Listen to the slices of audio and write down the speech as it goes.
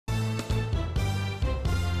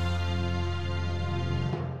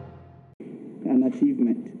an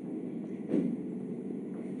achievement.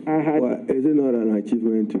 Well, is it not an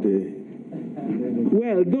achievement today?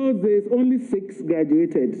 Well, those days only 6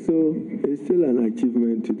 graduated, so... It's still an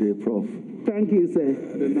achievement today, Prof. Thank you, sir.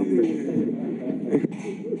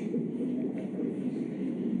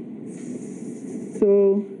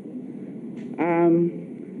 So,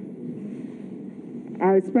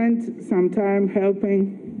 I spent some time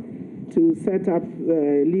helping to set up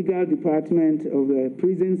the legal department of the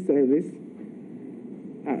prison service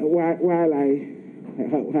while I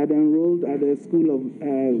had enrolled at the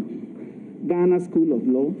Ghana School of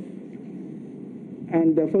Law.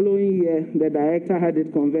 And the following year, the director had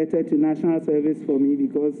it converted to national service for me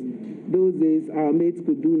because those days our mates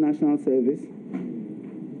could do national service.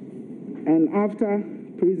 And after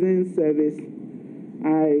prison service,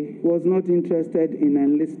 I was not interested in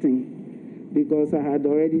enlisting because I had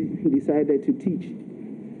already decided to teach.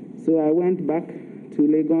 So I went back to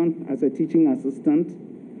Legon as a teaching assistant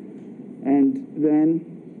and then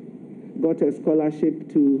got a scholarship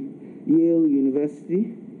to Yale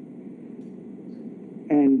University.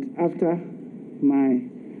 And after my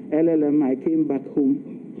LLM, I came back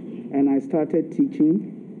home and I started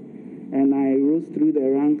teaching. And I rose through the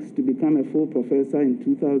ranks to become a full professor in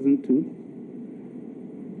 2002.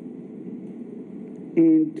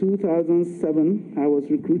 In 2007, I was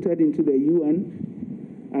recruited into the UN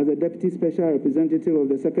as a Deputy Special Representative of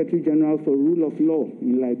the Secretary General for Rule of Law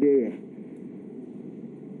in Liberia.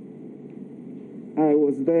 I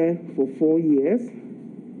was there for 4 years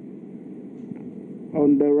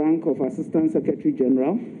on the rank of Assistant Secretary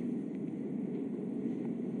General.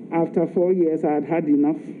 After 4 years, I had had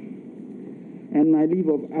enough, and my leave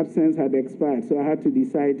of absence had expired, so I had to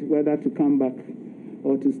decide whether to come back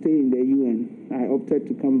or to stay in the UN. I opted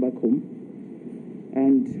to come back home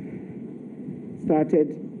and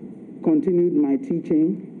continued my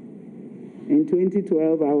teaching. In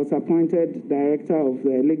 2012, I was appointed director of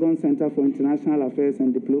the Legon Center for International Affairs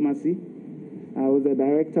and Diplomacy. I was the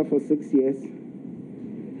director for 6 years.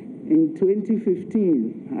 In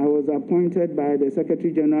 2015, I was appointed by the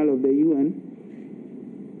Secretary General of the UN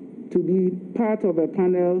to be part of a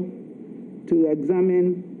panel to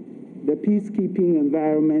examine the peacekeeping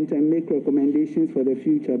environment and make recommendations for the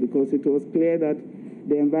future, because it was clear that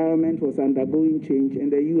the environment was undergoing change and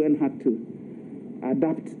the UN had to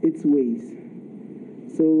adapt its ways.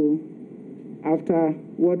 So after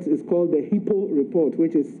what is called the Hippo report,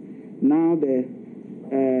 which is now the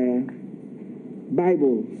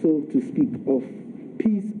Bible, so to speak, of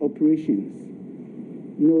peace operations,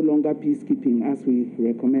 no longer peacekeeping as we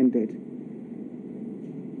recommended.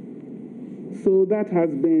 So that has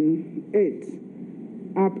been it,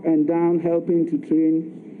 up and down, helping to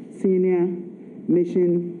train senior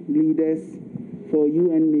mission leaders for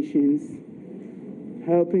UN missions,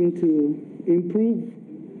 helping to improve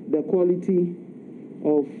the quality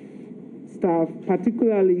of staff,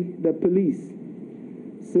 particularly the police.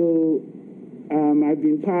 So I've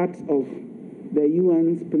been part of the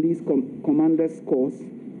UN's police commanders course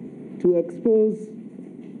to expose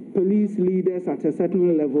police leaders at a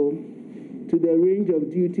certain level to the range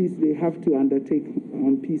of duties they have to undertake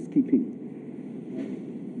on peacekeeping.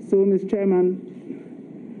 So, Mr. Chairman,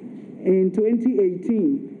 in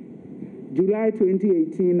 2018, July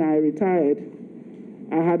 2018, I retired.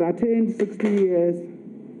 I had attained 60 years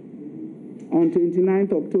on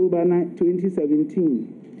 29th October 2017,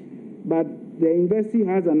 but the university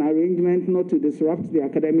has an arrangement not to disrupt the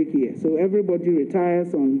academic year. So everybody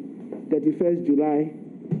retires on 31st July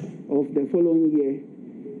of the following year.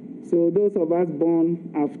 So those of us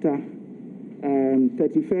born after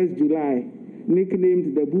 31st July,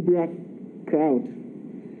 nicknamed the Bubra crowd,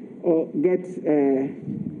 or get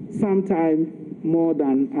some time more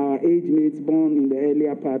than our age mates born in the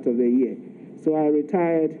earlier part of the year. So I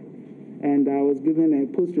retired and I was given a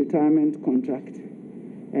post-retirement contract.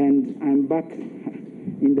 And I'm back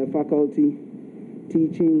in the faculty,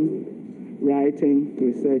 teaching, writing,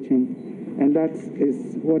 researching, and that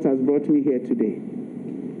is what has brought me here today.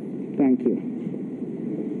 Thank you.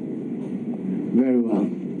 Very well.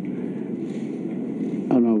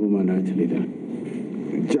 Honorable Minority Leader.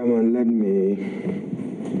 Chairman, let me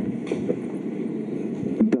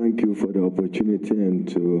thank you for the opportunity and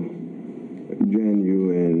to join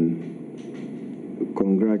you in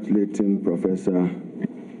congratulating Professor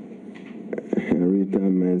Henrietta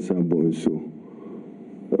Mensa-Bonsu.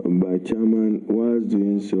 But Chairman, whilst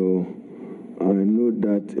doing so, I know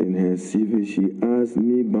that in her CV she asked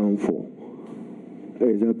me Banfo.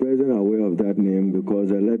 Is the President aware of that name?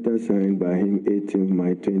 Because a letter signed by him 18th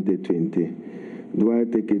May 2020. Do I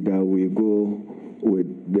take it that we go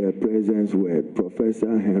with the presence were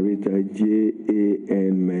Professor Henrietta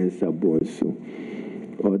J.A.N. Mensa-Bonsu,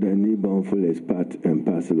 or the Nibanful is part and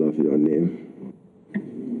parcel of your name?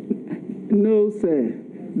 No, sir.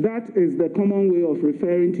 That is the common way of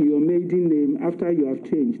referring to your maiden name after you have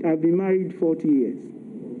changed. I've been married 40 years.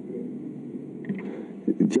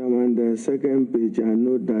 Chairman, the second page, I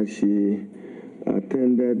know that she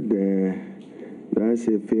attended that's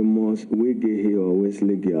a famous Wiggy Hill or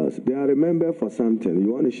Wesley Girls. They are remembered for something.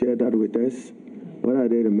 You want to share that with us? What are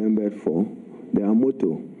they remembered for? Their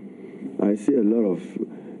motto. I see a lot of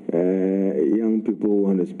young people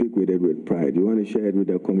want to speak with it with pride. You want to share it with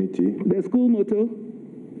the committee? The school motto?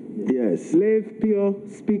 Yes. Live pure,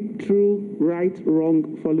 speak true, right,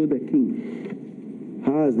 wrong, follow the king.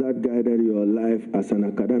 How has that guided your life as an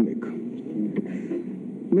academic?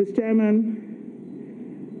 Mr. Chairman,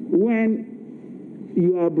 when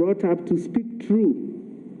you are brought up to speak true,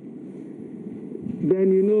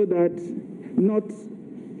 then you know that not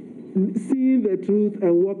seeing the truth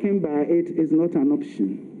and walking by it is not an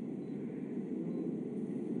option.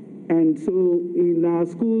 And so in our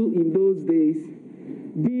school in those days,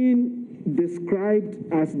 being described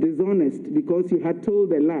as dishonest because you had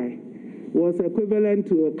told a lie was equivalent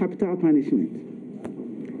to a capital punishment.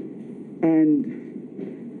 And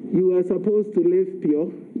you were supposed to live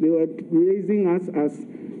pure. They were raising us as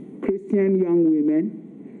Christian young women,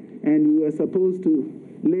 and we were supposed to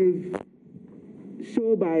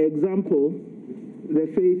show by example the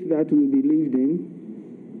faith that we believed in.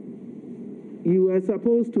 You were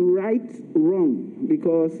supposed to right wrong,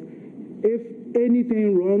 because if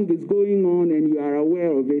anything wrong is going on and you are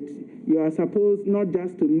aware of it, you are supposed not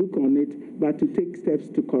just to look on it, but to take steps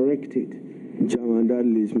to correct it. Chairman, that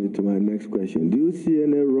leads me to my next question. Do you see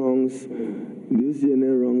any wrongs? Do you see any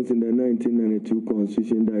wrongs in the 1992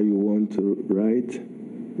 Constitution that you want to right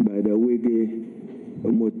by the Wiggy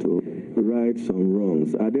motto? Right some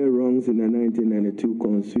wrongs. Are there wrongs in the 1992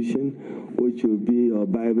 Constitution, which will be your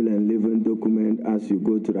Bible and living document as you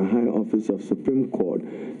go to the High Office of Supreme Court,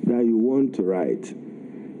 that you want to write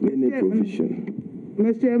any provision?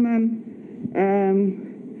 Mr. Chairman,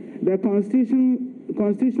 the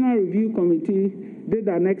Constitutional Review Committee did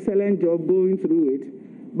an excellent job going through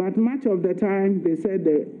it, but much of the time they said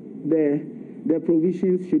the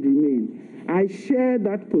provisions should remain. I share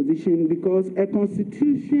that position because a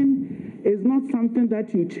constitution is not something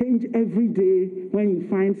that you change every day when you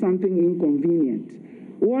find something inconvenient.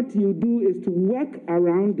 What you do is to work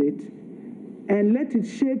around it and let it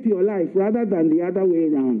shape your life rather than the other way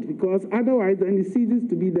around, because otherwise then it ceases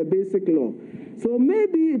to be the basic law. So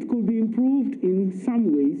maybe it could be improved in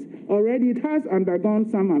some ways. Already it has undergone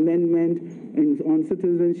some amendment on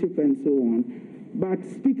citizenship and so on. But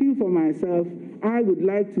speaking for myself, I would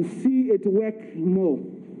like to see it work more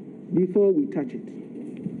before we touch it.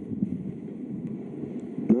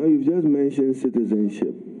 Now you've just mentioned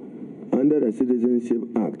citizenship. Under the Citizenship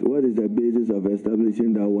Act, what is the basis of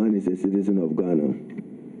establishing that one is a citizen of Ghana?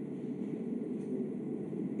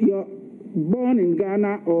 You're born in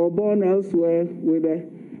Ghana or born elsewhere with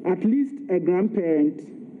at least a grandparent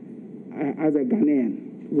as a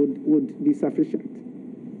Ghanaian would be sufficient.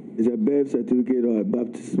 Is a birth certificate or a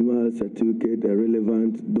baptismal certificate a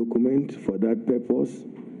relevant document for that purpose?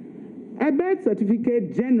 A birth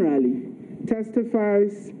certificate generally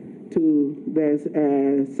testifies to the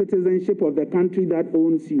citizenship of the country that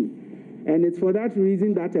owns you. And it's for that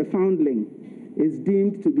reason that a foundling is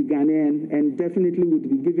deemed to be Ghanaian and definitely would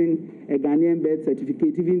be given a Ghanaian birth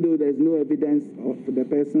certificate, even though there's no evidence of the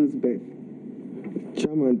person's birth.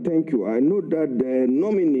 Chairman, thank you. I know that the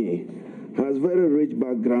nominee has very rich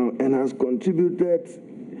background and has contributed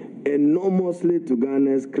enormously to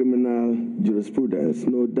Ghana's criminal jurisprudence,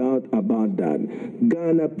 no doubt about that.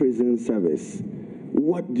 Ghana Prison Service,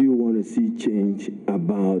 what do you want to see change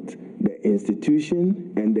about the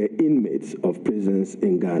institution and the inmates of prisons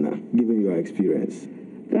in Ghana, given your experience?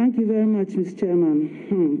 Thank you very much, Mr.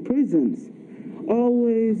 Chairman. Prisons,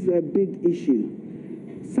 always a big issue.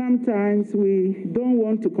 Sometimes we don't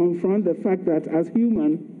want to confront the fact that as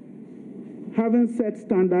human, having set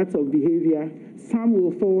standards of behavior, some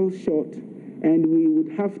will fall short, and we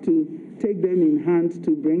would have to take them in hand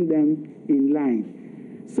to bring them in line.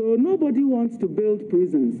 So nobody wants to build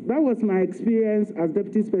prisons. That was my experience as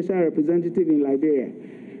Deputy Special Representative in Liberia,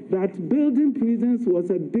 that building prisons was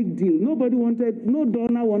a big deal. No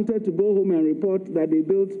donor wanted to go home and report that they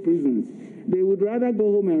built prisons. They would rather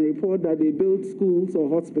go home and report that they built schools or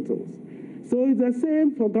hospitals. So it's the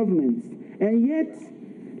same for governments. And yet,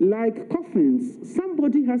 like coffins,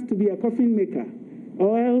 somebody has to be a coffin maker,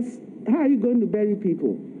 or else how are you going to bury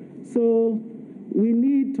people? So we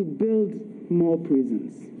need to build more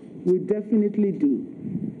prisons. We definitely do.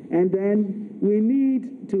 And then we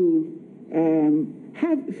need to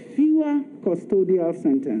have fewer custodial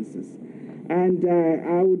sentences. And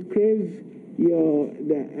I would crave the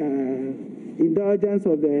indulgence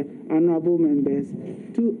of the honorable members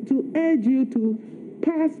to urge you to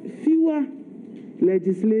pass fewer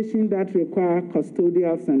legislation that require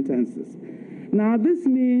custodial sentences. Now, this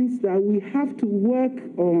means that we have to work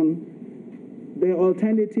on the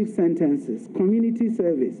alternative sentences, community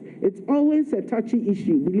service. It's always a touchy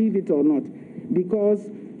issue, believe it or not, because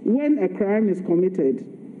when a crime is committed,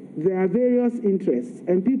 there are various interests,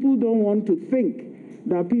 and people don't want to think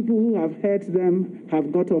that people who have hurt them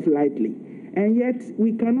have got off lightly. And yet,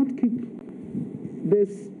 we cannot keep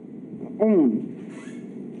this on.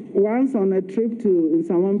 Once on a trip to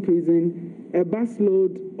Nsawan prison, a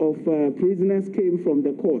busload of prisoners came from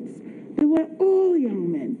the courts. They were all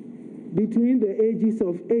young men between the ages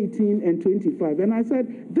of 18 and 25. And I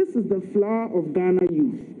said, this is the flower of Ghana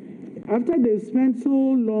youth. After they've spent so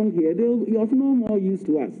long here, they'll be of no more use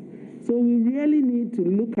to us. So we really need to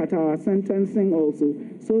look at our sentencing also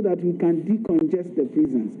so that we can decongest the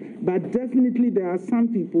prisons. But definitely there are some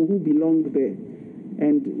people who belong there.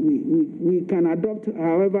 And we can adopt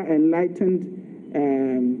however enlightened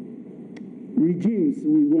regimes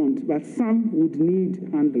we want, but some would need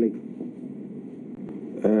handling.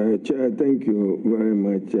 Chair, thank you very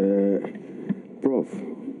much. Prof,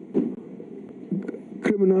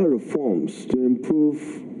 criminal reforms to improve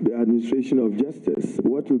the administration of justice.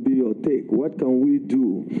 What will be your take? What can we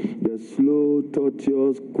do? The slow,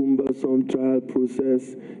 tortuous, cumbersome trial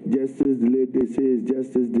process, justice delayed, they say is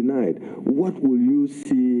justice denied. What will you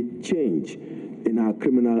see change in our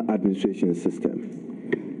criminal administration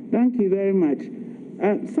system? Thank you very much.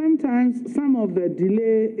 Sometimes some of the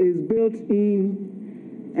delay is built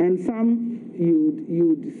in, and some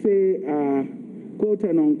you'd say quote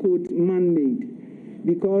and unquote man-made.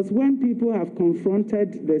 Because when people have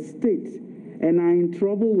confronted the state and are in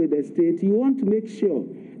trouble with the state, you want to make sure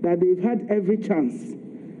that they've had every chance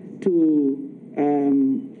to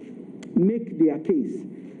make their case.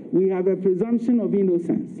 We have a presumption of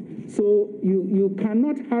innocence. So you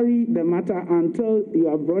cannot hurry the matter until you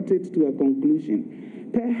have brought it to a conclusion.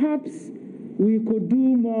 Perhaps we could do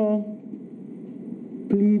more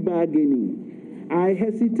plea bargaining. I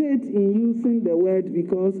hesitate in using the word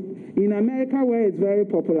because in America, where it's very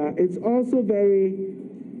popular, it's also very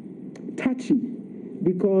touchy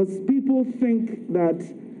because people think that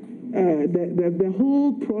the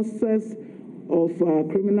whole process of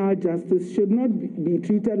criminal justice should not be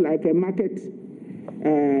treated like a market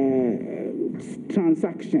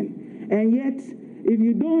transaction. And yet, if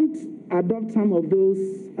you don't adopt some of those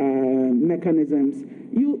mechanisms,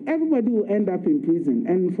 everybody will end up in prison.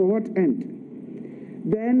 And for what end?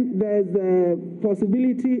 Then there's the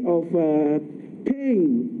possibility of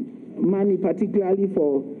paying money, particularly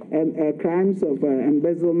for crimes of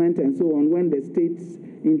embezzlement and so on, when the state's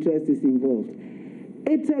interest is involved.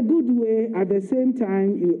 It's a good way. At the same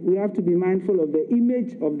time, we have to be mindful of the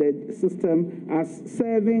image of the system as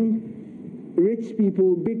serving rich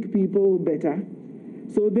people, big people better,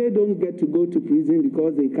 so they don't get to go to prison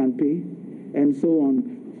because they can pay, and so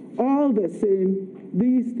on. All the same,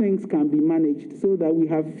 these things can be managed so that we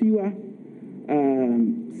have fewer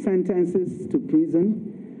sentences to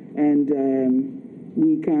prison, and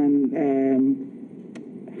we can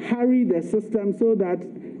hurry the system so that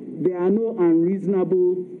there are no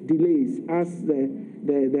unreasonable delays as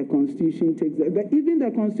the Constitution takes. Even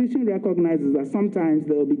the Constitution recognizes that sometimes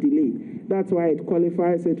there will be delay. That's why it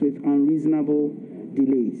qualifies it with unreasonable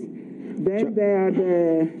delays. Then there are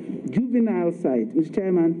the juvenile side. Mr.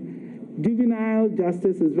 Chairman, juvenile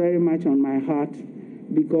justice is very much on my heart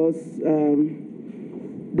because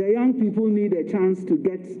the young people need a chance to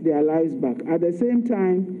get their lives back. At the same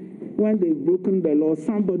time, when they've broken the law,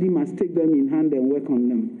 somebody must take them in hand and work on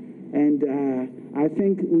them. And I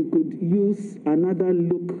think we could use another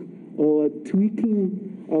look or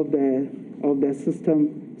tweaking of the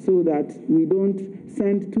system so that we don't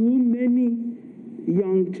send too many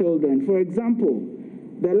young children. For example,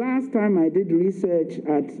 the last time I did research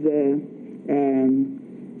at the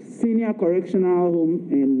senior correctional home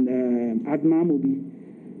in Admamobi,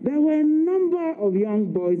 there were a number of young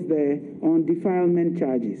boys there on defilement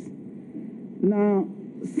charges. Now,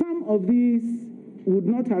 some of these would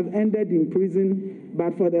not have ended in prison,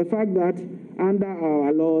 but for the fact that under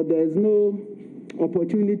our law, there's no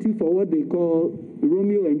opportunity for what they call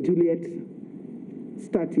Romeo and Juliet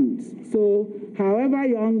statutes. So, however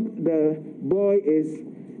young the boy is,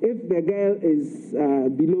 if the girl is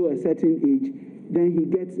below a certain age, then he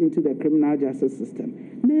gets into the criminal justice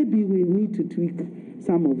system. Maybe we need to tweak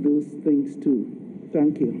some of those things too.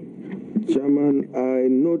 Thank you. Chairman, I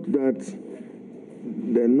note that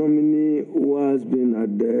the nominee who has been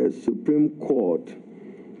at the Supreme Court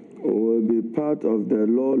will be part of the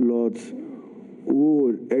law lords who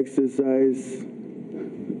would exercise...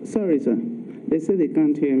 Sorry, sir. They say they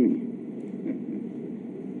can't hear me.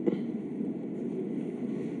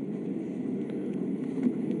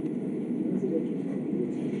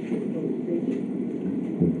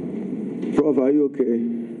 Prof, are you okay?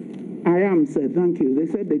 I am, sir. Thank you. They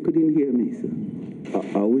said they couldn't hear me, sir.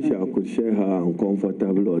 I wish I could share how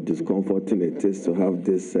uncomfortable or discomforting it is to have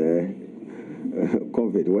this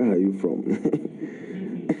COVID. Where are you from?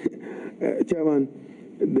 Chairman,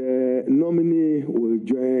 the nominee will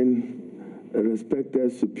join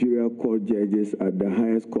respected Superior Court judges at the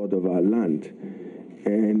highest court of our land,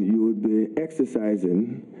 and you will be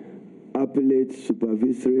exercising appellate,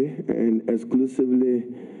 supervisory, and exclusively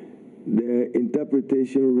the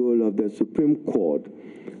interpretation role of the Supreme Court.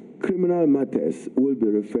 Criminal matters will be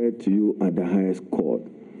referred to you at the highest court.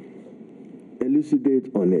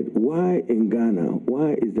 Elucidate on it. Why in Ghana,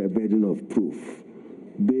 why is the burden of proof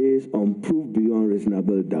based on proof beyond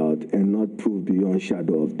reasonable doubt and not proof beyond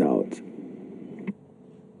shadow of doubt?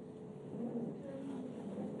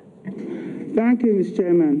 Thank you, Mr.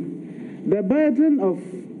 Chairman. The burden of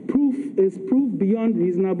proof is proof beyond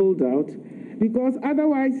reasonable doubt, because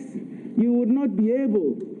otherwise you would not be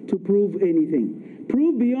able to prove anything.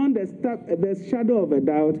 Proof beyond the shadow of a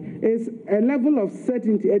doubt is a level of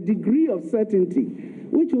certainty, a degree of certainty,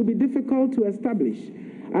 which will be difficult to establish.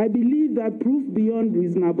 I believe that proof beyond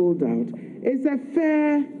reasonable doubt is a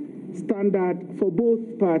fair standard for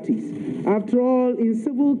both parties. After all, in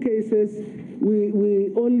civil cases,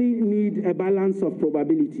 we only need a balance of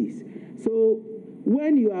probabilities. So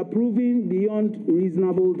when you are proving beyond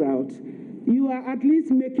reasonable doubt, you are at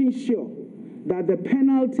least making sure that the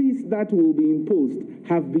penalties that will be imposed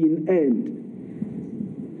have been earned.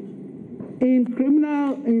 In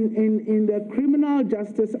the criminal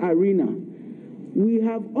justice arena, we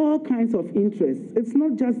have all kinds of interests. It's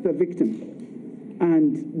not just the victim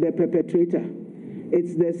and the perpetrator.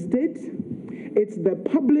 It's the state, it's the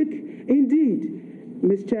public. Indeed,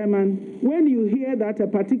 Mr. Chairman, when you hear that a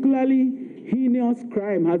particularly heinous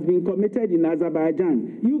crime has been committed in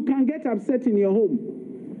Azerbaijan, you can get upset in your home.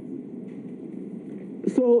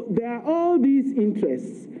 So there are all these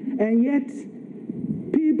interests, and yet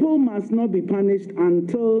people must not be punished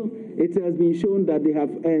until it has been shown that they have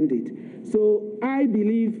earned it. So I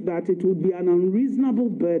believe that it would be an unreasonable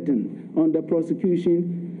burden on the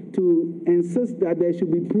prosecution to insist that there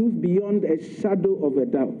should be proof beyond a shadow of a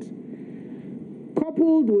doubt.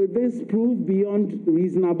 Coupled with this proof beyond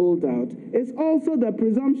reasonable doubt is also the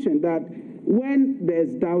presumption that when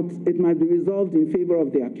there's doubt, it must be resolved in favor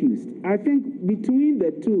of the accused. I think between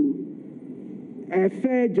the two, a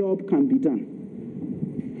fair job can be done.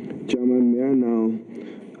 Chairman, may I now,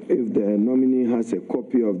 if the nominee has a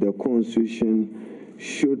copy of the Constitution,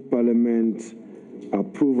 should Parliament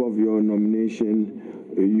approve of your nomination,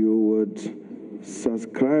 you would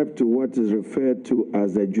subscribe to what is referred to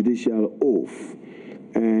as the judicial oath.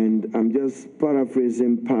 And I'm just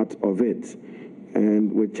paraphrasing part of it.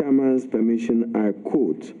 And with Chairman's permission, I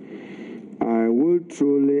quote, "I will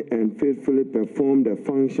truly and faithfully perform the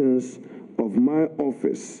functions of my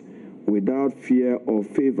office without fear or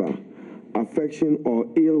favor, affection or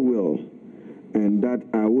ill will, and that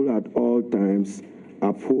I will at all times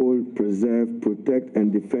uphold, preserve, protect,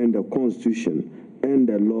 and defend the Constitution and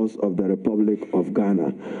the laws of the Republic of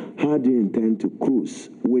Ghana." How do you intend to cruise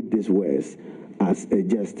with these words as a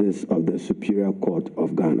justice of the Superior Court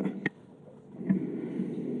of Ghana?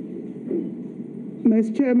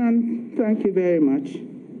 Mr. Chairman, thank you very much.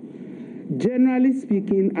 Generally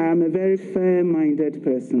speaking, I am a very fair-minded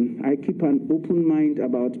person. I keep an open mind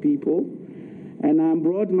about people, and I'm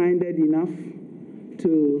broad-minded enough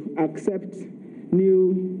to accept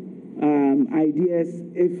new ideas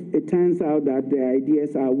if it turns out that the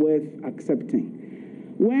ideas are worth accepting.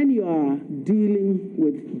 When you are dealing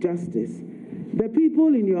with justice, the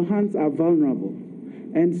people in your hands are vulnerable,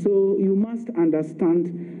 and so you must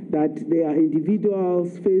understand that they are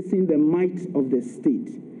individuals facing the might of the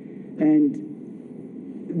state. And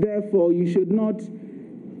therefore, you should not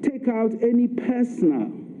take out any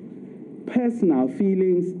personal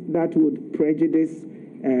feelings that would prejudice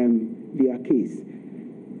their case.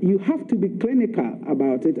 You have to be clinical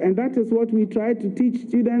about it, and that is what we try to teach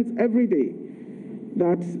students every day,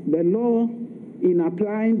 that the law, in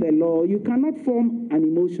applying the law, you cannot form an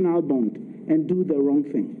emotional bond and do the wrong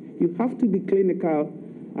thing. You have to be clinical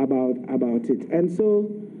about it. And so,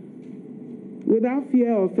 without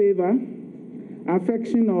fear or favor,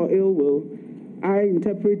 affection or ill will, I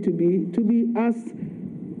interpret to be as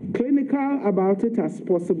clinical about it as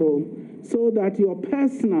possible, so that your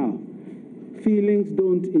personal feelings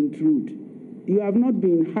don't intrude. You have not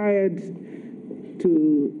been hired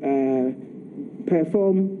to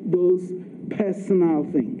perform those personal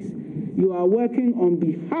things. You are working on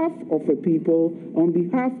behalf of a people, on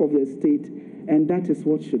behalf of the state, and that is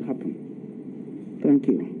what should happen. Thank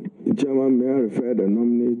you. Chairman, may I refer the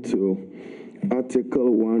nominee to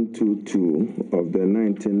Article 122 of the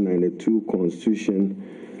 1992 Constitution,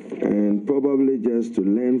 and probably just to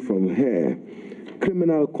learn from her,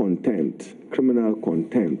 criminal contempt,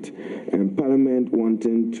 and Parliament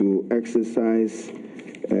wanting to exercise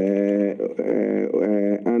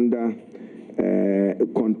under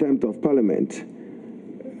contempt of Parliament,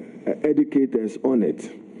 educate us on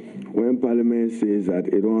it. When Parliament says that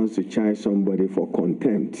it wants to charge somebody for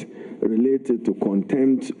contempt, related to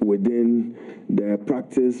contempt within the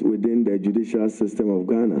practice within the judicial system of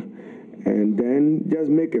Ghana, and then just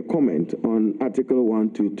make a comment on Article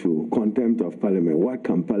 122, contempt of Parliament. What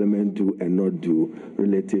can Parliament do and not do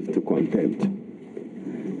relative to contempt?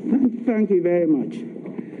 Thank you very much.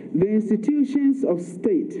 The institutions of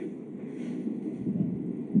state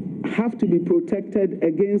have to be protected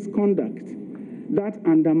against conduct that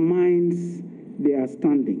undermines their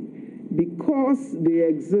standing, because they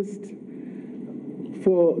exist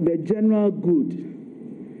for the general good.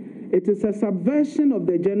 It is a subversion of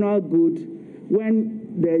the general good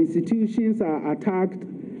when the institutions are attacked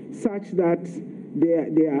such that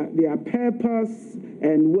their purpose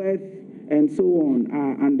and worth and so on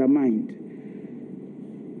are undermined.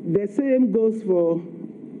 The same goes for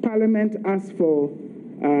Parliament as for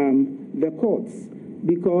the courts,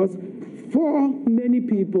 because for many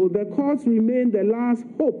people, the courts remain the last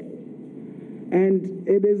hope. And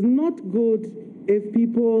it is not good if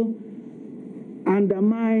people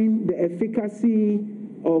undermine the efficacy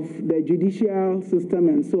of the judicial system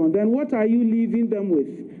and so on. Then what are you leaving them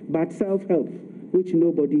with but self-help, which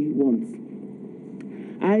nobody wants?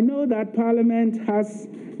 I know that Parliament has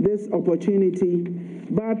this opportunity,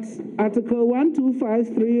 but Article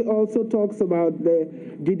 1253 also talks about the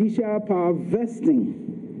judicial power vesting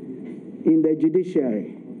in the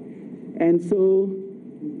judiciary. And so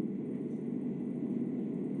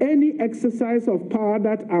any exercise of power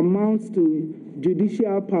that amounts to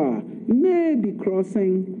judicial power may be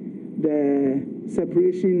crossing the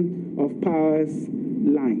separation of powers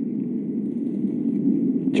line.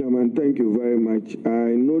 Chairman, thank you very much.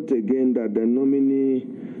 I note again that the nominee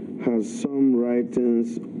has some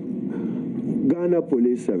writings. Ghana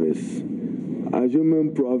Police Service.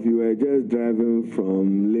 Assuming, Prof, you were just driving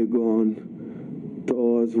from Legon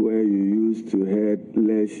towards where you used to head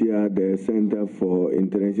Lesia, the Center for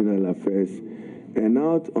International Affairs, and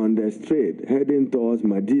out on the street heading towards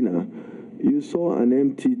Medina, you saw an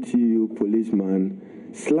MTTU policeman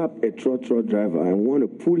slap a trotro driver and want to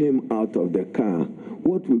pull him out of the car.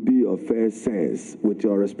 What would be your first sense with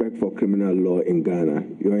your respect for criminal law in Ghana,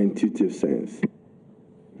 your intuitive sense?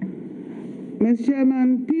 Mr.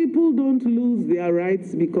 Chairman, people don't lose their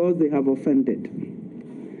rights because they have offended.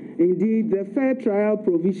 Indeed, the fair trial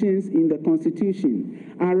provisions in the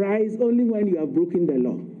Constitution arise only when you have broken the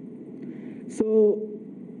law. So,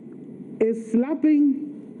 is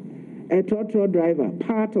slapping a trotro driver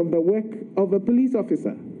part of the work of a police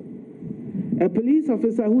officer? A police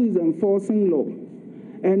officer who is enforcing law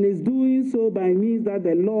and is doing so by means that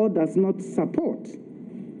the law does not support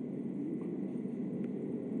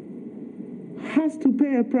has to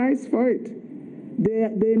pay a price for it.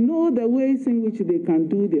 They know the ways in which they can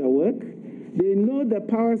do their work. They know the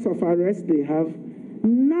powers of arrest they have.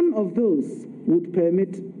 None of those would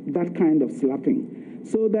permit that kind of slapping.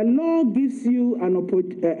 So the law gives you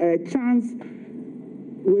a chance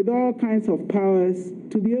with all kinds of powers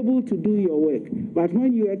to be able to do your work. But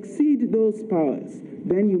when you exceed those powers,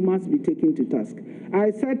 then you must be taken to task.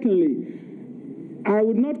 I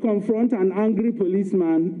would not confront an angry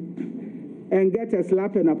policeman and get a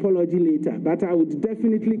slap and apology later, but I would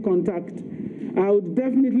definitely contact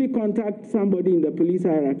somebody in the police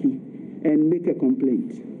hierarchy and make a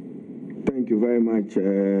complaint. Thank you very much,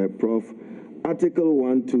 Prof. Article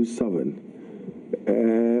 127,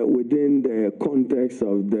 within the context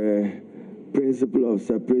of the principle of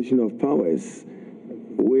separation of powers,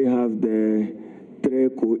 we have the three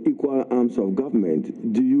co-equal arms of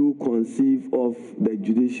government. Do you conceive of the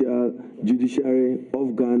judiciary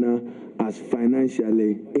of Ghana as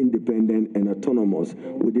financially independent and autonomous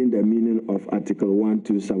within the meaning of Article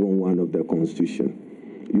 1271 of the Constitution?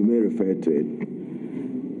 You may refer to it.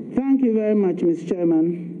 Thank you very much, Mr.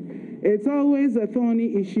 Chairman. It's always a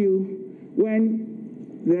thorny issue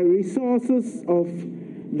when the resources of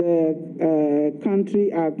the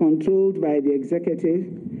country are controlled by the executive,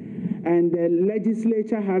 and the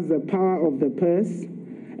legislature has the power of the purse,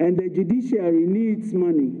 and the judiciary needs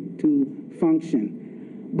money to function.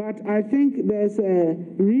 But I think there's a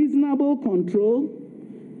reasonable control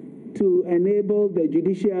to enable the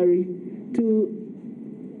judiciary to,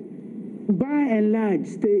 by and large,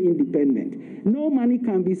 stay independent. No money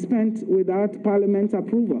can be spent without Parliament's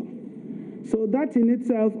approval. So that in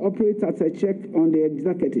itself operates as a check on the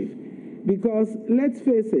executive. Because let's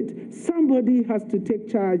face it, somebody has to take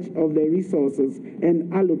charge of the resources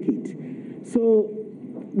and allocate. So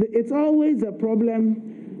it's always a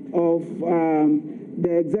problem of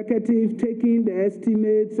the executive taking the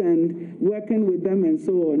estimates and working with them and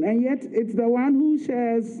so on. And yet it's the one who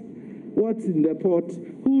shares what's in the pot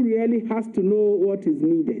who really has to know what is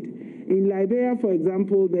needed. In Liberia, for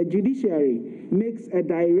example, the judiciary makes a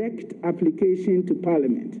direct application to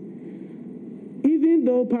Parliament. Even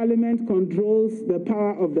though Parliament controls the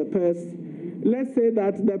power of the purse, let's say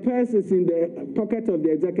that the purse is in the pocket of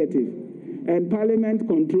the executive and Parliament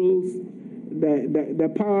controls the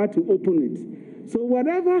power to open it. So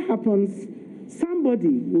whatever happens,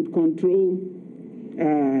 somebody would control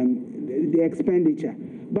the expenditure.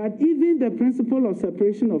 But even the principle of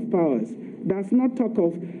separation of powers does not talk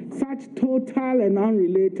of such total and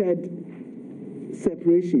unrelated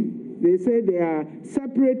separation. They say they are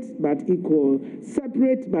separate but equal,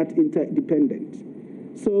 separate but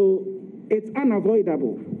interdependent. So it's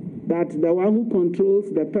unavoidable that the one who controls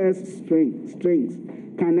the purse strings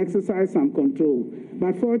can exercise some control.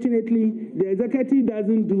 But fortunately, the executive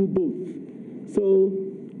doesn't do both. So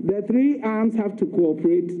the three arms have to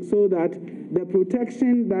cooperate so that the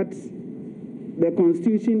protection that the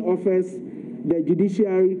Constitution offers the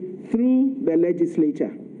judiciary through the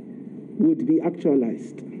legislature would be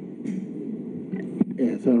actualized.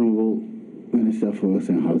 Yes, Honorable Minister for Works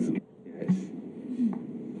and Housing. Yes.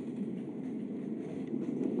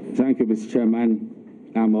 Thank you, Mr. Chairman.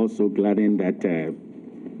 I'm also glad that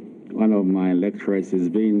one of my lecturers is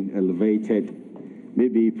being elevated,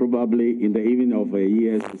 maybe probably in the evening of her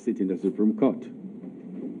years to sit in the Supreme Court.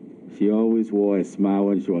 She always wore a smile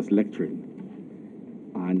when she was lecturing.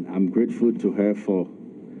 And I'm grateful to her for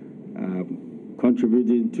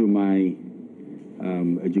contributing to my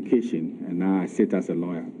education, and now I sit as a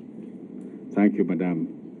lawyer. Thank you, Madam.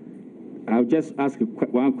 I'll just ask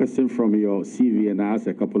one question from your CV, and I'll ask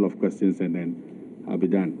a couple of questions, and then I'll be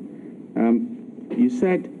done. You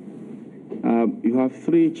said you have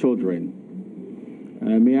 3 children.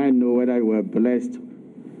 May I know whether you were blessed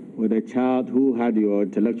with a child who had your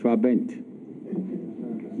intellectual bent?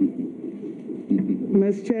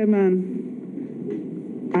 Mr. Chairman,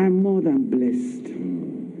 I'm more than blessed.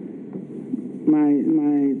 My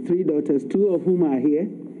 3 daughters, 2 of whom are here.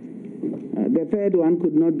 The third one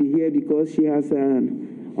could not be here because she has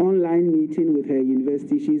an online meeting with her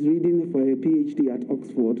university. She's reading for her PhD at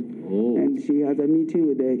Oxford. Oh. And she has a meeting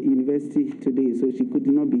with the university today, so she could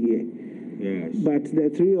not be here. Yes. But the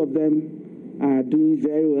 3 of them are doing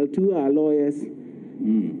very well. 2 are lawyers,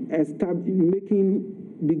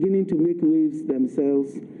 beginning to make waves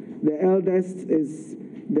themselves. The eldest is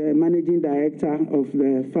the managing director of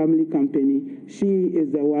the family company. She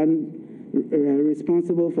is the one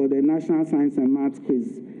responsible for the National Science and Maths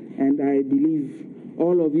quiz. And I believe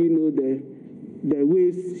all of you know the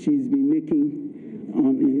waves she's been making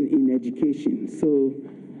in education. So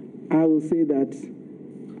I will say that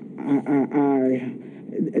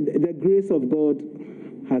the grace of God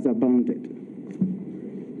has abounded.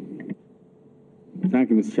 Thank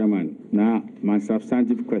you, Mr. Chairman. Now, my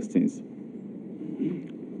substantive questions.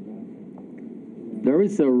 There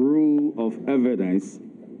is a rule of evidence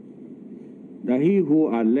that he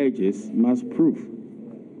who alleges must prove,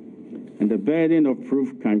 and the burden of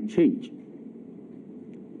proof can change.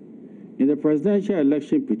 In the presidential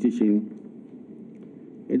election petition,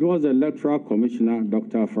 it was the Electoral Commissioner,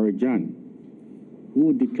 Dr. Farijan,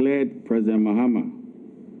 who declared President Mahama,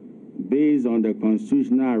 based on the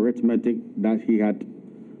constitutional arithmetic, that he had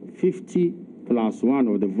 50 plus 1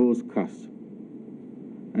 of the votes cast,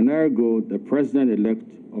 and ergo the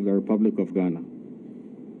president-elect of the Republic of Ghana.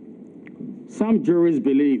 Some jurists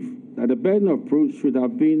believe that the burden of proof should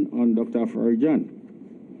have been on Dr. Farijan,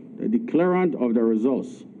 the declarant of the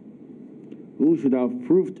results, who should have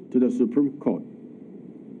proved to the Supreme Court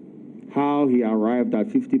how he arrived at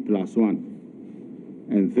 50 plus 1.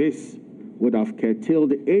 And this would have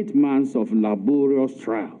curtailed 8 months of laborious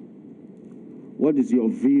trial. What is your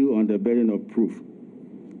view on the burden of proof,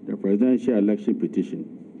 the presidential election petition?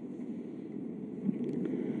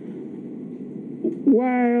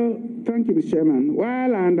 Thank you, Mr. Chairman.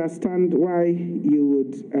 While I understand why you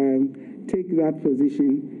would take that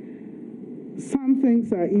position, some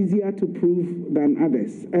things are easier to prove than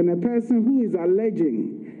others. And a person who is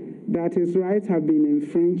alleging that his rights have been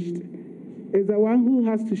infringed is the one who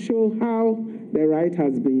has to show how the right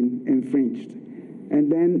has been infringed. And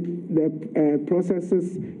then the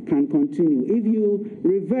processes can continue. If you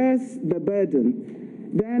reverse the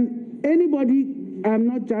burden, then anybody, I'm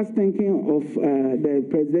not just thinking of the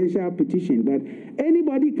presidential petition, but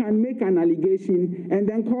anybody can make an allegation and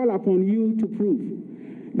then call upon you to prove.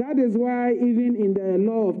 That is why even in the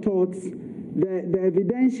law of torts, the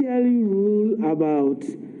evidentiary rule about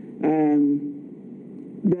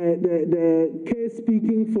the case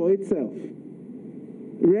speaking for itself,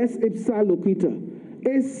 res ipsa loquitur,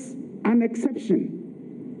 is an exception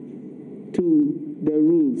to the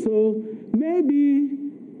rule. So maybe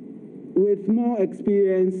with more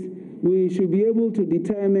experience, we should be able to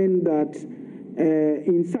determine that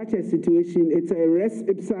in such a situation, it's a res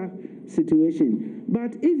ipsa situation.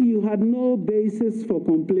 But if you had no basis for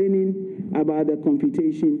complaining about the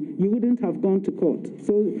computation, you wouldn't have gone to court.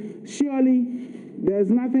 So surely there's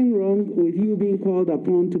nothing wrong with you being called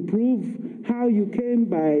upon to prove how you came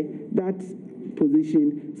by that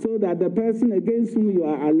position, so that the person against whom you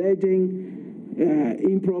are alleging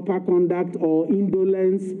improper conduct or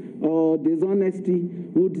indolence or dishonesty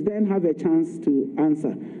would then have a chance to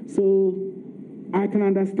answer. So I can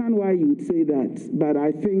understand why you would say that, but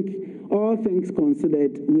I think all things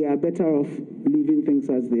considered, we are better off leaving things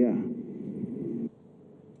as they are.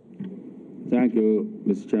 Thank you,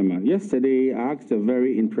 Mr. Chairman. Yesterday, I asked a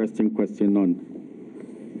very interesting question on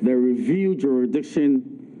the review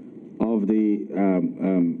jurisdiction of the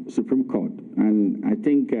Supreme Court. And I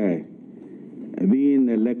think being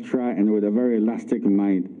a lecturer and with a very elastic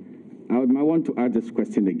mind, I might want to ask this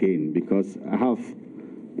question again, because I have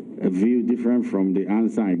a view different from the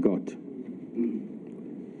answer I got.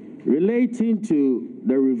 Relating to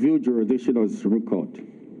the review jurisdiction of the Supreme Court,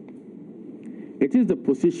 it is the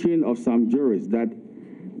position of some jurists that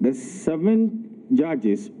the 7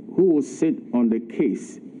 judges who will sit on the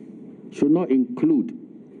case should not include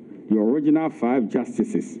the original 5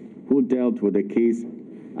 justices who dealt with the case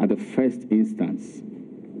at the first instance.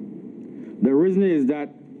 The reason is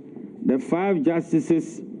that the 5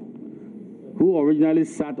 justices who originally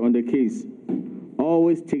sat on the case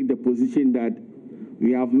always take the position that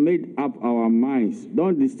we have made up our minds.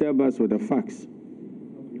 Don't disturb us with the facts.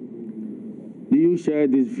 Do you share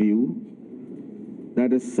this view that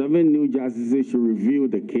the 7 new justices should review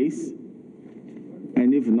the case?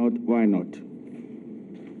 And if not, why not?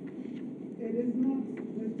 It is not,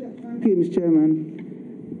 thank you, Mr.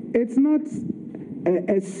 Chairman. It's not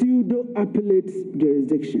a pseudo-appellate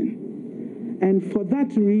jurisdiction. And for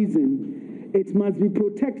that reason, it must be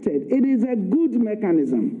protected. It is a good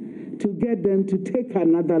mechanism to get them to take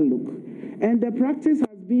another look. And the practice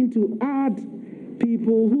has been to add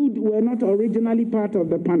people who were not originally part of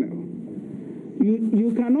the panel.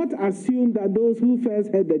 You cannot assume that those who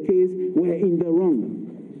first heard the case were in the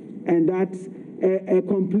wrong, and that a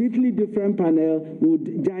completely different panel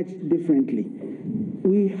would judge differently.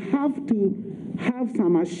 We have to have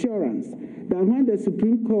some assurance that when the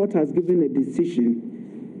Supreme Court has given a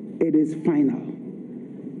decision, it is final.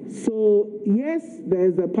 So yes, there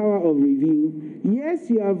is the power of review. Yes,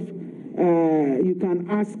 you can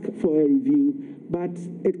ask for a review, but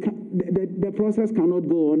the process cannot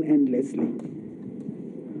go on endlessly.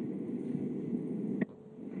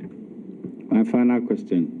 My final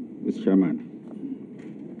question, Mr. Chairman.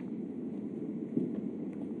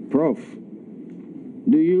 Prof,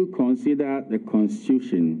 do you consider the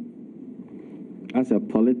Constitution as a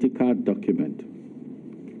political document,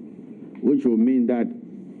 which will mean that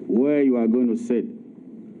where you are going to sit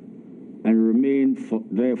and remain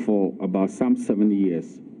there for about some 7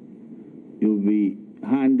 years, you'll be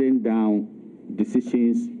handing down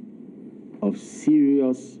decisions of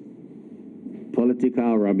serious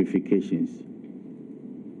political ramifications?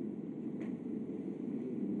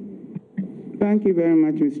 Thank you very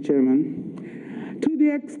much, Mr. Chairman. To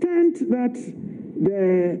the extent that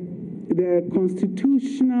the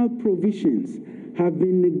constitutional provisions have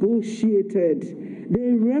been negotiated,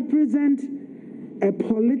 they represent a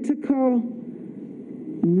political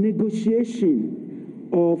negotiation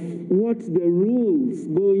of what the rules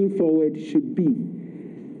going forward should be.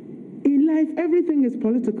 In life, everything is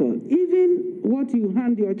political, even what you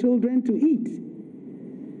hand your children to eat.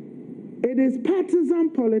 It is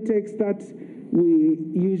partisan politics that we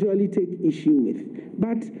usually take issue with.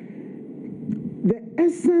 But the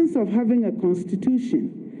essence of having a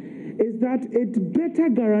constitution is that it better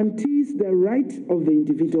guarantees the right of the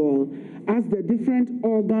individual as the different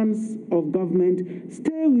organs of government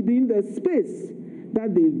stay within the space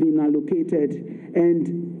that they've been allocated,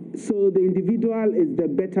 and so the individual is the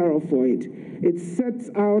better off for it. It sets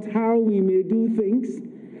out how we may do things,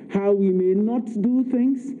 how we may not do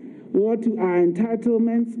things, what our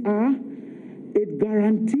entitlements are. It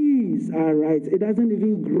guarantees our rights. It doesn't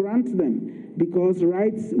even grant them, because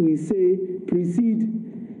rights, we say, precede,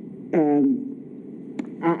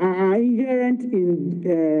 are inherent in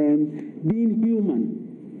being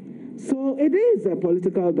human. So it is a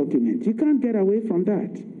political document. You can't get away from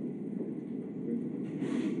that.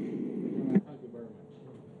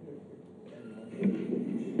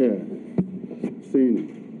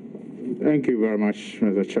 Thank you very much,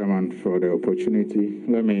 Mr. Chairman, for the opportunity.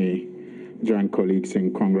 Let me join colleagues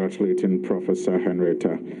in congratulating Professor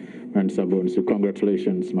Henrietta Mensa-Bonsu.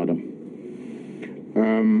 Congratulations, madam.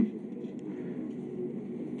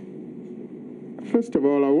 First of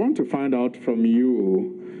all, I want to find out from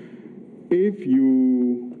you if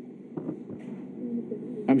you,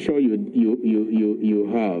 I'm sure you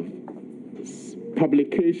have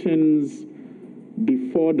publications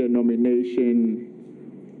before the nomination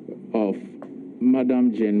of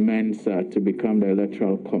Madam Jane Mensa to become the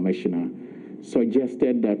Electoral Commissioner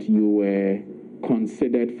suggested that you were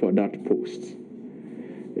considered for that post.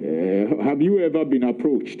 Have you ever been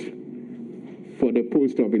approached for the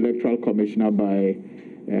post of Electoral Commissioner by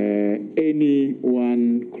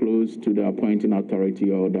anyone close to the appointing authority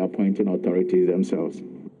or the appointing authorities themselves?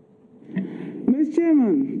 Mr.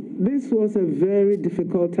 Chairman, this was a very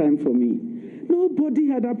difficult time for me. Nobody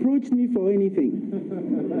had approached me for anything.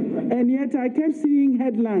 And yet I kept seeing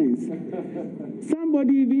headlines.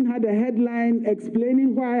 Somebody even had a headline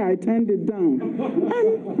explaining why I turned it down.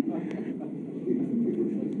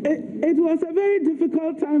 And it was a very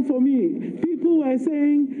difficult time for me. People were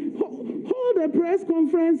saying, hold a press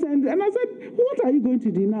conference. And I said, what are you going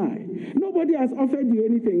to deny? Nobody has offered you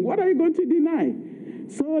anything. What are you going to deny?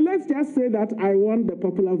 So let's just say that I won the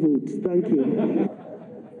popular vote. Thank you.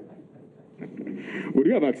 Would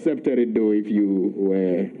you have accepted it, though, if you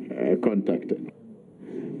were contacted?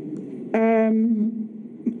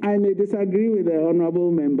 I may disagree with the honorable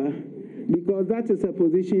member, because that is a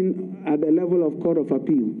position at the level of Court of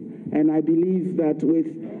Appeal. And I believe that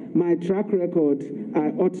with my track record,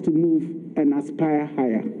 I ought to move and aspire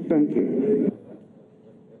higher. Thank you.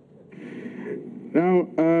 Now,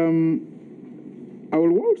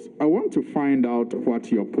 I want to find out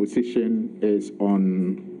what your position is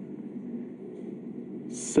on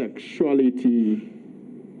sexuality,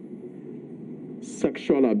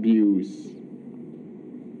 sexual abuse,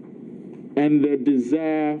 and the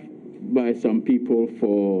desire by some people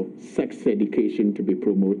for sex education to be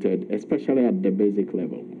promoted, especially at the basic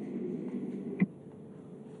level.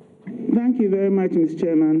 Thank you very much, Mr.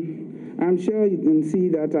 Chairman. I'm sure you can see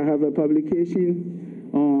that I have a publication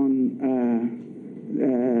on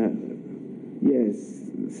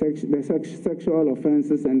sexual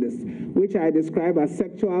offenses, and this, which I describe as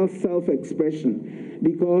sexual self-expression,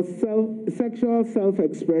 because sexual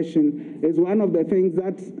self-expression is one of the things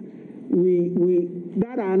that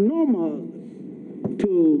that are normal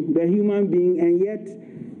to the human being, and yet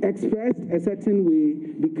expressed a certain way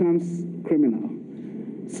becomes criminal.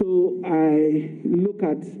 So I look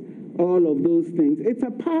at all of those things. It's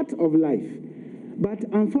a part of life, but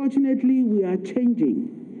unfortunately we are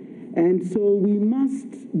changing. And so we must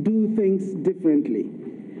do things differently.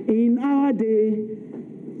 In our day,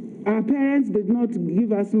 our parents did not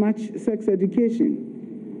give us much sex education.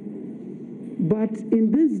 But in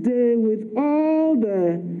this day, with all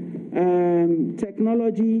the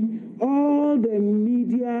technology, all the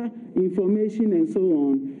media information and so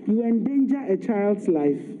on, you endanger a child's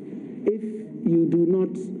life if you do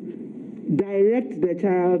not direct the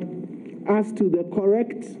child as to the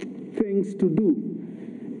correct things to do.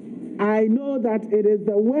 I know that it is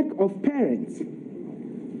the work of parents,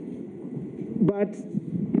 but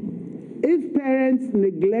if parents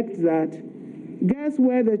neglect that, guess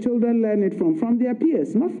where the children learn it from? From their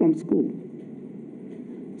peers, not from school.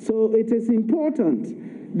 So it is important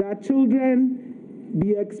that children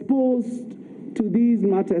be exposed to these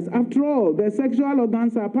matters. After all, their sexual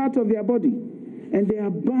organs are part of their body, and they are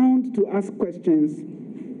bound to ask questions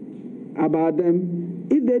about them.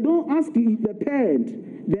 If they don't ask the parent,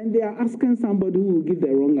 then they are asking somebody who will give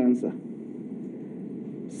the wrong answer.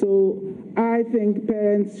 So I think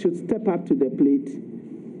parents should step up to the plate,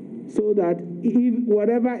 so that if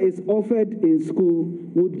whatever is offered in school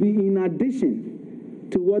would be in addition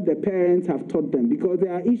to what the parents have taught them, because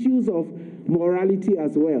there are issues of morality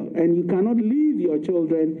as well. And you cannot leave your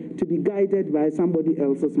children to be guided by somebody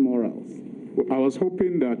else's morals. I was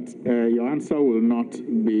hoping that your answer will not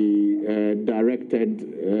be directed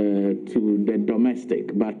to the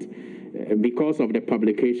domestic, but because of the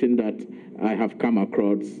publication that I have come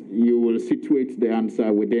across, you will situate the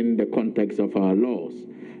answer within the context of our laws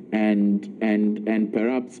and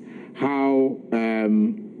perhaps how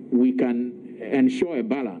we can ensure a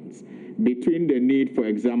balance between the need, for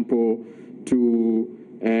example, to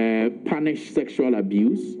punish sexual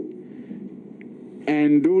abuse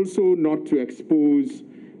and also not to expose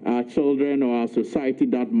our children or our society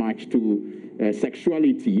that much to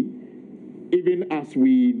sexuality, even as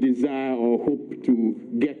we desire or hope to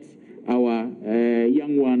get our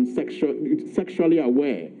young ones sexually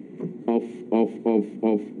aware of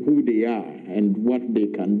who they are and what they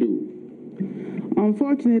can do.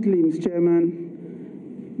 Unfortunately, Mr.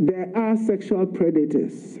 Chairman, there are sexual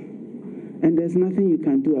predators, and there's nothing you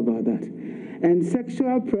can do about that. And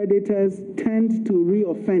sexual predators tend to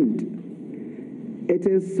reoffend. It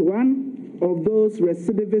is one of those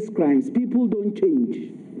recidivist crimes. People don't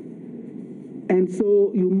change. And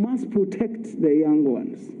so you must protect the young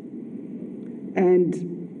ones.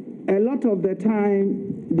 And a lot of the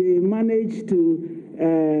time, they manage to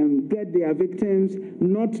get their victims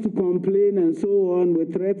not to complain and so on,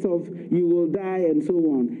 with threats of you will die and so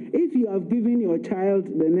on. If you have given your child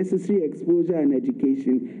the necessary exposure and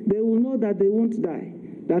education, they will know that they won't die,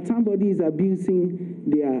 that somebody is abusing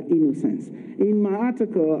their innocence. In my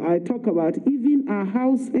article, I talk about even our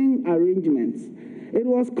housing arrangements. It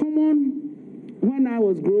was common when I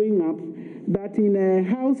was growing up that in a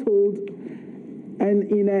household and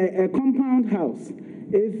in a compound house,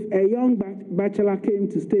 if a young bachelor came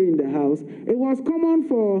to stay in the house, it was common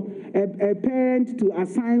for a parent to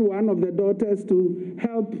assign one of the daughters to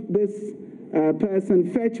help this person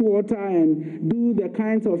fetch water and do the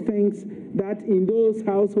kinds of things that in those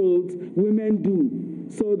households women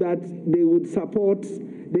do, so that they would support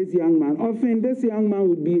this young man. Often this young man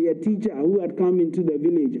would be a teacher who had come into the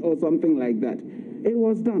village or something like that. It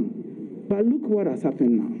was done. But look what has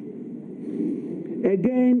happened now.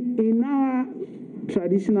 Again, in our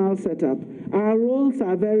traditional setup, our roles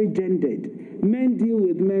are very gendered. Men deal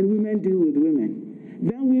with men, women deal with women.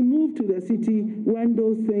 Then we move to the city when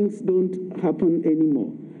those things don't happen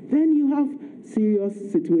anymore. Then you have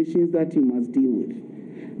serious situations that you must deal with.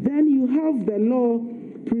 Then you have the law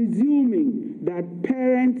presuming that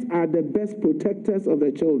parents are the best protectors of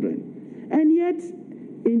the children. And yet,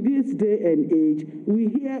 in this day and age, we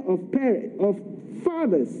hear of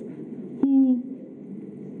fathers who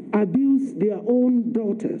abuse their own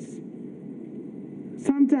daughters,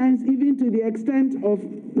 sometimes even to the extent of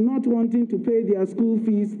not wanting to pay their school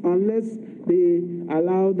fees unless they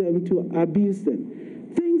allow them to abuse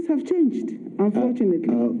them. Things have changed, unfortunately.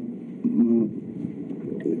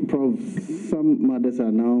 Prof, some mothers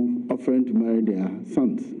are now offering to marry their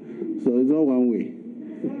sons, so it's not one way.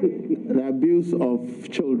 The abuse of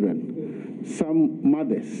children, some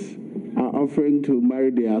mothers are offering to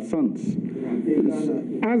marry their sons.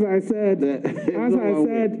 As I said,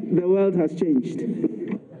 the world has changed.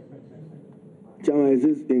 Chama, is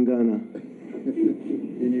this in Ghana?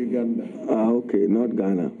 In Uganda. Okay, not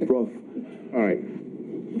Ghana. Prof. All right.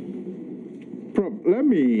 Prof, let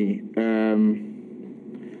me...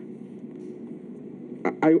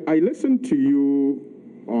 I listened to you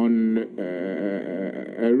on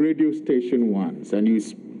a radio station once, and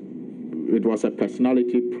it was a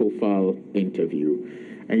personality profile interview,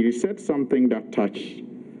 and you said something that touched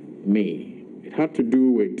me. It had to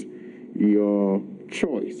do with your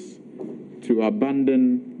choice to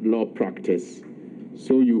abandon law practice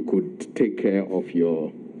so you could take care of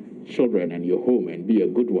your children and your home and be a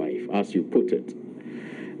good wife, as you put it.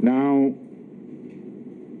 Now,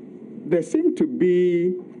 there seemed to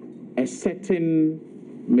be a certain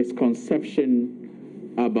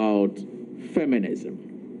misconception about feminism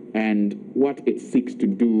and what it seeks to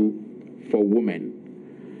do for women.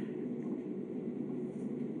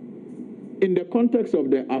 In the context of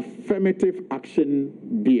the affirmative action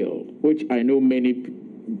bill, which I know many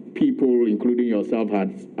people, including yourself,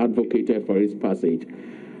 had advocated for its passage,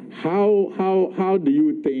 how do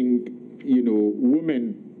you think,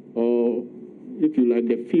 women, or if you like,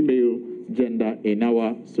 the female gender in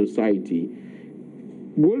our society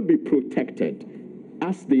will be protected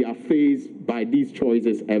as they are faced by these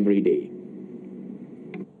choices every day?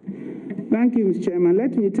 Thank you, Mr. Chairman.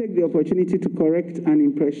 Let me take the opportunity to correct an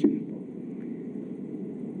impression.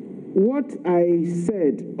 What I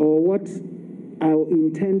said, or what I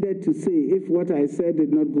intended to say, if what I said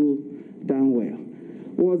did not go down well,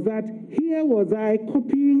 was that here was I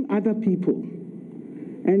copying other people.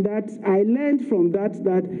 And that I learned from that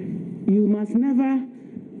you must never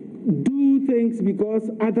do things because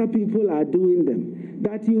other people are doing them.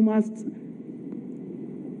 That you must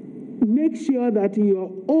make sure that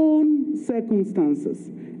your own circumstances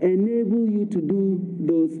enable you to do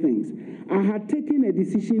those things. I had taken a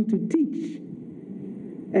decision to teach,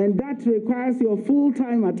 and that requires your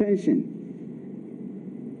full-time attention.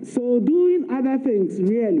 So doing other things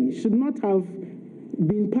really should not have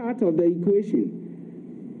been part of the equation.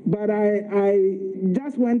 But I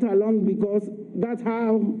just went along because that's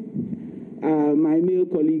how my male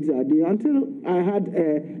colleagues are doing, until I had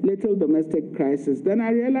a little domestic crisis. Then I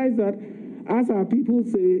realized that, as our people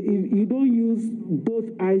say, if you don't use both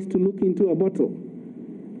eyes to look into a bottle.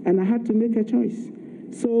 And I had to make a choice.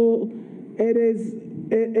 So it is,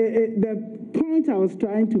 the point I was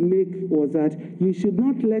trying to make was that you should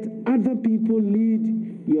not let other people lead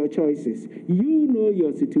your choices. You know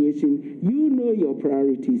your situation, you know your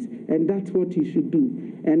priorities, and that's what you should do,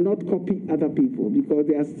 and not copy other people, because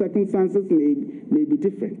their circumstances may be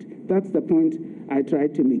different. That's the point I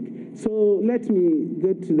tried to make. So let me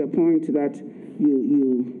get to the point that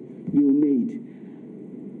you made.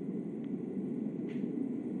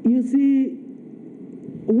 You see,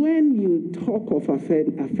 when you talk of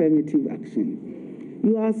affirmative action,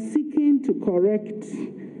 you are seeking to correct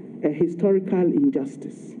a historical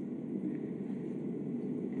injustice.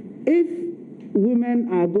 If women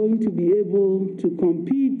are going to be able to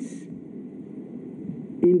compete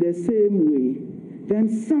in the same way, then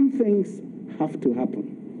some things have to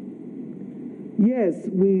happen. Yes,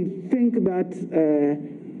 we think that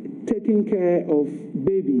taking care of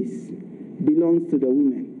babies belongs to the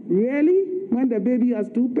women. Really? When the baby has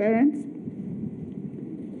two parents?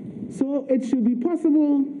 So it should be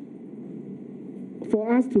possible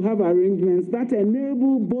for us to have arrangements that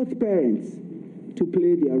enable both parents to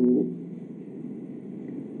play their role.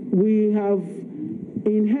 We have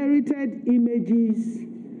inherited images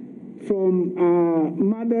from our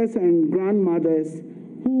mothers and grandmothers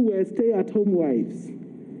who were stay-at-home wives.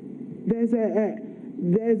 There's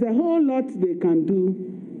a whole lot they can do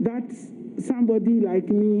that somebody like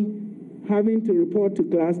me having to report to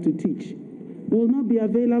class to teach will not be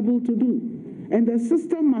available to do. And the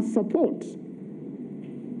system must support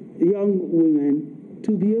young women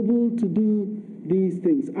to be able to do these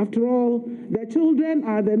things. After all, the children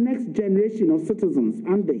are the next generation of citizens,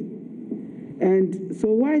 aren't they? And so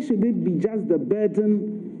why should it be just the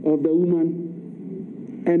burden of the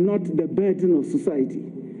woman and not the burden of society?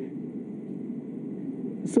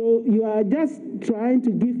 So you are just trying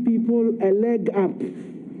to give people a leg up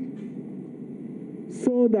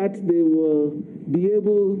so that they will be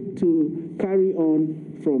able to carry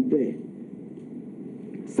on from there.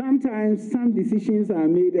 Sometimes some decisions are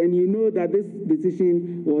made and you know that this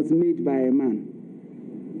decision was made by a man.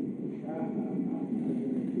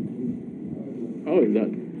 How is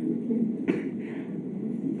that?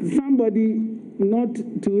 Somebody, not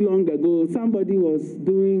too long ago, somebody was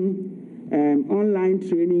doing online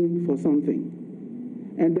training for something.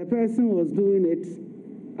 And the person was doing it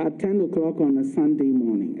at 10 o'clock on a Sunday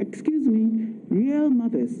morning. Excuse me, real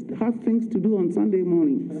mothers have things to do on Sunday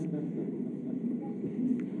mornings.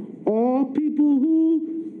 Or people who,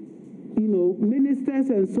 ministers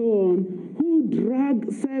and so on, who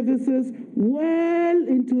drag services well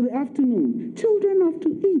into the afternoon. Children have to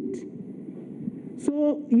eat.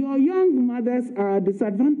 So your young mothers are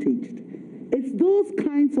disadvantaged. It's those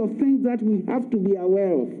kinds of things that we have to be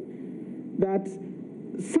aware of. That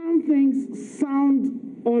some things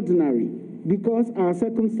sound ordinary because our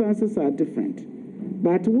circumstances are different.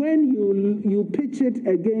 But when you pitch it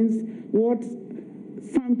against what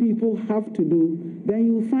some people have to do, then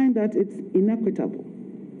you find that it's inequitable.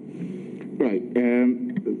 Right.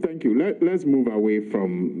 Thank you. Let's move away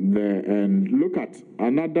from there and look at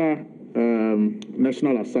another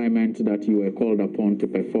national assignment that you were called upon to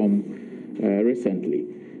perform recently,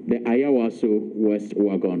 the Ayawaso West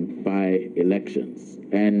Wagon by-elections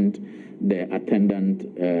and the attendant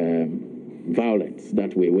violence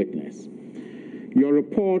that we witnessed. Your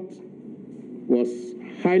report was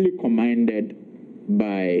highly commended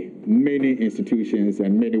by many institutions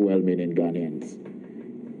and many well-meaning Ghanaians.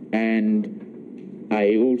 And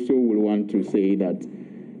I also will want to say that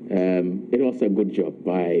it was a good job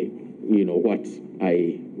by, what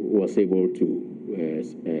I was able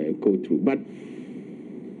to go through. But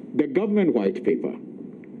the government white paper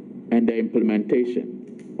and the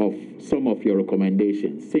implementation of some of your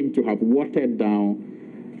recommendations seem to have watered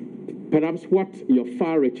down perhaps what your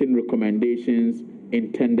far-reaching recommendations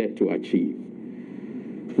intended to achieve.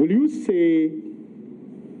 Will you say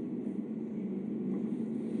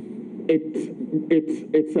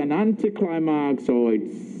it's an anticlimax, or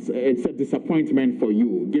it's a disappointment for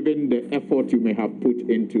you, given the effort you may have put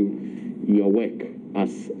into your work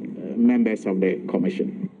as members of the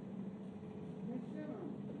commission?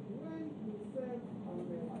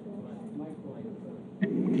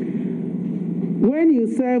 When you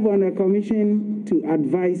serve on a commission to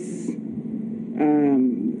advise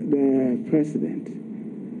the president,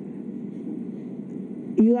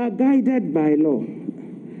 you are guided by law.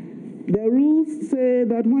 The rules say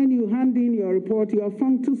that when you hand in your report, you are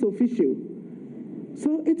functus officio.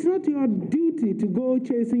 So it's not your duty to go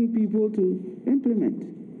chasing people to implement.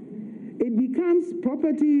 It becomes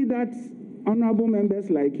property that honorable members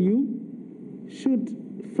like you should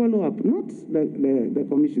follow up, not the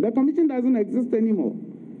commission. The commission doesn't exist anymore.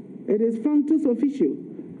 It is functus officio.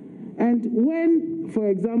 And when, for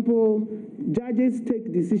example, judges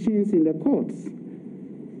take decisions in the courts,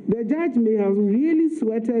 the judge may have really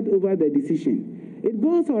sweated over the decision. It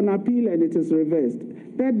goes on appeal and it is reversed.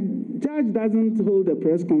 The judge doesn't hold a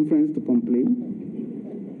press conference to complain.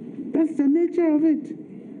 That's the nature of it.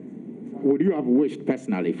 Would you have wished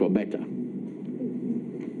personally for better?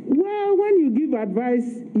 Well, when you give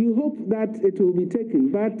advice, you hope that it will be taken.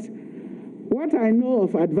 But what I know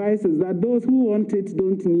of advice is that those who want it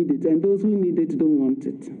don't need it, and those who need it don't want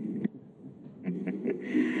it.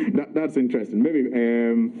 That's interesting. Maybe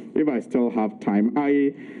if I still have time,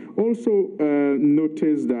 I also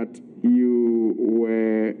noticed that you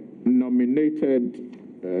were nominated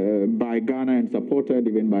by Ghana and supported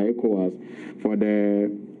even by ECOWAS for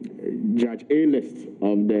the Judge A list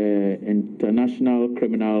of the International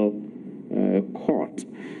Criminal Court.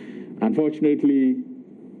 Unfortunately,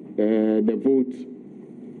 the vote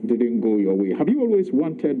didn't go your way. Have you always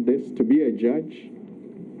wanted this, to be a judge?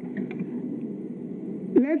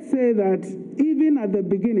 Let's say that even at the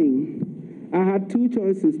beginning, I had two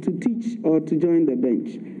choices, to teach or to join the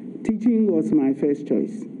bench. Teaching was my first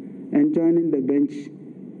choice, and joining the bench,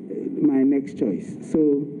 my next choice.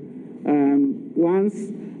 So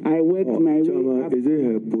once I worked my way up. Is it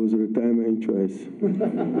her post-retirement choice?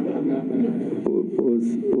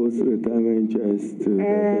 Post-retirement choice to the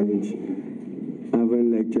bench. I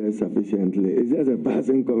haven't lectured sufficiently. It's just a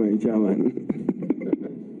passing comment, Chairman.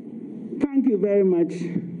 Thank you very much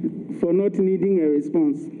for not needing a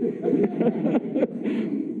response.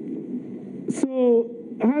 So,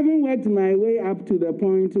 having worked my way up to the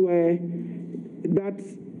point where that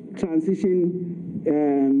transition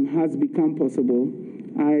has become possible,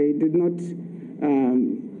 I did not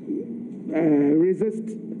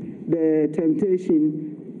resist the temptation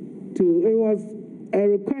to, it was a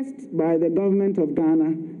request by the government of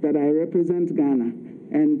Ghana that I represent Ghana,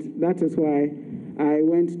 and that is why I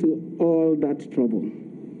went to all that trouble.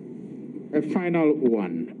 A final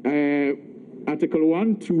one. Article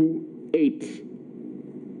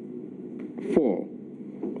 128(4)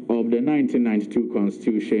 of the 1992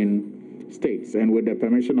 Constitution states, and with the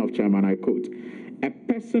permission of Chairman, I quote, "A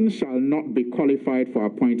person shall not be qualified for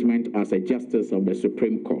appointment as a justice of the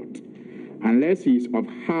Supreme Court unless he is of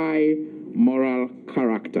high moral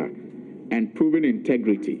character and proven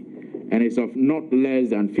integrity and is of not less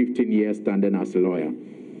than 15 years standing as a lawyer."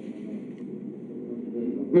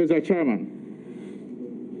 Mr. Chairman,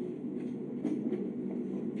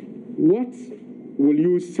 what will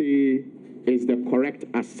you say is the correct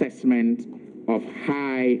assessment of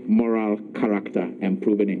high moral character and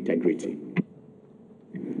proven integrity?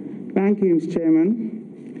 Thank you, Mr.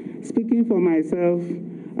 Chairman. Speaking for myself,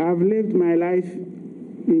 I've lived my life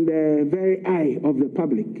in the very eye of the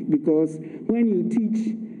public, because when you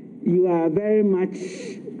teach, you are very much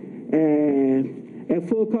a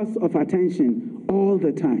focus of attention all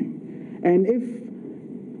the time. And if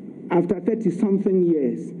after 30-something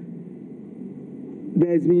years,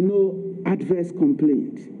 there's been no adverse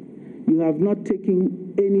complaint, you have not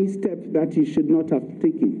taken any step that you should not have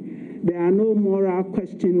taken, there are no moral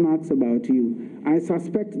question marks about you, I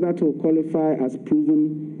suspect that will qualify as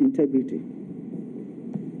proven integrity.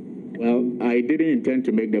 Well, I didn't intend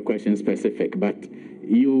to make the question specific, but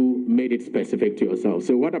you made it specific to yourself.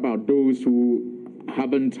 So what about those who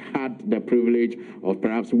haven't had the privilege of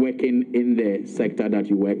perhaps working in the sector that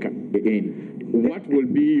you work in? What will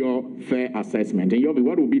be your fair assessment? In your view,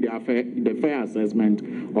 what will be the fair assessment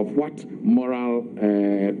of what moral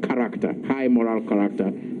character, high moral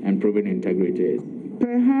character and proven integrity is?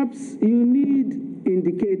 Perhaps you need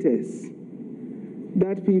indicators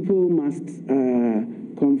that people must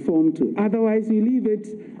conform to. Otherwise, you leave it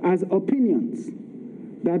as opinions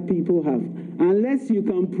that people have. Unless you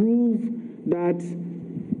can prove that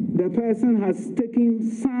the person has taken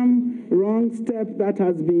some wrong step that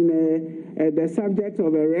has been the subject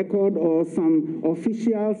of a record or some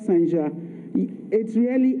official censure. It's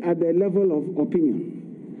really at the level of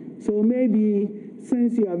opinion. So maybe,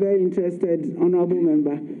 since you are very interested, Honorable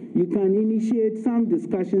Member, you can initiate some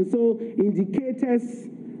discussion so indicators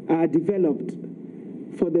are developed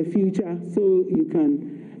for the future, so you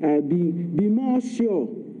can be more sure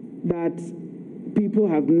that people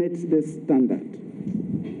have met this standard.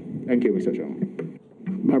 Thank you, Mr. Chairman.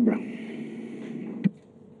 Barbara.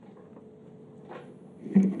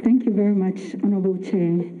 Thank you very much, Honorable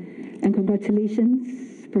Chair, and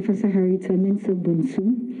congratulations, Professor Henrietta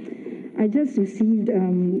Mensa-Bonsu. I just received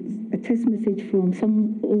a text message from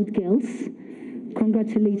some old girls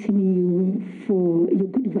congratulating you for your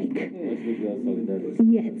good work.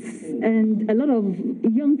 Yes, and a lot of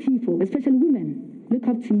young people, especially women, look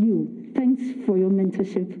up to you. Thanks for your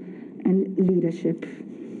mentorship and leadership.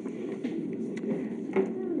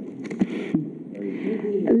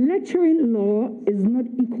 Lecturing law is not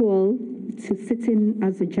equal to sitting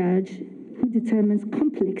as a judge who determines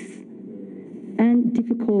complex and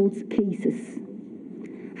difficult cases.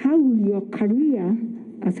 How will your career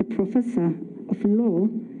as a professor of law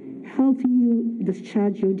help you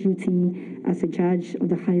discharge your duty as a judge of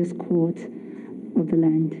the highest court of the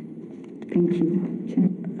land? Thank you, Chair.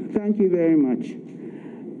 Thank you very much.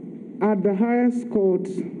 At the highest court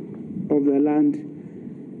of the land,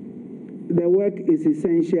 the work is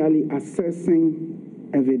essentially assessing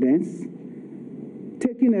evidence,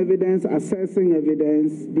 taking evidence, assessing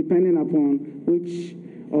evidence, depending upon which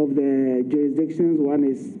of the jurisdictions one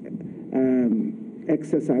is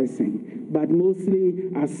exercising, but mostly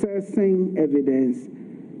assessing evidence,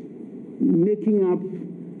 making up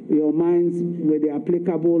your minds with the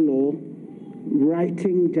applicable law,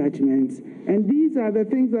 writing judgments. And these are the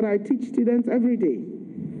things that I teach students every day.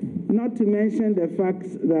 Not to mention the fact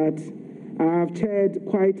that I have chaired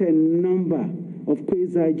quite a number of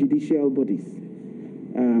quasi-judicial bodies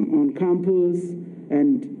on campus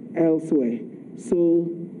and elsewhere. So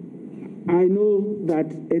I know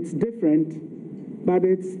that it's different, but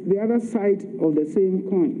it's the other side of the same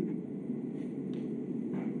coin.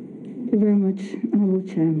 Thank you very much, Honorable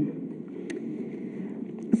Chair.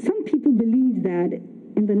 Some people believe that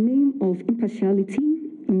in the name of impartiality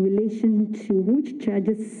in relation to which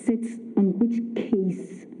judges sit on which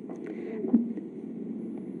case,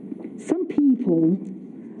 some people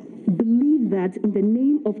believe that in the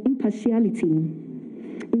name of impartiality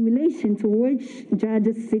in relation to which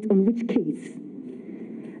judges sit on which case,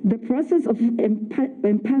 the process of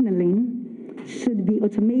empaneling should be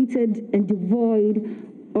automated and devoid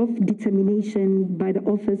of determination by the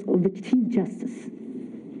office of the Chief Justice.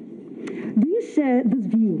 Do you share this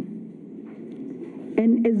view?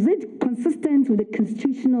 And is it consistent with the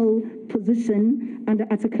constitutional position under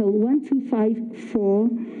Article 1254,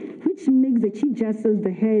 which makes the Chief Justice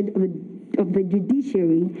the head of the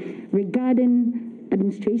judiciary regarding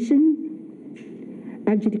administration,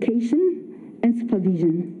 adjudication, and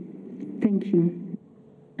supervision? Thank you.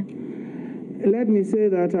 Let me say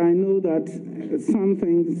that I know that some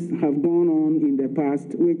things have gone on in the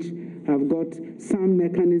past which have got some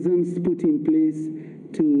mechanisms put in place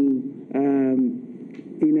to,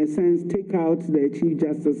 in a sense, take out the Chief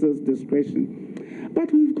Justice's discretion.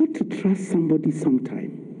 But we've got to trust somebody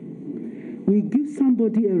sometime. We give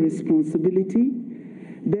somebody a responsibility.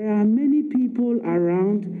 There are many people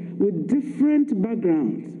around with different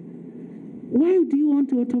backgrounds. Why do you want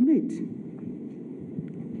to automate?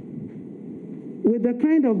 With the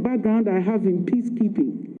kind of background I have in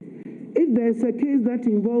peacekeeping, if there's a case that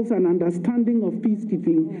involves an understanding of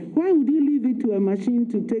peacekeeping, why would you leave it to a machine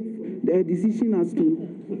to take a decision as to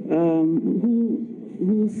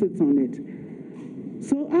who sits on it?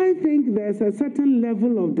 So I think there's a certain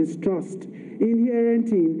level of distrust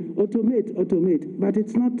inherent in automate, but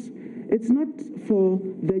it's not for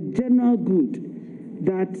the general good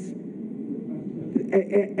that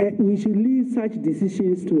we should leave such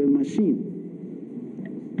decisions to a machine.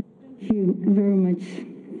 Thank you very much.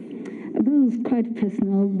 This is quite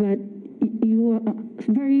personal, but you are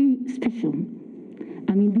very special.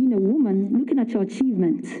 I mean, being a woman, looking at your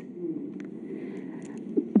achievement,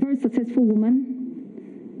 a very successful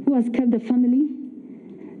woman who has kept the family,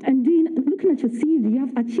 and looking at your CV, you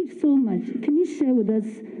have achieved so much. Can you share with us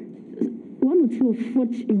one or two of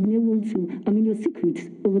what you've been able to, your secrets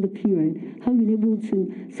over the period, how you've been able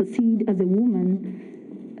to succeed as a woman,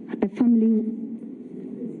 a family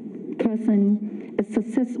person,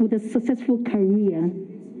 with a successful career?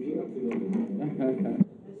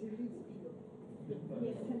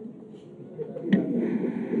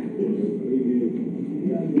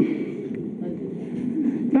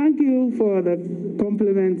 you for the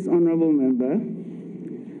compliments, Honorable Member.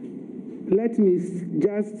 Let me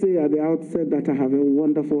just say at the outset that I have a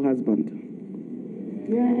wonderful husband.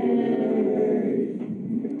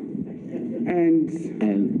 And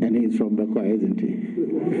he's from Bekwa, isn't he?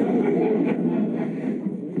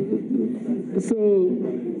 So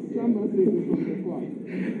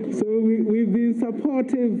we've been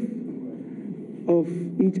supportive of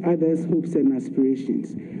each other's hopes and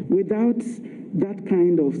aspirations. Without that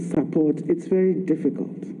kind of support, it's very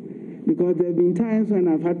difficult. Because there have been times when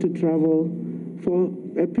I've had to travel for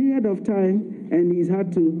a period of time, and he's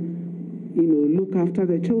had to, look after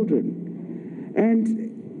the children.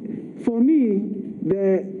 And for me,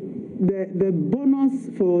 the bonus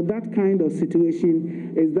for that kind of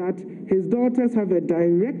situation is that his daughters have a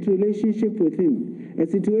direct relationship with him. A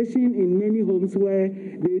situation in many homes where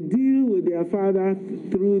they deal with their father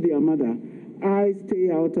through their mother. I stay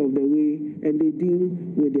out of the way and they deal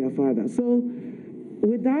with their father. So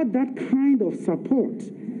without that kind of support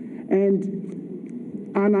and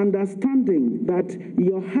an understanding that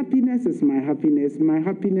your happiness is my happiness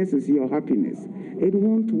is your happiness, it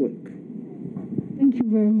won't work. Thank you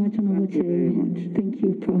very much, Honorable Thank you very much. Thank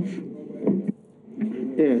you, Prof.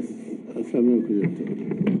 Yes.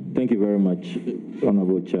 Thank you very much,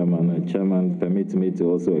 Honorable Chairman. Chairman, permit me to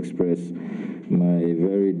also express my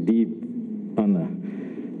very deep honor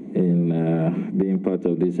in being part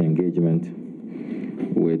of this engagement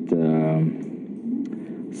with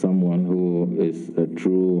someone who is a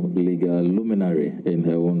true legal luminary in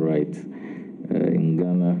her own right. In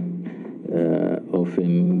Ghana,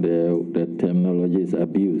 often the terminology is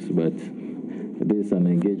abused, but this is an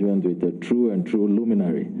engagement with a true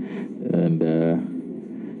luminary, and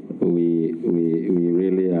we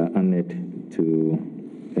really are honored to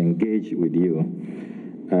engage with you.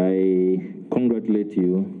 I congratulate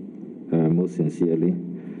you most sincerely,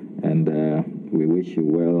 and we wish you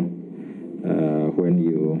well when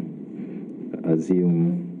you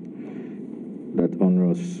assume that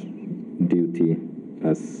onerous duty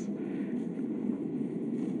as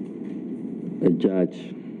a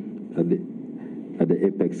judge at the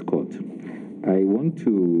Apex Court. I want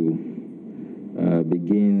to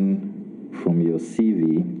begin from your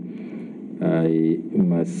CV. I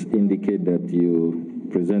must indicate that you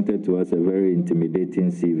presented to us a very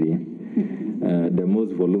intimidating CV, the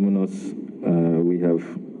most voluminous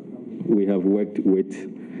we have worked with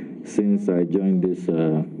since I joined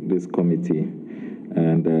this committee,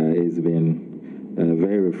 and it's been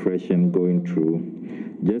very refreshing going through.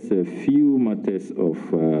 Just a few matters of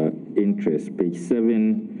interest. Page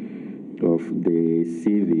 7 of the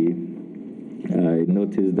CV, I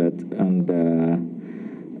noticed that under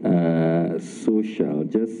social,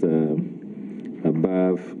 just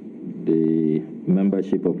above the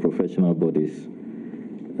membership of professional bodies,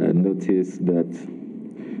 I noticed that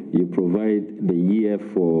you provide the year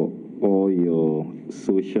for all your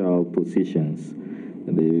social positions.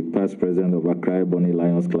 The past president of Accra Bonny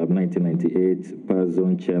Lions Club, 1998, past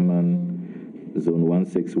zone chairman, zone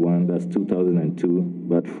 161, that's 2002.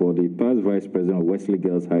 But for the past vice president of Wesley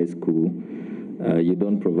Girls High School, you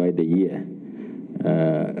don't provide the year.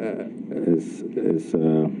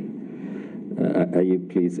 Are you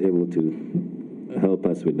please able to help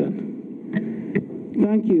us with that?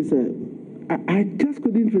 Thank you, sir. I just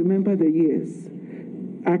couldn't remember the years.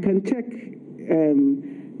 I can check,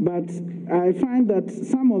 but I find that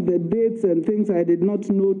some of the dates and things I did not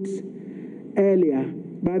note earlier.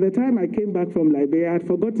 By the time I came back from Liberia, I had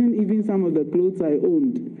forgotten even some of the clothes I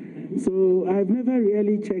owned. So I've never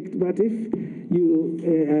really checked, but if you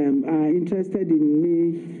are interested in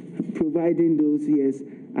me providing those years,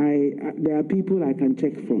 there are people I can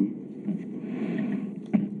check from.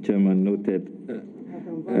 Chairman, noted.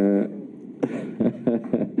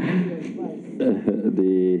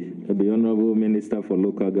 The Honorable Minister for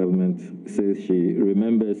Local Government says she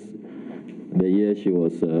remembers the year she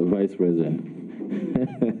was Vice President.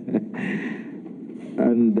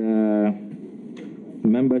 And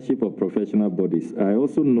membership of professional bodies. I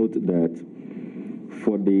also note that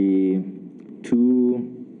for the two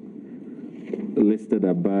listed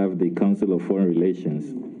above the Council of Foreign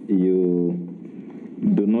Relations, you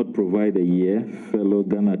do not provide a year, fellow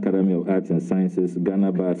Ghana Academy of Arts and Sciences,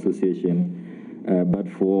 Ghana Bar Association, but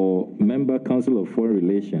for member Council of Foreign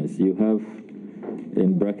Relations, you have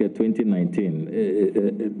in bracket 2019.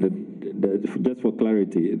 Just for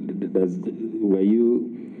clarity, were you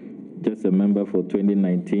just a member for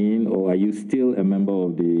 2019, or are you still a member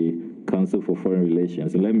of the Council for Foreign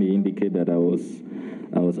Relations? Let me indicate that I was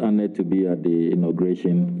honored to be at the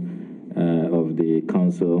inauguration of the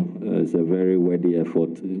council. It's a very worthy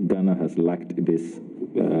effort. Ghana has lacked this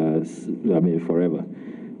forever,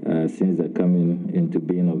 since the coming into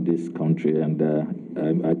being of this country. And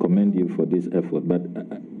I commend you for this effort. But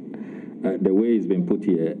the way it's been put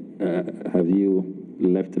here, have you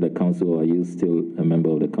left the council, or are you still a member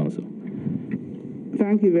of the council?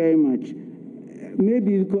 Thank you very much.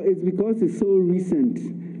 Maybe it's because it's so recent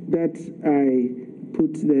that I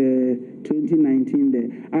put the 2019 there.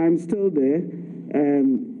 I'm still there.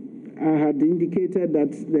 I had indicated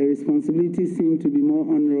that the responsibility seemed to be more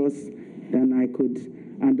onerous than I could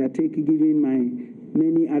undertake, given my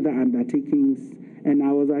many other undertakings, and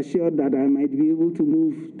I was assured that I might be able to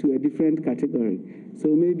move to a different category. So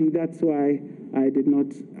maybe that's why I did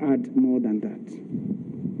not add more than that.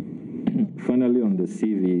 Finally, on the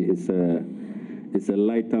CV, it's a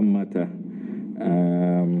lighter matter.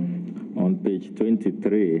 On page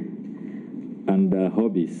 23, under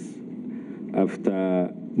hobbies,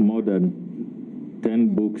 after more than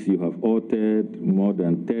 10 books you have authored, more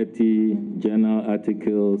than 30 journal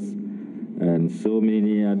articles, and so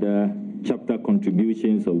many other chapter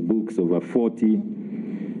contributions of books, over 40,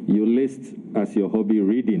 you list as your hobby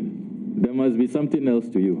reading. There must be something else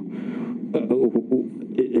to you.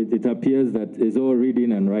 It appears that it's all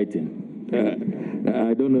reading and writing.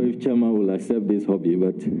 I don't know if Chairman will accept this hobby,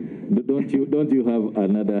 but don't you have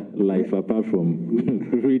another life apart from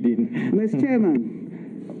reading? Mr.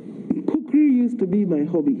 Chairman, cookery used to be my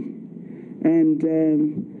hobby, and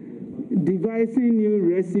devising new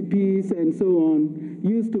recipes and so on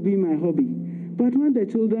used to be my hobby. But when the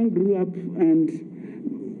children grew up and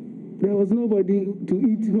there was nobody to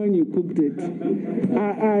eat when you cooked it,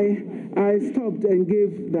 I stopped and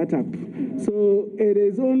gave that up. So it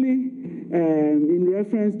is only in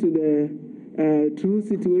reference to the true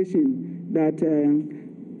situation that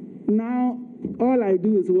now all I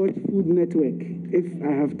do is watch Food Network if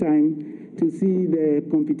I have time to see the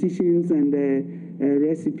competitions and the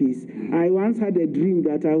recipes. I once had a dream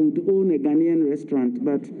that I would own a Ghanaian restaurant,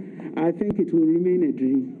 but I think it will remain a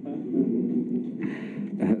dream.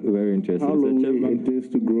 Very interesting. How lonely it is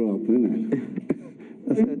to grow up, isn't it?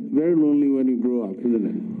 I said, very lonely when you grow up, isn't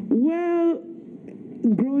it? Well,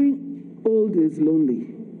 growing old is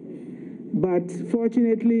lonely. But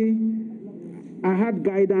fortunately, I had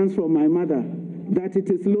guidance from my mother that it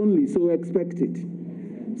is lonely, so expect it.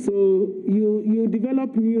 So you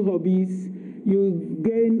develop new hobbies, you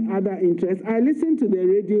gain other interests. I listen to the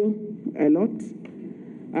radio a lot.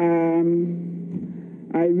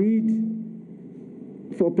 I read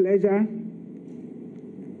for pleasure.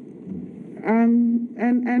 And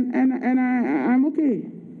I'm okay.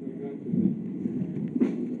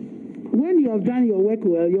 When you have done your work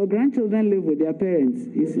well, your grandchildren live with their parents,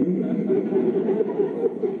 you see.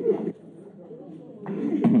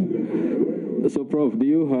 So, Prof, do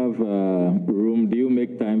you have room, do you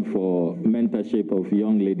make time for mentorship of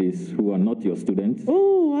young ladies who are not your students?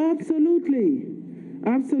 Oh, absolutely.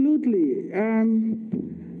 Absolutely.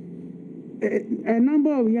 A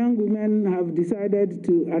number of young women have decided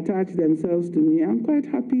to attach themselves to me. I'm quite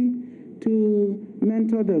happy to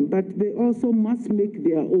mentor them, but they also must make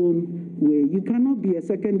their own way. You cannot be a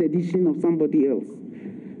second edition of somebody else.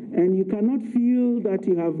 And you cannot feel that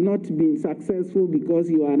you have not been successful because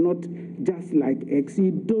you are not just like X.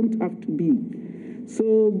 You don't have to be.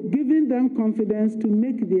 So giving them confidence to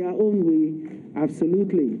make their own way,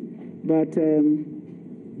 absolutely. But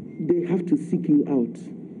they have to seek you out.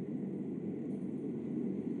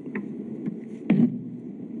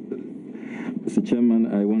 Mr.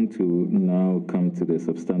 Chairman, I want to now come to the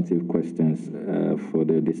substantive questions for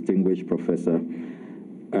the distinguished professor.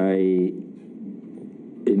 I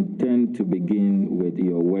intend to begin with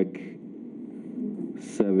your work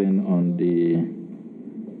serving on the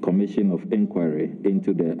Commission of Inquiry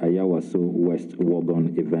into the Ayawaso West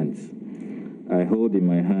Wogon events. I hold in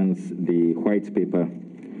my hands the white paper,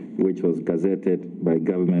 which was gazetted by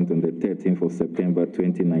government on the 13th of September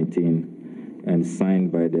 2019 and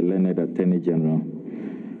signed by the learned Attorney General.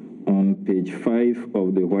 On page 5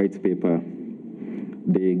 of the white paper,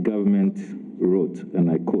 the government wrote,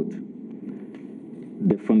 and I quote,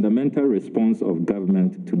 "The fundamental response of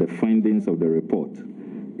government to the findings of the report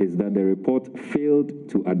is that the report failed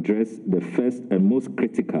to address the first and most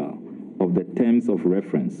critical of the terms of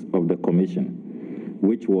reference of the commission,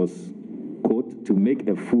 which was, quote, to make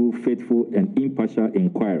a full, faithful, and impartial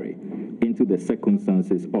inquiry into the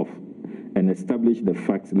circumstances of and establish the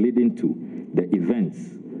facts leading to the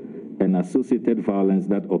events and associated violence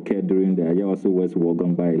that occurred during the Ayawaso West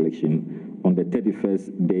Wogon by-election on the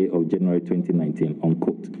 31st day of January 2019,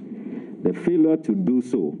 unquote. The failure to do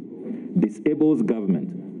so disables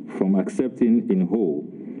government from accepting in whole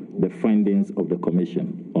the findings of the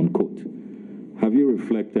commission, unquote. have you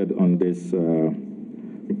reflected on this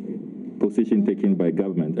position taken by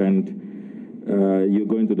government? And you're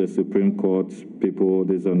going to the Supreme Court, people,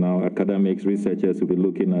 these are now academics, researchers will be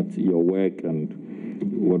looking at your work and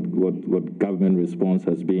what government response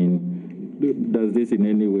has been. Does this in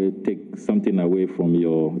any way take something away from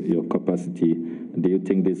your capacity? Do you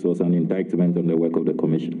think this was an indictment on the work of the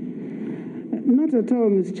Commission? Not at all,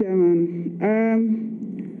 Mr. Chairman.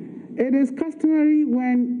 It is customary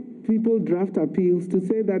when people draft appeals to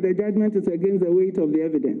say that the judgment is against the weight of the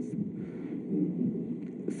evidence.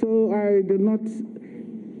 So I do not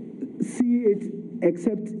see it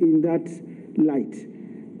except in that light.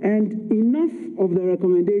 And enough of the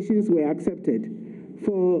recommendations were accepted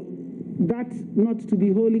for that not to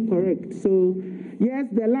be wholly correct. So yes,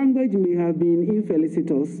 the language may have been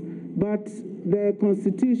infelicitous, but the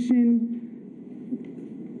Constitution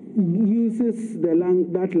uses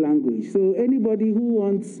that language. So anybody who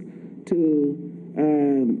wants to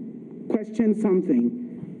question something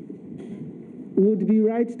would be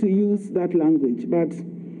right to use that language, but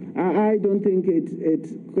I don't think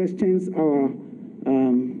it questions our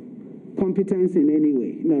competence in any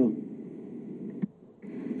way, no.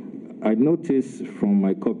 I noticed from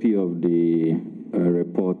my copy of the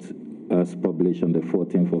report as published on the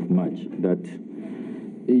 14th of March that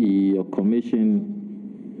your commission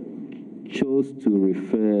chose to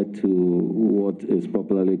refer to what is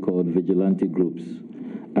popularly called vigilante groups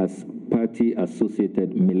as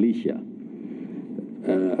party-associated militia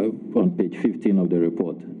on page 15 of the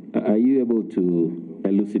report. Are you able to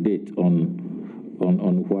elucidate on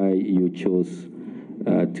why you chose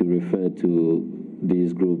to refer to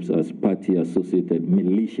these groups as party-associated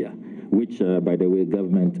militia, which, by the way,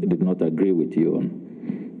 government did not agree with you on?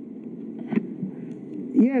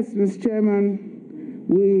 Yes, Mr. Chairman,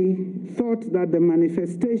 we thought that the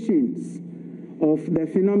manifestations of the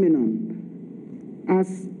phenomenon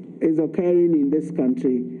as is occurring in this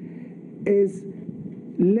country is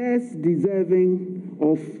less deserving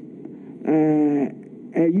of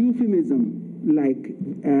a euphemism like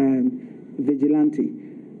vigilante.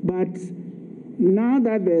 But now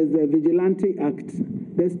that there's a Vigilante Act,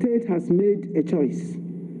 the state has made a choice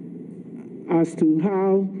as to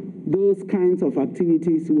how those kinds of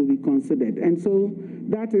activities will be considered. And so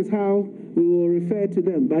that is how we will refer to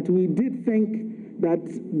them. But we did think that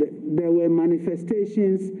there were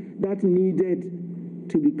manifestations that needed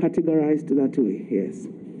to be categorized that way, yes.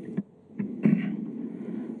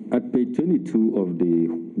 At page 22 of the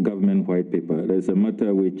government white paper, there's a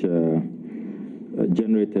matter which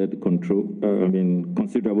generated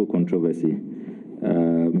considerable controversy.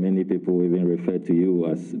 Many people even refer to you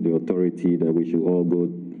as the authority that we should all go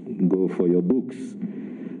for your books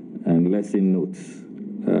and lesson notes,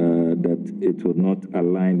 that it would not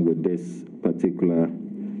align with this particular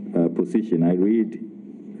position. I read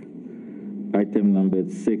item number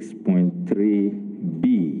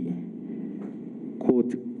 6.3b,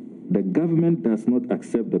 quote, "The government does not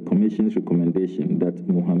accept the Commission's recommendation that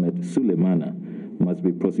Mohammed Suleimana must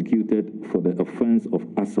be prosecuted for the offense of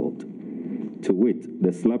assault, to wit,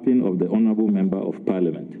 the slapping of the Honorable Member of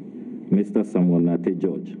Parliament, Mr. Samuel Nate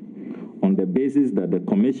George, on the basis that the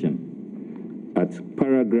Commission, at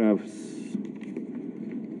paragraphs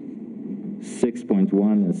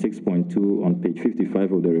 6.1 and 6.2 on page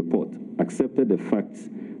 55 of the report, accepted the facts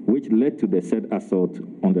which led to the said assault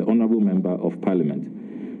on the Honorable Member of Parliament,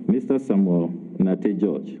 Mr. Samuel Nate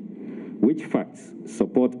George, which facts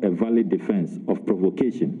support a valid defense of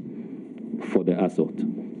provocation for the assault."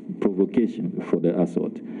 Provocation for the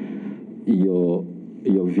assault. Your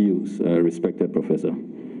views, respected Professor.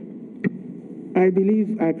 I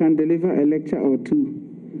believe I can deliver a lecture or two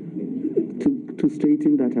to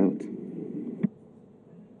straighten that out.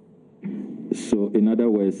 So, in other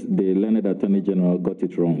words, the learned Attorney General got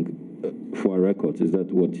it wrong for our records. Is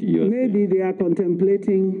that what you're Maybe saying? they are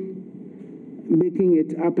contemplating making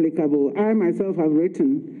it applicable. I myself have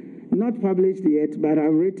written, not published yet, but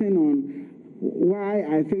I've written on why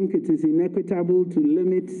I think it is inequitable to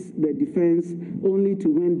limit the defense only to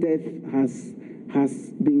when death has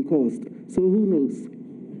been caused. So who knows?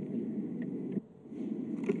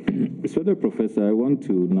 Mr. Professor, I want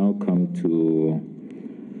to now come to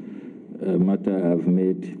a matter I've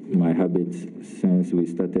made my habit since we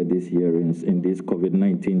started these hearings in these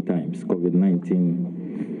COVID-19 times, COVID-19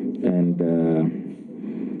 and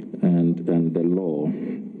the law.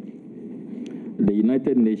 The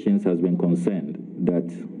United Nations has been concerned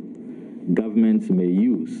that governments may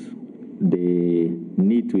use the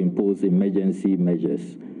need to impose emergency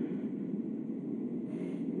measures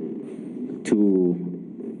to,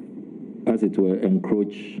 as it were,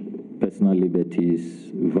 encroach personal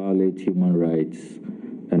liberties, violate human rights,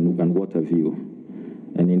 and what have you.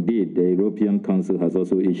 And indeed, the European Council has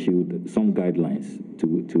also issued some guidelines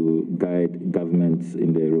to guide governments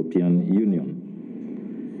in the European Union.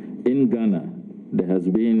 In Ghana, there has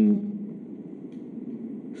been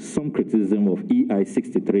some criticism of EI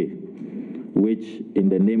 63, which, in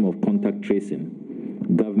the name of contact tracing,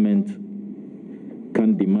 government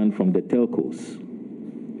can demand from the telcos.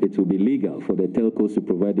 It will be legal for the telcos to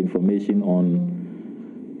provide information on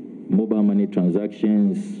mobile money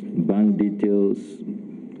transactions, bank details,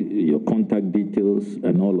 your contact details,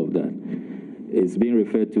 and all of that. It's being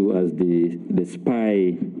referred to as the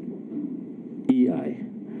spy EI.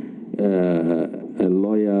 A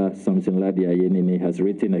lawyer, Samson Ladi Ayenini, has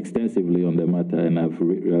written extensively on the matter, and I've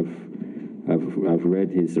read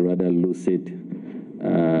his rather lucid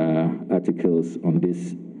articles on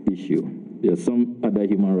this issue. There are some other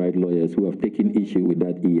human rights lawyers who have taken issue with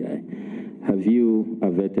that EI. Have you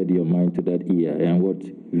averted your mind to that EI, and what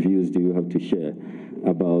views do you have to share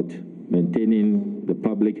about maintaining the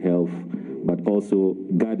public health, but also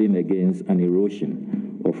guarding against an erosion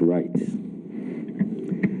of rights?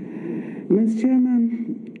 Mr.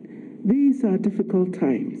 Chairman, these are difficult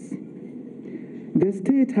times. The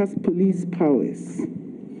state has police powers,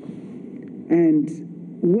 and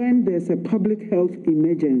when there's a public health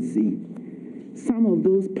emergency, some of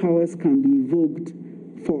those powers can be invoked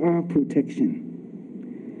for our protection.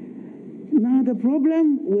 Now, the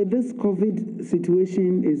problem with this COVID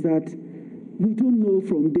situation is that we don't know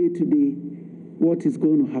from day to day what is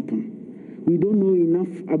going to happen. We don't know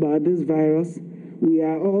enough about this virus. We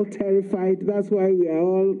are all terrified. That's why we are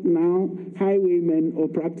all now highwaymen or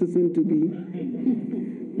practicing to be.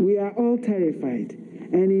 We are all terrified.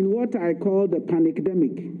 And in what I call the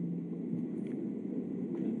panicdemic,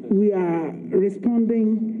 we are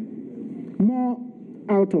responding more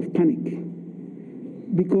out of panic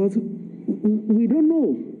because we don't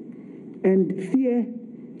know. And fear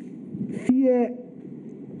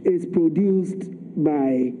is produced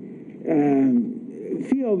by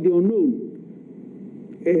fear of the unknown.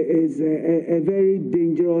 Is a very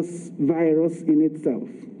dangerous virus in itself.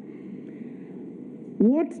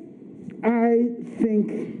 What I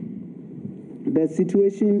think the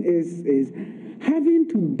situation is having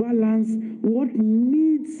to balance what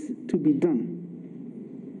needs to be done.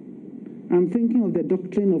 I'm thinking of the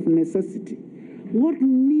doctrine of necessity. What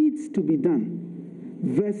needs to be done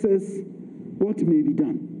versus what may be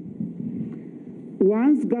done.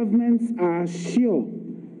 Once governments are sure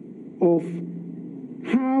of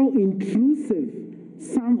how intrusive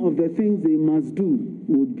some of the things they must do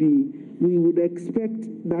would be, we would expect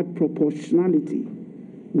that proportionality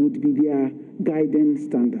would be their guidance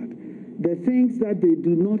standard. The things that they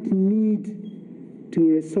do not need to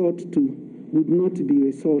resort to would not be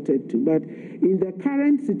resorted to. But in the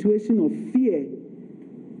current situation of fear,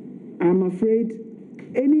 I'm afraid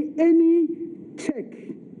any check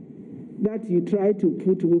that you try to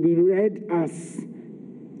put will be read as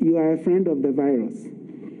you are a friend of the virus.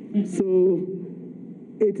 So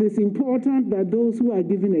it is important that those who are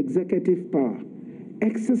given executive power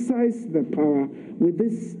exercise the power with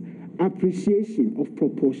this appreciation of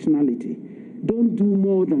proportionality. Don't do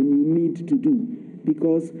more than you need to do,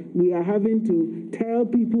 because we are having to tell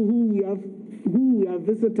people who we have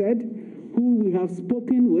visited, who we have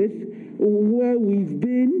spoken with, where we've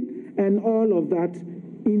been, and all of that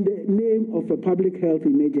in the name of a public health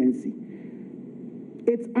emergency.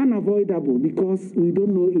 It's unavoidable because we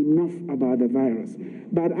don't know enough about the virus.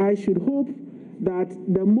 But I should hope that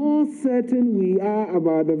the more certain we are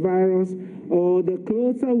about the virus, or the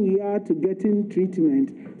closer we are to getting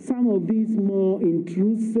treatment, some of these more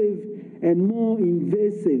intrusive and more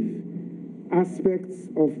invasive aspects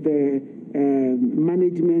of the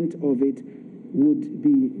management of it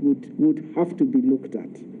would have to be looked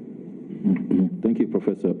at. Thank you,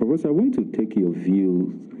 Professor. Professor, I want to take your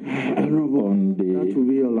view on the... That will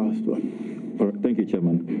be your last one. All right, thank you,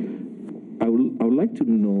 Chairman. I would like to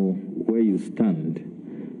know where you stand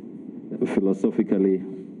philosophically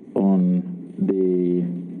on the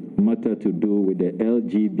matter to do with the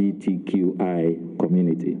LGBTQI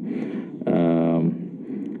community.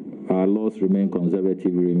 Our laws remain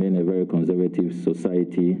conservative. We remain a very conservative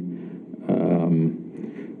society.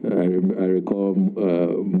 I recall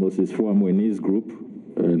Moses Fuamweni's group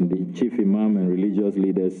and the chief imam and religious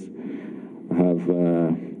leaders have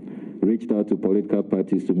reached out to political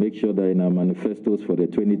parties to make sure that in our manifestos for the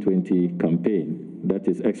 2020 campaign, that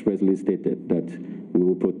is expressly stated that we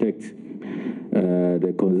will protect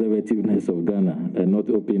the conservativeness of Ghana and not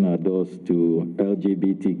open our doors to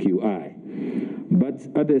LGBTQI. But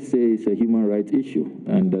others say it's a human rights issue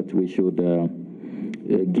and that we should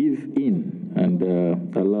give in and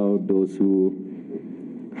allow those who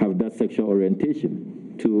have that sexual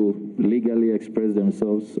orientation to legally express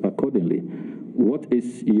themselves accordingly. What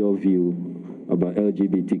is your view about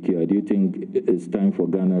LGBTQI? Do you think it's time for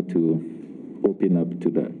Ghana to open up to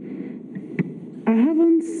that? I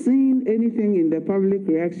haven't seen anything in the public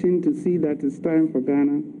reaction to see that it's time for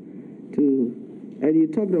Ghana to, and you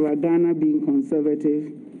talked about Ghana being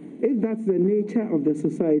conservative. If that's the nature of the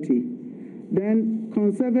society, then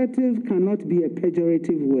conservative cannot be a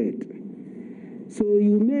pejorative word. So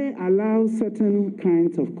you may allow certain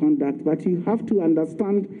kinds of conduct, but you have to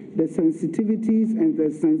understand the sensitivities and the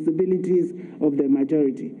sensibilities of the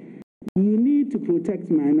majority. You need to protect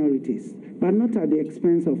minorities, but not at the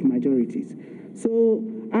expense of majorities. So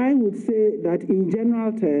I would say that in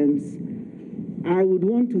general terms, I would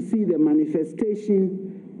want to see the manifestation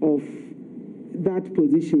of that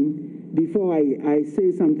position before I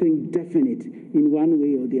say something definite in one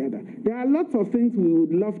way or the other. There are lots of things we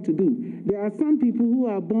would love to do. There are some people who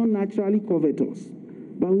are born naturally covetous,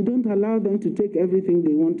 but we don't allow them to take everything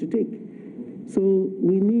they want to take. So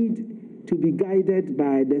we need to be guided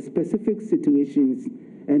by the specific situations,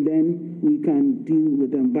 and then we can deal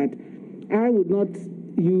with them. But I would not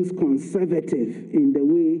use conservative in the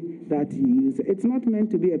way that you use it. It's not meant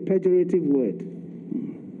to be a pejorative word.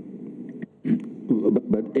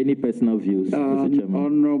 But any personal views, Mr. Chairman?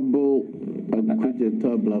 Honorable that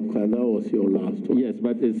was your last one. Yes,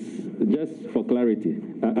 but it's just for clarity.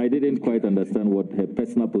 I didn't quite understand what her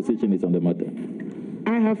personal position is on the matter.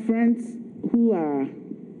 I have friends who are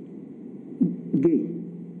gay.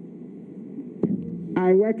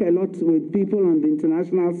 I work a lot with people on the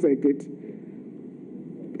international circuit.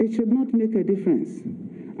 It should not make a difference.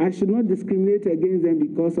 I should not discriminate against them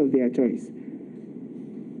because of their choice.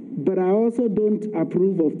 But I also don't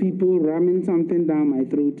approve of people ramming something down my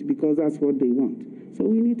throat because that's what they want. So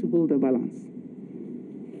we need to hold a balance.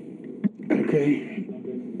 Okay.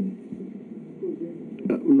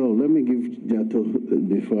 No, let me give Jato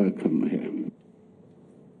before I come here.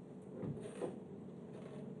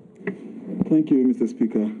 Thank you, Mr.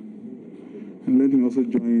 Speaker. And let me also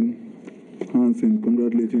join hands in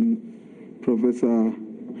congratulating Professor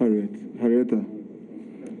Henrietta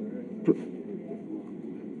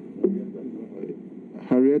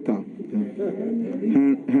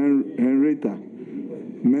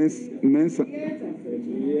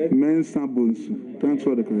Mensa-Bonsu. Thanks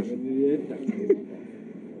for the question.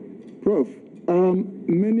 Prof,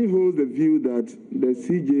 many hold the view that the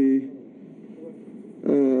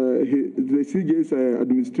CJ's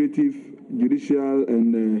administrative, judicial,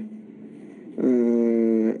 and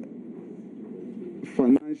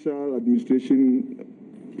financial administration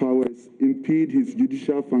powers impede his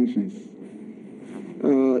judicial functions.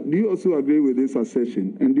 Do you also agree with this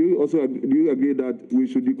assertion? And do you agree that we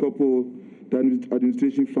should decouple the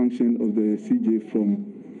administration function of the CJ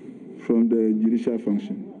from the judicial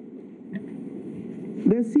function?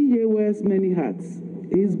 The CJ wears many hats.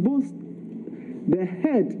 He's both the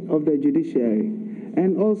head of the judiciary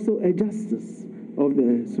and also a justice of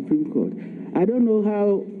the Supreme Court. I don't know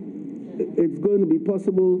how it's going to be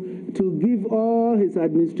possible to give all his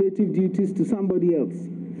administrative duties to somebody else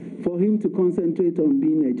for him to concentrate on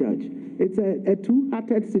being a judge. It's a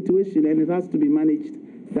two-hearted situation, and it has to be managed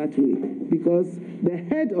that way because the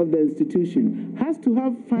head of the institution has to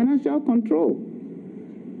have financial control.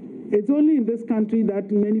 It's only in this country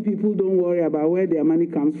that many people don't worry about where their money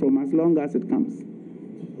comes from as long as it comes.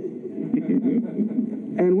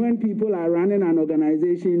 And when people are running an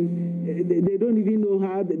organization, they don't even know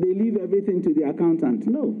how, they leave everything to the accountant.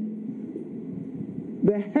 No.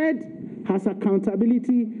 The head has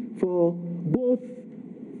accountability for both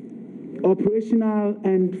operational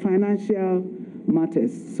and financial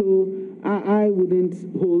matters. So I wouldn't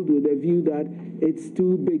hold with the view that it's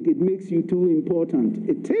too big, it makes you too important.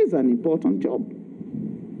 It is an important job.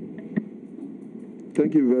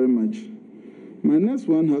 Thank you very much. My next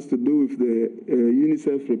one has to do with the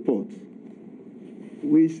UNICEF report,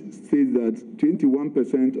 which states that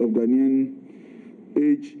 21% of Ghanaian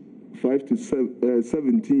aged 5 to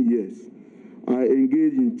 17 years are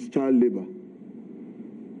engaged in child labor.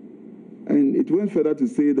 And it went further to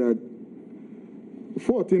say that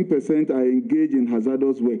 14% are engaged in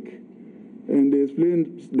hazardous work. And they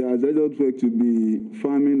explained the hazardous work to be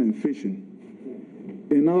farming and fishing.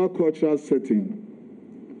 In our cultural setting,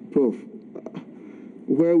 Prof,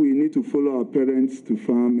 where we need to follow our parents to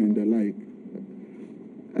farm and the like.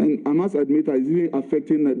 And I must admit, it's even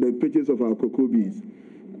affecting the purchase of our cocoa beans.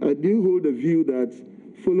 Do you hold the view that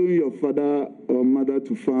following your father or mother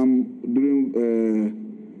to farm during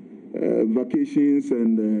vacations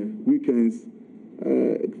and weekends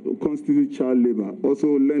constitute child labor? Also,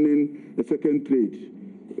 learning a second trade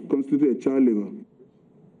constitute a child labor?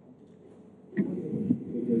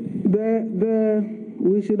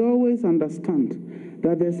 We should always understand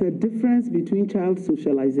that there's a difference between child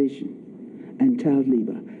socialization and child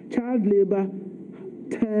labor. Child labor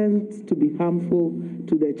tends to be harmful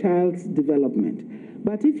to the child's development.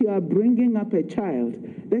 But if you are bringing up a child,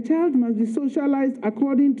 the child must be socialized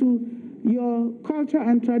according to your culture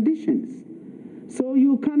and traditions. So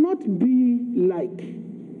you cannot be like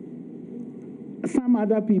some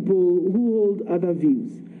other people who hold other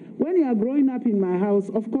views. When you are growing up in my house,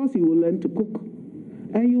 of course you will learn to cook.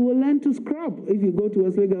 And you will learn to scrub if you go to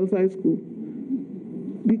Wesley Girls High School.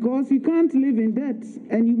 Because you can't live in debt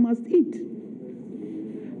and you must eat.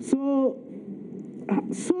 So,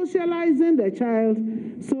 socializing the child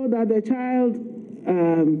so that the child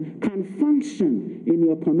can function in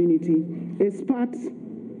your community is part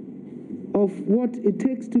of what it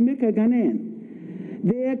takes to make a Ghanaian.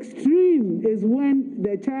 The extreme is when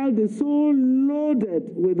the child is so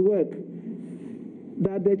loaded with work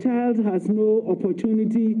that the child has no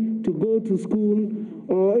opportunity to go to school,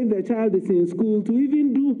 or if the child is in school, to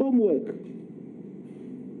even do homework.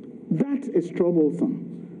 That is troublesome.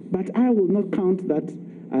 But I will not count that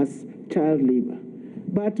as child labor.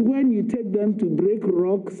 But when you take them to break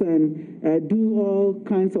rocks and do all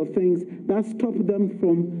kinds of things, that stop them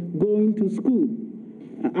from going to school.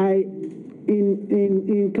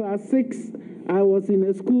 In class 6, I was in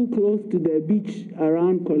a school close to the beach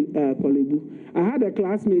around Kolebu. I had a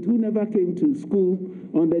classmate who never came to school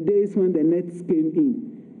on the days when the nets came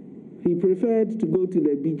in. He preferred to go to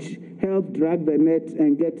the beach, help drag the net,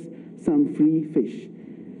 and get some free fish.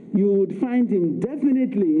 You would find him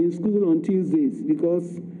definitely in school on Tuesdays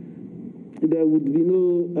because there would be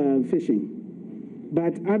no fishing.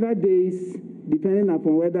 But other days, depending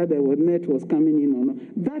upon whether the net was coming in or not,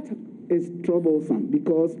 that is troublesome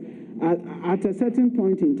because at a certain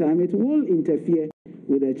point in time, it will interfere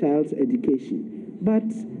with a child's education. But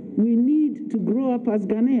we need to grow up as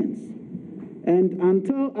Ghanaians. And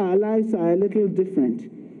until our lives are a little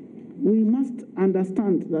different, we must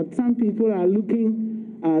understand that some people are looking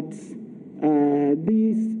at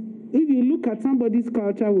these. If you look at somebody's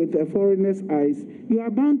culture with a foreigner's eyes, you are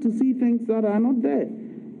bound to see things that are not there.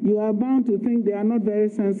 You are bound to think they are not very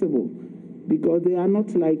sensible because they are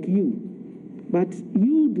not like you. But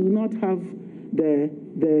you do not have the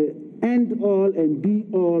end all and be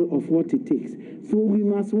all of what it takes. So we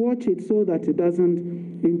must watch it so that it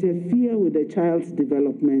doesn't interfere with the child's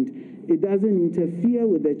development. It doesn't interfere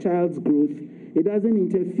with the child's growth. It doesn't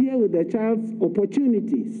interfere with the child's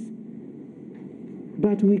opportunities.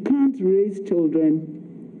 But we can't raise children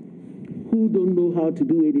who don't know how to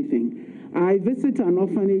do anything. I visit an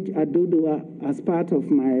orphanage at Dodoa as part of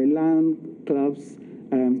my Lion Club's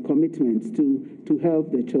commitments to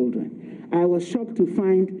help the children. I was shocked to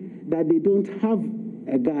find that they don't have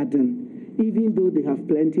a garden, even though they have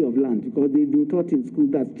plenty of land, because they've been taught in school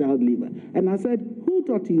that's child labor. And I said, who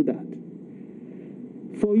taught you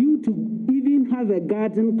that? For you to even have a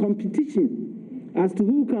garden competition as to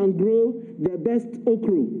who can grow the best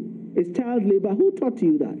okra is child labor. Who taught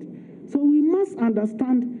you that? So we must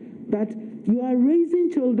understand that you are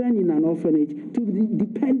raising children in an orphanage to be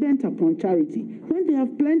dependent upon charity when they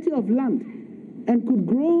have plenty of land and could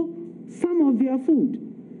grow some of their food.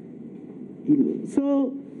 You know,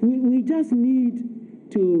 so we just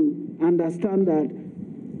need to understand that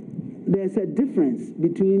there's a difference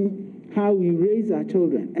between how we raise our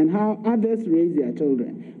children and how others raise their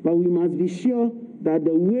children. But we must be sure that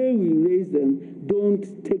the way we raise them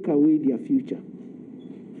don't take away their future.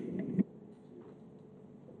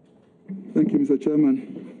 Thank you, Mr.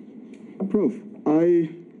 Chairman. Prof,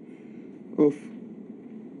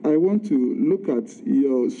 I want to look at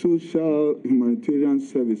your social humanitarian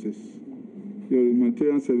services,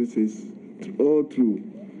 all through,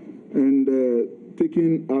 and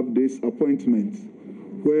taking up this appointment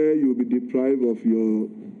where you'll be deprived of your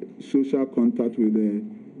social contact with the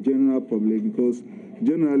general public, because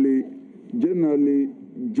generally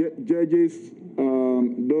judges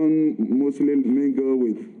don't mostly mingle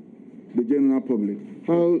with the general public.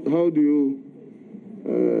 How do you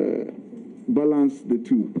balance the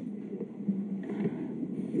two?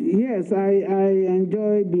 Yes, I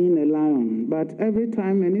enjoy being a lion, but every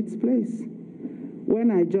time and its place.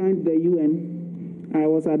 When I joined the UN, I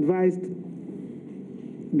was advised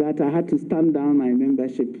that I had to stand down my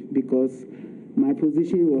membership because my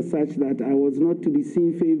position was such that I was not to be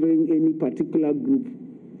seen favoring any particular group.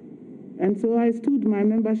 And so I stood my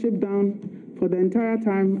membership down for the entire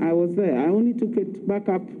time I was there. I only took it back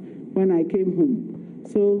up when I came home.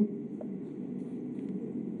 So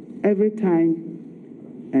every time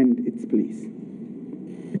and its place.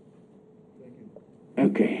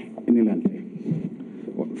 Okay, Inilante.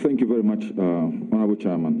 Well, thank you very much, Honorable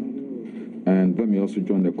Chairman. And let me also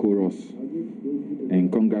join the chorus in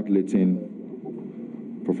congratulating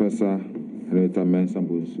Professor Henrietta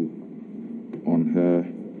Mensa-Bonsu on her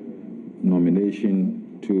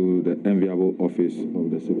nomination to the enviable office of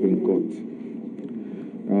the Supreme Court.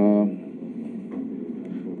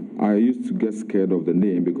 I used to get scared of the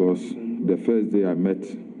name because the first day I met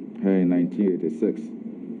her in 1986,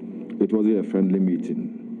 it wasn't a friendly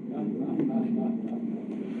meeting.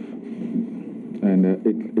 And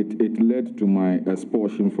it led to my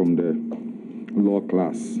expulsion from the law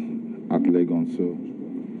class at Legon. So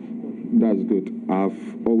that's good.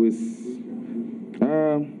 I've always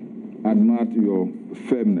admired your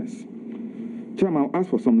firmness. Chairman, I'll ask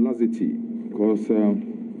for some laxity because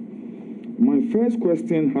my first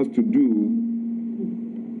question has to do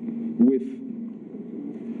with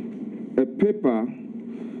a paper,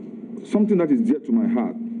 something that is dear to my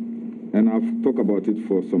heart, and I've talked about it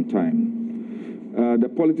for some time. The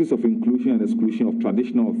politics of inclusion and exclusion of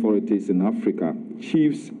traditional authorities in Africa,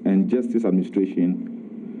 chiefs and justice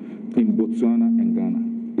administration in Botswana and Ghana.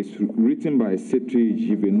 It's written by Setri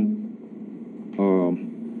Jivenu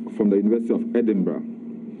from the University of Edinburgh.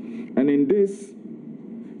 And in this,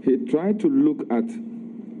 he tried to look at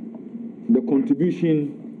the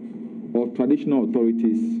contribution of traditional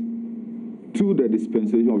authorities to the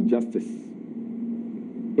dispensation of justice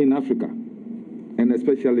in Africa, and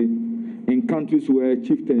especially in countries where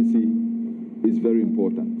chieftaincy is very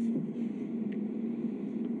important.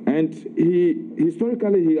 And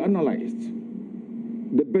historically he analyzed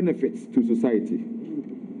the benefits to society.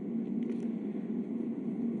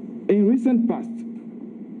 In recent past,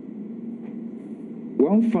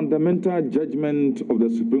 one fundamental judgment of the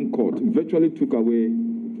Supreme Court virtually took away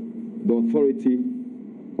the authority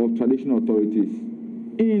of traditional authorities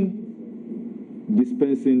in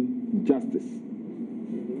dispensing justice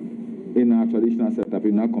in our traditional setup,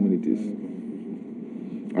 in our communities.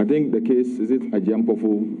 I think the case, is it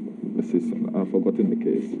Ajiampofu? I've forgotten the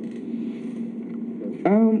case.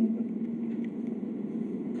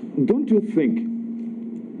 Don't you think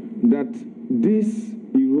that this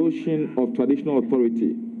erosion of traditional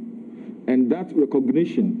authority and that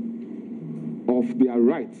recognition of their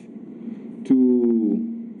right to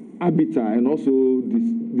arbiter and also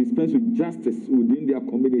dispense with justice within their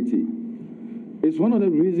community is one of the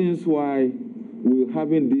reasons why we're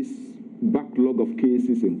having this backlog of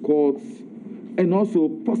cases in courts, and also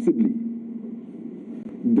possibly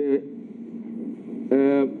the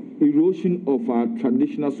erosion of our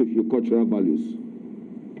traditional socio-cultural values?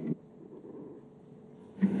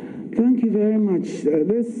 Thank you very much.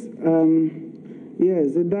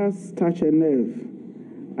 Yes, it does touch a nerve.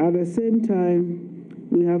 At the same time,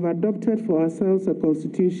 we have adopted for ourselves a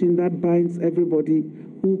constitution that binds everybody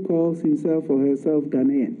who calls himself or herself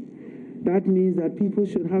Ghanaian. That means that people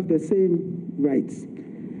should have the same rights.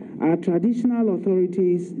 Our traditional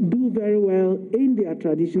authorities do very well in their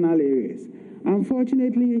traditional areas.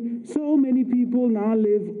 Unfortunately, so many people now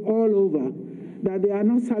live all over that they are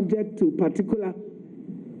not subject to particular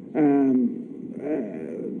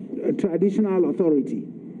traditional authority.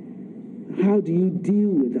 How do you deal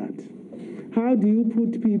with that? How do you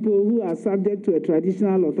put people who are subject to a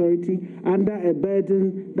traditional authority under a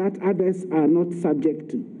burden that others are not subject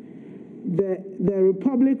to? The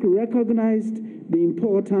Republic recognized the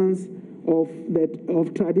importance of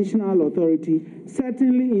traditional authority,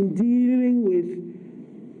 certainly in dealing with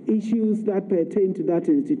issues that pertain to that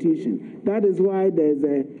institution. That is why there's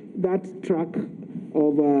that track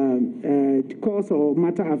of cause or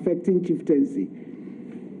matter affecting chieftaincy.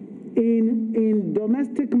 In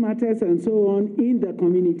domestic matters and so on in the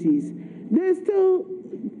communities, they still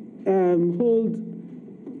hold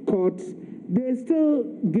courts, they still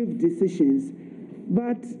give decisions.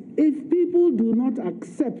 But if people do not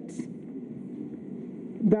accept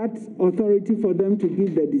that authority for them to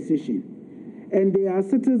give the decision, and they are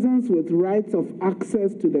citizens with rights of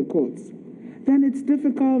access to the courts, then it's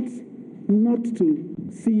difficult not to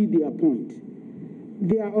see their point.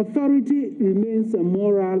 Their authority remains a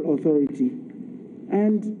moral authority.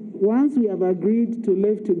 And once we have agreed to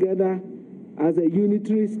live together as a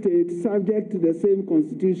unitary state, subject to the same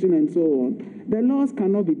constitution and so on, the laws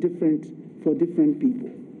cannot be different for different people.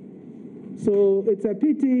 So it's a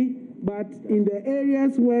pity, but in the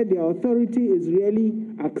areas where the authority is really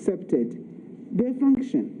accepted, they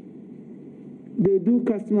function. They do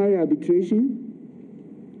customary arbitration.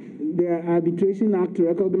 The Arbitration Act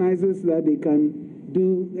recognizes that they can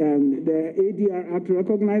do, the ADR Act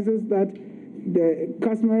recognizes that the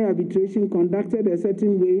customary arbitration conducted a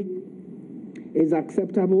certain way is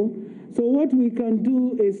acceptable. So what we can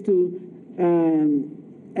do is to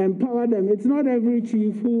empower them. It's not every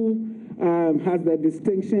chief who has the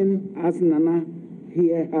distinction as Nana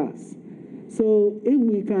here has. So if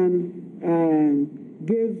we can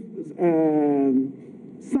give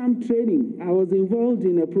some training. I was involved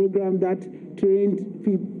in a program that trained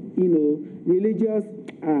people, religious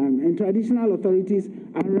and traditional authorities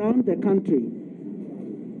around the country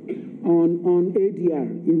on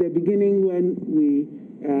ADR in the beginning when we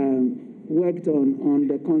worked on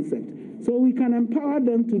the concept. So we can empower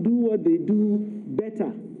them to do what they do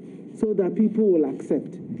better so that people will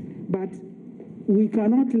accept. But we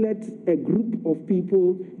cannot let a group of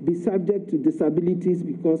people be subject to disabilities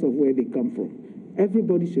because of where they come from.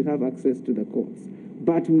 Everybody should have access to the courts.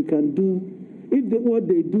 But we can do, if what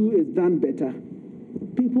they do is done better,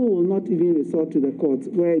 people will not even resort to the courts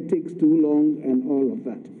where it takes too long and all of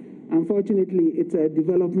that. Unfortunately, it's a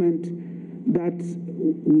development that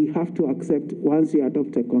we have to accept once you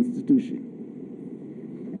adopt a constitution.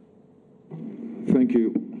 Thank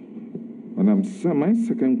you. And my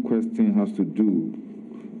second question has to do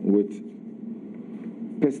with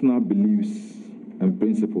personal beliefs and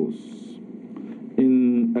principles.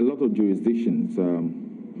 In a lot of jurisdictions,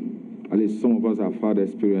 at least some of us have had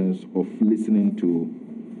experience of listening to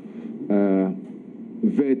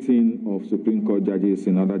vetting of Supreme Court judges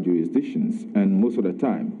in other jurisdictions, and most of the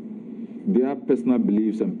time, their personal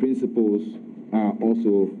beliefs and principles are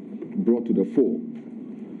also brought to the fore.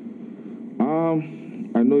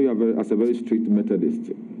 I know you are as a very strict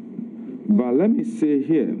Methodist, but let me say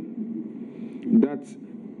here that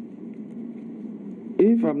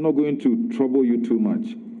if I'm not going to trouble you too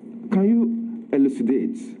much, can you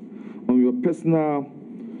elucidate on your personal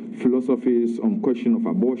philosophies on question of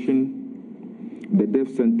abortion, the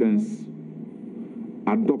death sentence,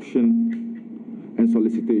 adoption, and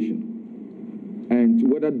solicitation,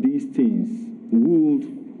 and whether these things would,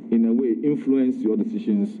 in a way, influence your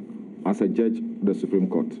decisions as a judge of the Supreme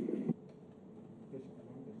Court?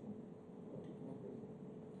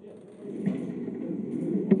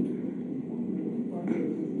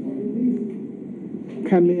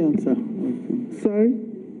 Can we answer? Sorry?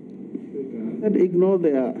 Ignore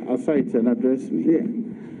their asides and address me. Yeah.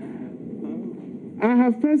 I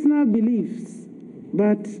have personal beliefs,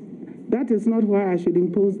 but that is not why I should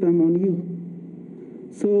impose them on you.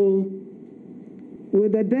 So,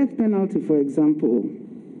 with the death penalty, for example,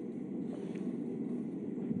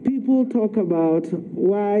 people talk about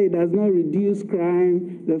why it does not reduce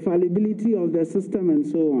crime, the fallibility of the system, and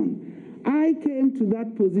so on. I came to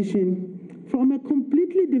that position from a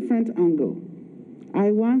completely different angle.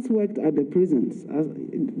 I once worked at the prisons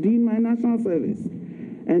doing my national service,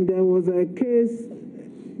 and there was a case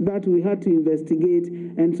that we had to investigate,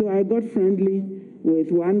 and so I got friendly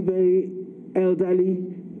with one very elderly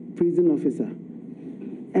prison officer.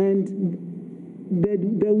 And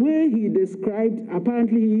the way he described,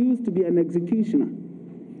 apparently he used to be an executioner,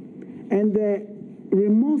 and the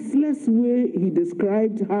remorseless way he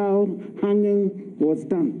described how hanging was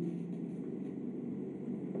done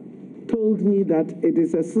told me that it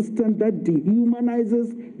is a system that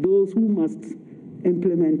dehumanizes those who must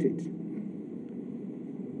implement it.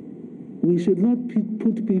 We should not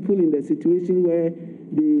put people in the situation where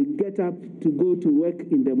they get up to go to work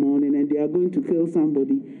in the morning and they are going to kill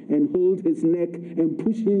somebody and hold his neck and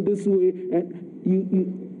push him this way. And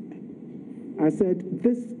I said,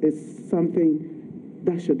 this is something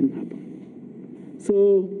that shouldn't happen.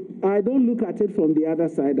 So I don't look at it from the other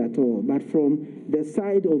side at all, but from the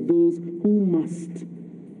side of those who must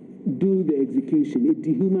do the execution. It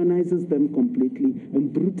dehumanizes them completely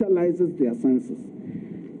and brutalizes their senses.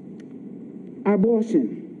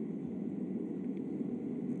 Abortion.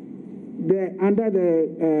 Under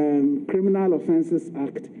the Criminal Offences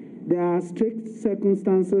Act, there are strict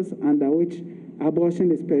circumstances under which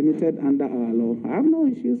abortion is permitted under our law. I have no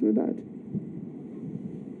issues with that.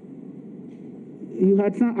 You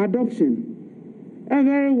had some adoption, a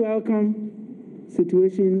very welcome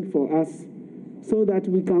situation for us, so that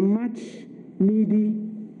we can match needy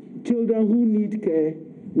children who need care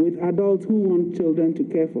with adults who want children to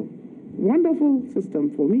care for. Wonderful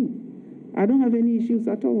system for me. I don't have any issues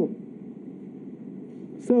at all.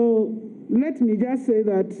 So let me just say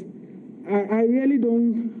that I really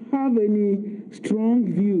don't have any strong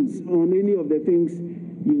views on any of the things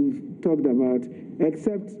you've talked about,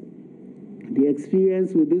 except the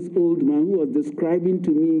experience with this old man who was describing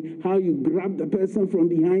to me how you grab the person from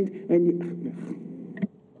behind and you...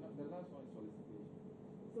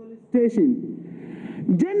 Solicitation.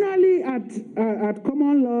 Generally, at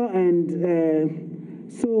common law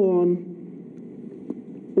and so on,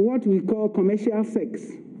 what we call commercial sex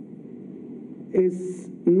is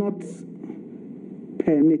not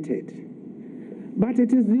permitted. But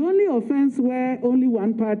it is the only offense where only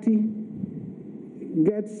one party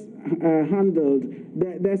gets handled.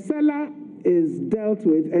 The seller is dealt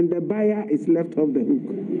with and the buyer is left off the hook.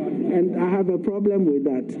 And I have a problem with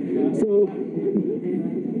that. So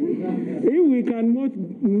if we can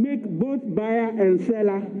make both buyer and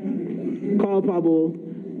seller culpable,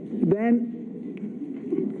 then,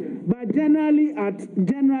 but generally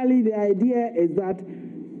the idea is that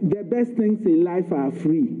the best things in life are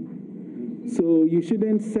free. So you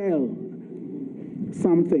shouldn't sell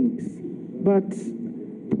some things. But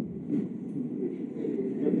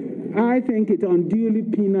I think it unduly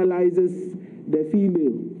penalizes the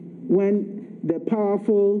female when the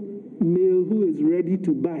powerful male who is ready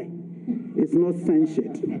to buy is not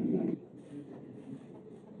censured.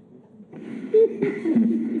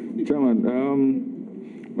 Chairman,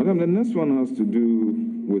 Madam, the next one has to do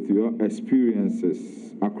with your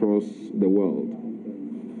experiences across the world.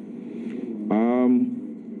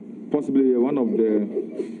 Possibly you're one of the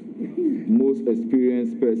most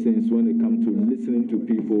experienced persons when it comes to listening to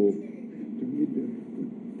people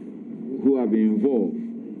who have been involved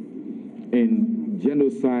in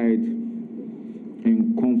genocide,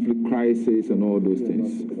 in conflict crisis, and all those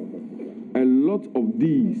things. A lot of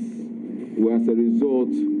these were as a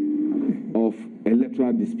result of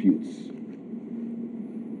electoral disputes.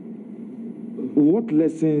 What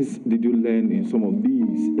lessons did you learn in some of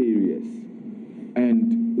these areas?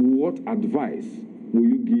 And what advice will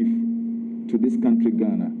you give to this country,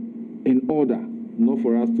 Ghana, in order not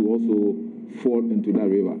for us to also fall into that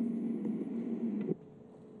river?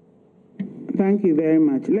 Thank you very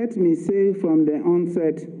much. Let me say from the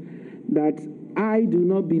onset that I do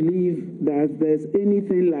not believe that there's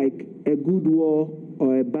anything like a good war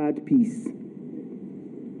or a bad peace.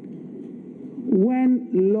 When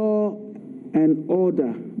law and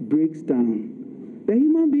order breaks down, the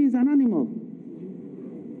human being is an animal.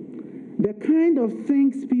 The kind of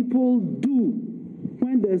things people do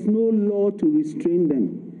when there's no law to restrain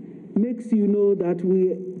them makes you know that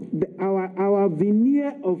our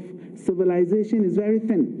veneer of civilization is very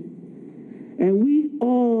thin. And we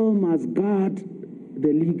all must guard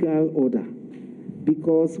the legal order,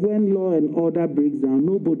 because when law and order breaks down,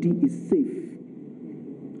 nobody is safe.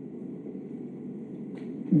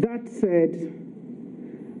 That said,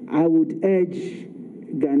 I would urge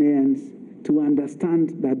Ghanaians to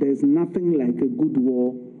understand that there's nothing like a good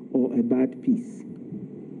war or a bad peace.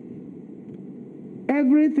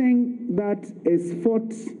 Everything that is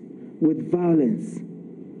fought with violence,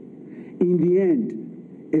 in the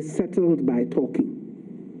end, is settled by talking.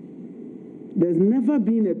 There's never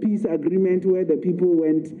been a peace agreement where the people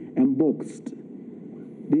went and boxed.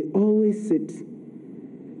 They always sit,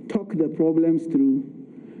 talk the problems through,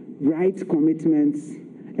 write commitments,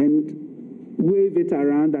 and wave it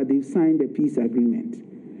around that they've signed a peace agreement.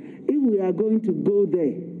 If we are going to go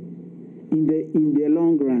there in the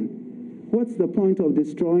long run, what's the point of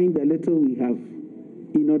destroying the little we have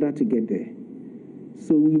in order to get there?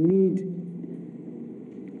 So we need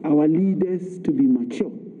our leaders to be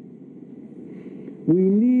mature. We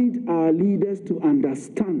need our leaders to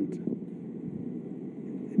understand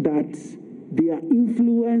that their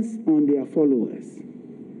influence on their followers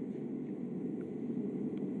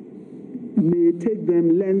may take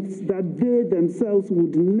them lengths that they themselves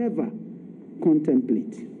would never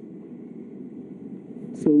contemplate.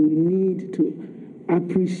 So we need to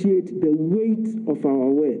appreciate the weight of our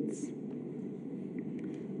words.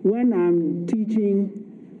 When I'm teaching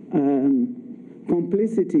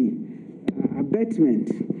complicity,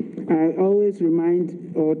 abatement, I always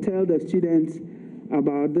remind or tell the students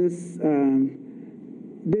about this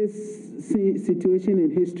situation in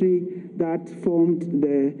history that formed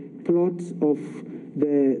the plot of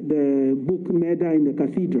the book Murder in the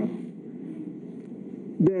Cathedral.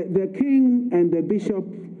 The king and the bishop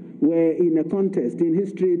were in a contest. In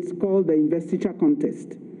history, it's called the investiture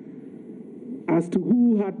contest, as to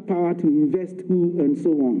who had power to invest who and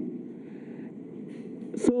so on.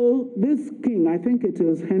 So this king, I think it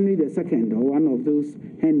was Henry II, or one of those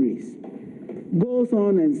Henrys, goes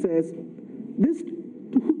on and says,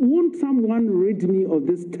 won't someone rid me of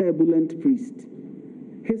this turbulent priest?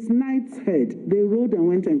 his knight's head, they rode and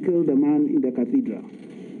went and killed the man in the cathedral.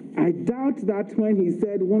 I doubt that when he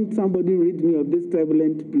said, won't somebody rid me of this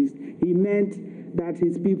turbulent priest, he meant that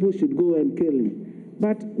his people should go and kill him.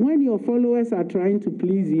 But when your followers are trying to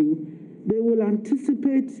please you, they will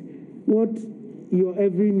anticipate what your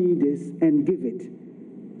every need is and give it.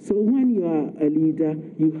 So when you are a leader,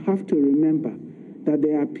 you have to remember that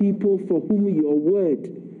there are people for whom your word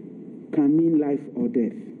can mean life or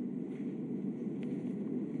death.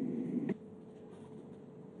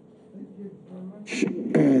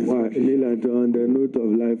 Well, Leland, on the note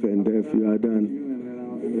of life and death, you are done.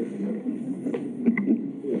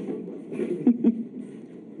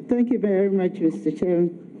 Thank you very much, Mr.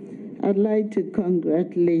 Chairman. I'd like to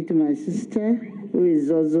congratulate my sister, who is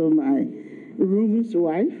also my room's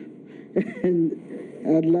wife, and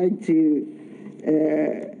I'd like to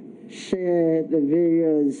share the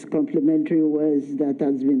various complimentary words that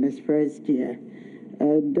has been expressed here.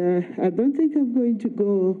 And I don't think I'm going to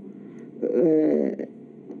go.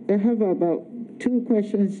 I have about 2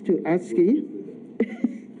 questions to ask you.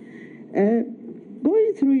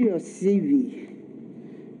 Going through your CV,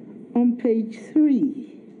 on page 3,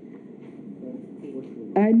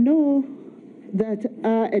 I know that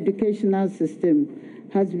our educational system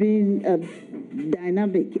has been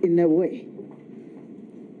dynamic in a way.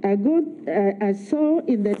 I saw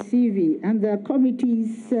in the CV, and the committee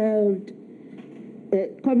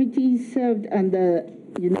served under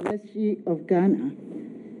University of Ghana.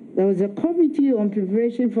 There was a committee on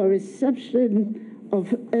preparation for reception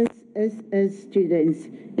of SSS students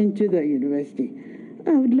into the university.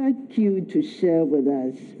 I would like you to share with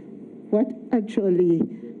us what actually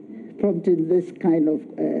prompted this kind of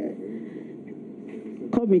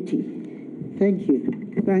committee. Thank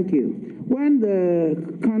you. Thank you. When the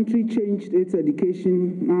country changed its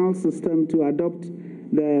educational system to adopt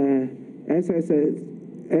the SSS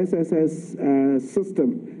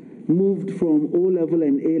system, moved from O-level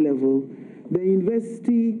and A-level, the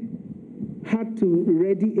university had to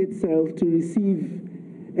ready itself to receive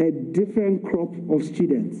a different crop of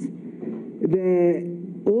students. The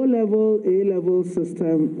O-level, A-level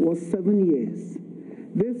system was 7 years.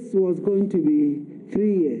 This was going to be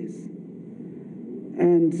 3 years.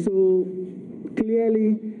 And so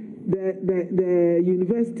clearly the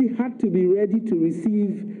university had to be ready to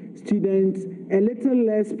receive students a little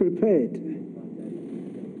less prepared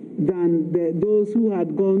than those who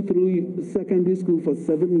had gone through secondary school for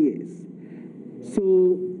 7 years.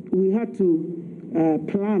 So we had to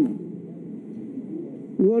plan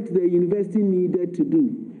what the university needed to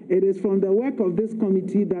do. It is from the work of this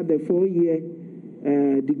committee that the 4-year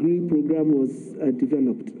degree program was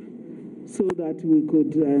developed, so that we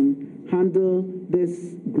could handle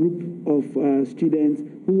this group of students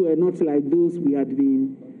who were not like those we had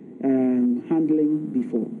been handling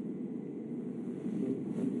before.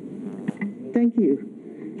 Thank you.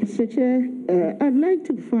 Mr. Chair, I'd like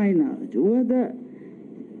to find out whether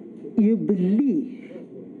you believe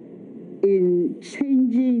in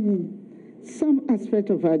changing some aspect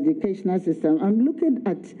of our educational system. I'm looking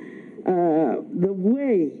at the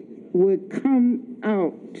way we come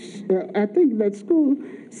out. I think the school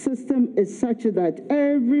system is such that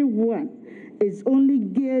everyone is only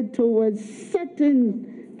geared towards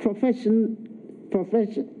certain profession,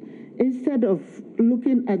 instead of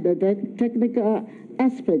looking at the technical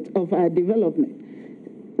aspect of our development.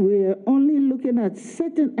 We're only looking at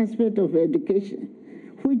certain aspect of education,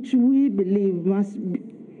 which we believe must be,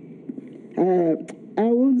 I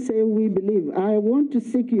won't say we believe, I want to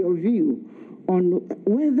seek your view on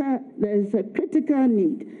whether there is a critical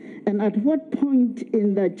need, and at what point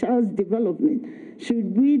in the child's development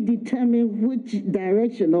should we determine which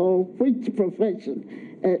direction or which profession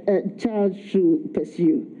a child should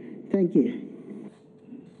pursue. Thank you.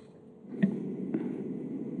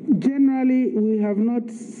 Generally, we have not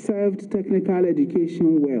served technical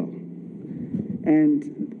education well, and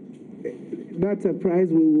that's a price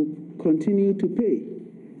we will continue to pay,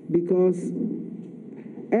 because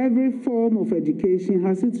every form of education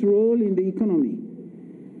has its role in the economy.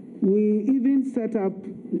 We even set up,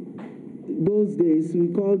 those days, we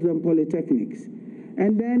called them polytechnics,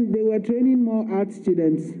 and then they were training more art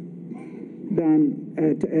students than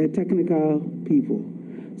technical people.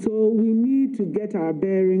 So we need to get our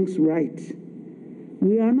bearings right.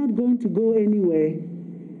 We are not going to go anywhere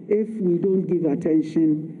if we don't give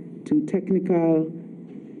attention to technical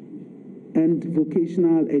and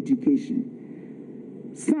vocational education.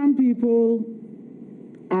 Some people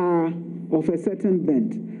are of a certain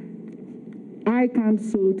bent. I can't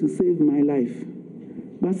sew to save my life.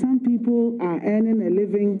 But some people are earning a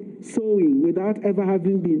living sewing without ever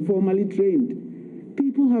having been formally trained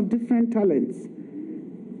People have different talents.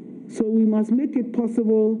 So we must make it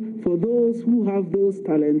possible for those who have those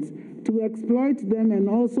talents to exploit them and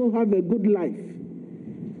also have a good life.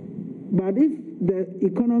 But if the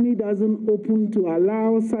economy doesn't open to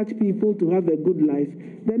allow such people to have a good life,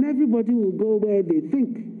 then everybody will go where they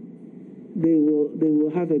think they will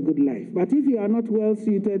have a good life. But if you are not well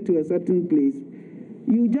suited to a certain place,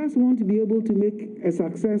 you just won't be able to make a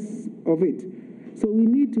success of it. So we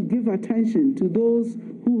need to give attention to those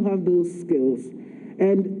who have those skills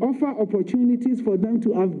and offer opportunities for them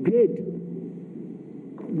to upgrade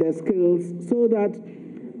their skills, so that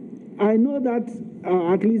I know that,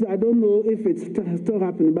 at least I don't know if it's still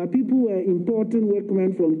happening, but people were importing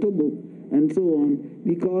workmen from Togo and so on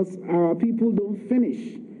because our people don't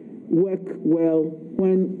finish work well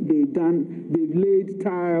when they've laid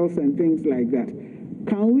tiles and things like that.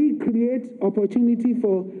 Can we create opportunity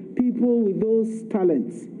for people with those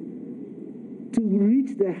talents to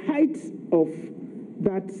reach the height of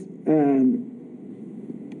that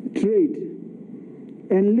trade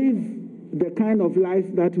and live the kind of life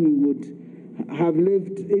that we would have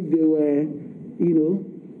lived if they were,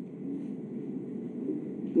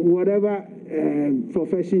 whatever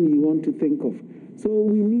profession you want to think of. So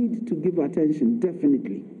we need to give attention,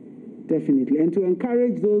 definitely, and to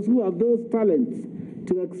encourage those who have those talents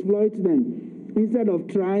to exploit them instead of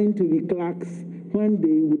trying to be clerks when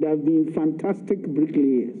they would have been fantastic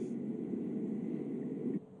bricklayers.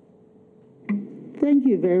 Thank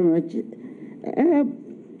you very much.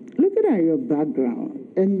 Looking at your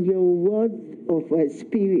background and your wealth of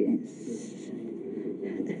experience,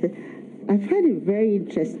 I find it very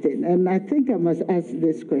interesting, and I think I must ask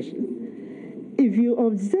this question. If you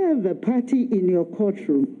observe a party in your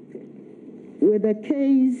courtroom with a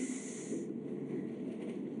case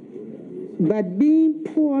but being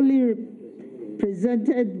poorly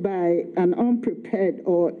presented by an unprepared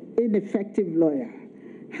or ineffective lawyer,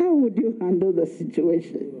 how would you handle the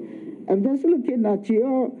situation? I'm just looking at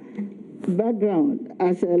your background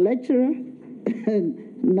as a lecturer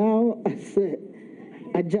and now as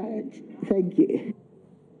a judge. Thank you.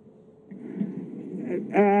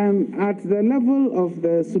 At the level of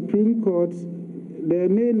the Supreme Court, there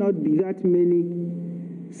may not be that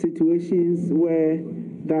many situations where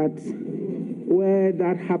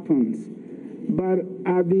that happens. But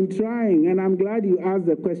I've been trying, and I'm glad you asked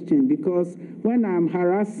the question, because when I'm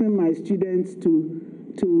harassing my students to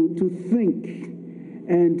think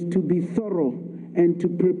and to be thorough and to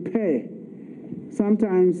prepare,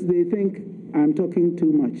 sometimes they think I'm talking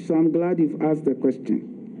too much. So I'm glad you've asked the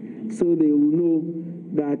question, so they will know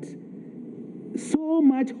that so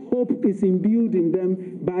much hope is imbued in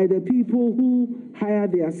them by the people who hire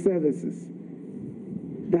their services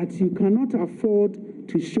that you cannot afford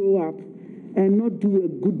to show up and not do a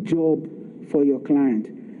good job for your client.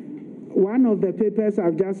 One of the papers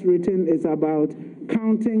I've just written is about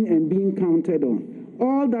counting and being counted on.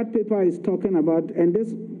 All that paper is talking about, and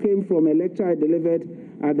this came from a lecture I delivered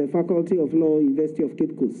at the Faculty of Law, University of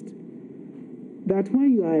Cape Coast, that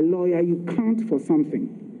when you are a lawyer, you count for something.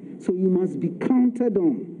 So you must be counted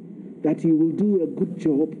on, that you will do a good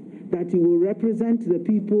job, that you will represent the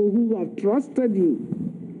people who have trusted you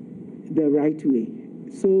the right way.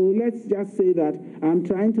 So let's just say that I'm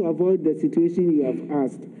trying to avoid the situation you have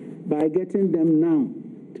asked by getting them now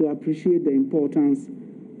to appreciate the importance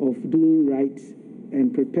of doing right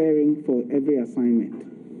and preparing for every assignment.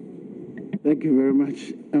 Thank you very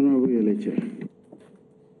much, Honorable Elecha.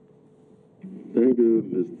 Thank you,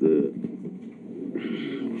 Mr.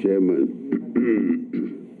 Chairman.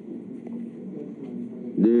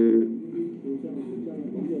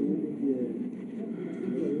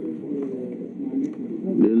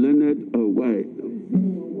 The Leonard White.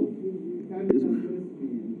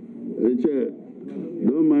 Chair,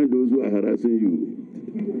 don't mind those who are harassing you.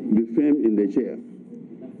 Be firm in the chair.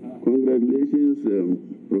 Congratulations,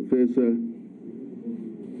 Professor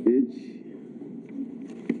H.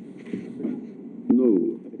 No,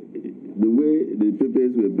 the way the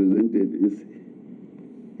papers were presented is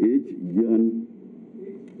H. John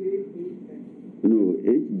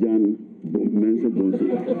Mensa-Bonsu.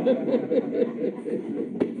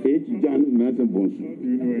 H. John Mensa-Bonsu.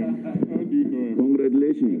 How do you know him?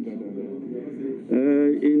 Congratulations.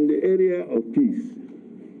 In the area of peace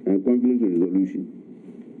and conflict resolution,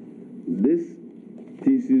 this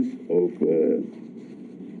thesis of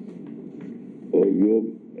your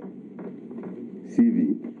CV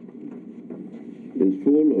is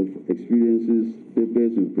full of experiences,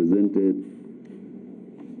 papers you presented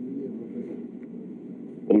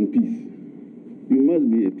on peace. You must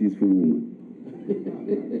be a peaceful woman.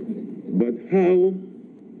 But how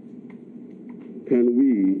can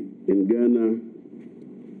we in Ghana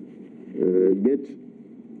get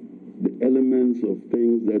the elements of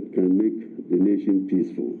things that can make the nation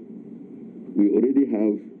peaceful? We already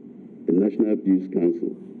have a National Peace Council.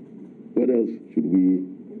 What else should we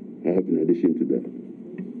have in addition to that?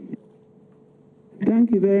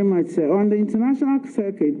 Thank you very much, sir. On the international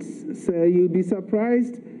circuit, sir, you'll be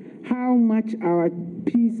surprised how much our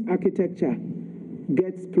peace architecture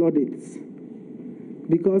gets plaudits,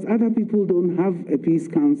 because other people don't have a peace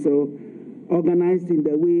council organized in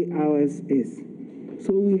the way ours is.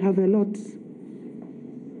 So we have a lot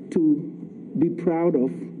to be proud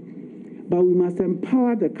of, but we must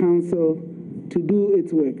empower the council to do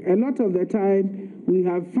its work. A lot of the time, we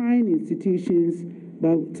have fine institutions,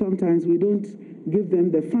 but sometimes we don't give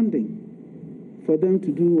them the funding for them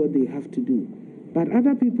to do what they have to do. But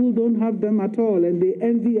other people don't have them at all, and they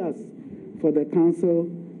envy us for the council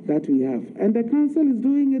that we have. And the council is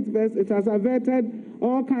doing its best. It has averted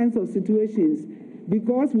all kinds of situations.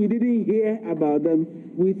 Because we didn't hear about them,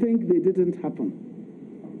 we think they didn't happen.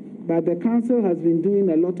 But the council has been doing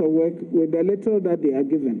a lot of work with the little that they are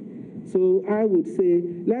given. So I would say,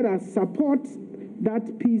 let us support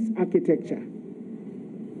that peace architecture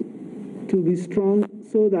to be strong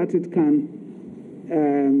so that it can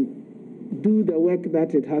do the work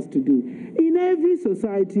that it has to do. In every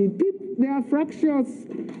society, there are fractious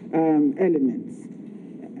elements.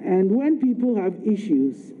 And when people have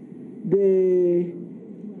issues, they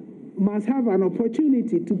must have an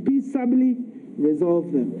opportunity to peaceably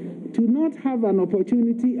resolve them. To not have an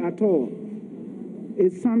opportunity at all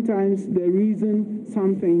is sometimes the reason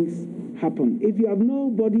some things happen. If you have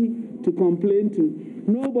nobody to complain to,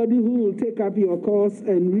 nobody who will take up your cause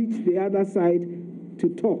and reach the other side to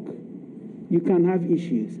talk, you can have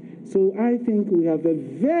issues. So I think we have a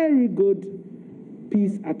very good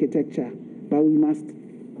peace architecture, but we must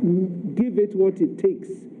give it what it takes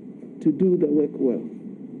to do the work well.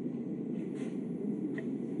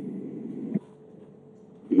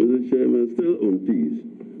 Mr. Chairman, still on peace.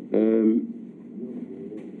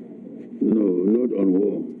 No, not on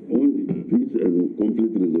war. On peace and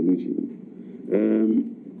conflict resolution.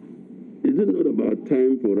 Is it not about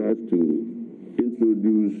time for us to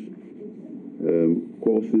introduce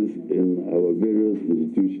courses in our various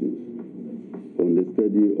institutions on the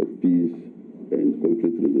study of peace and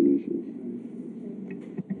conflict resolution?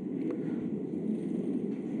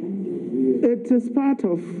 It is part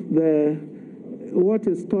of what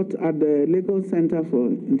is taught at the Lagos Center for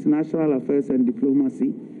International Affairs and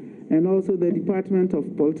Diplomacy, and also the Department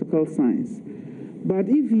of Political Science. But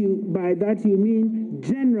if you, by that you mean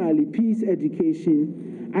generally peace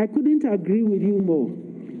education, I couldn't agree with you more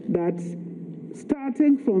that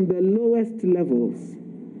starting from the lowest levels,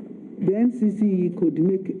 the NCCE could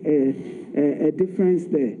make a difference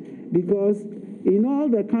there. Because in all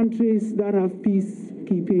the countries that have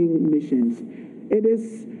peacekeeping missions, it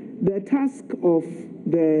is the task of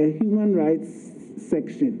the human rights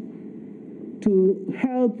section to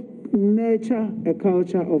help nurture a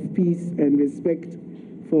culture of peace and respect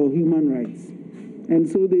for human rights. And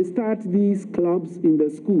so they start these clubs in the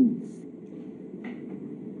schools.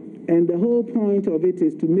 And the whole point of it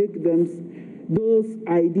is to make them, those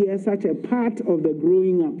ideas, such a part of the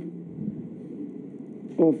growing up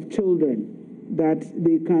of children, that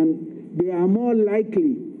they are more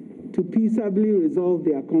likely to peaceably resolve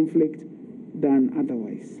their conflict than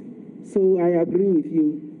otherwise. So I agree with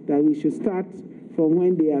you that we should start from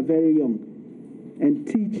when they are very young and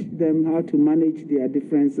teach them how to manage their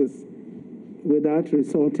differences without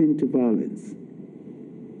resorting to violence.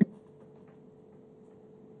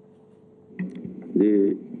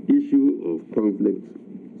 The issue of conflict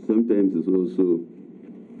sometimes is also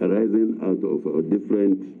arising out of our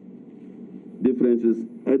differences,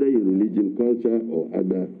 either in religion, culture, or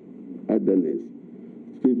otherness.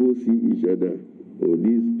 People see each other, oh,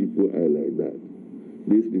 these people are like that.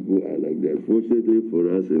 These people are like that. Fortunately for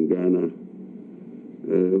us in Ghana,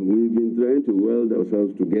 we've been trying to weld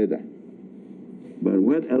ourselves together. But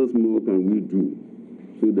what else more can we do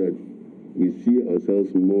so that we see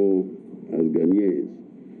ourselves more as Ghanaians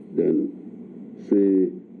than say,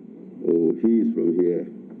 oh, he is from here,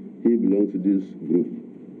 he belongs to this group,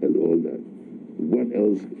 and all that. What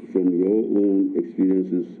else from your own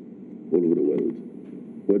experiences all over the world?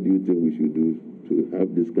 What do you think we should do to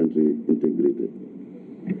have this country integrated?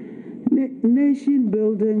 Nation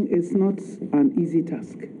building is not an easy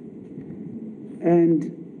task.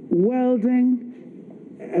 And welding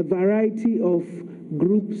a variety of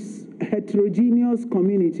groups, heterogeneous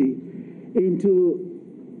community into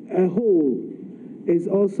a whole is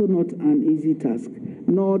also not an easy task,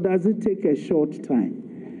 nor does it take a short time.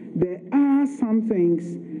 there are some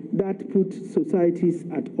things that put societies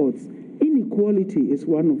at odds. Inequality is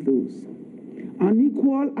one of those.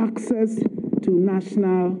 Unequal access to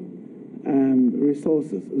national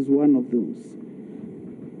resources is one of those.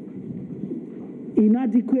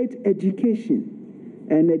 Inadequate education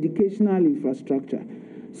and educational infrastructure.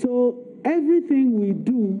 So everything we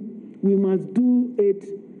do, we must do it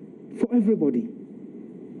for everybody.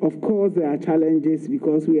 Of course, there are challenges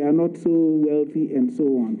because we are not so wealthy and so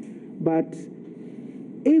on. But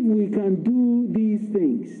if we can do these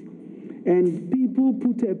things and people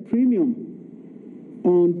put a premium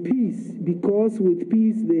on peace, because with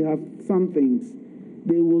peace they have some things,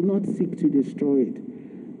 they will not seek to destroy it.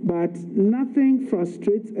 But nothing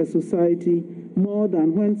frustrates a society more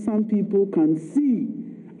than when some people can see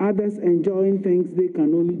others enjoying things they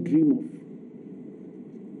can only dream of.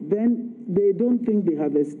 Then they don't think they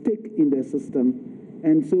have a stake in the system.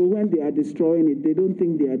 And so when they are destroying it, they don't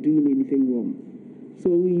think they are doing anything wrong. So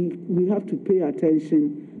we have to pay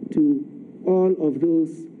attention to all of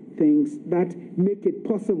those things that make it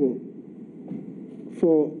possible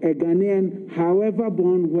for a Ghanaian, however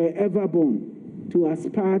born, wherever born, to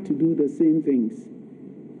aspire to do the same things.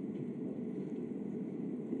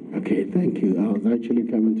 Okay, thank you. I was actually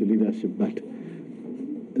coming to leadership, but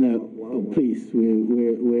no, please,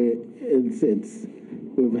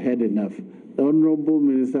 we've had enough. The Honorable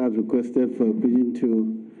Minister has requested for a pigeon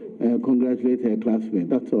to congratulate her classmate.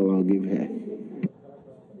 That's all I'll give her.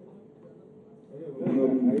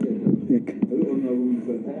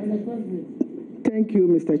 Thank you,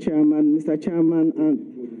 Mr. Chairman. Mr. Chairman,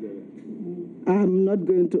 I'm not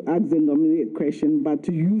going to ask the nominee a question, but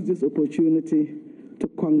to use this opportunity to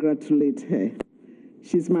congratulate her.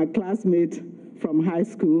 She's my classmate from high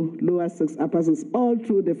school, lower six, upper six, all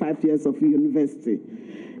through the 5 years of university.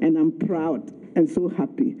 And I'm proud and so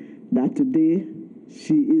happy that today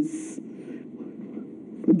she is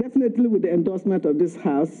definitely, with the endorsement of this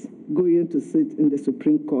House, going to sit in the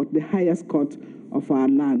Supreme Court, the highest court of our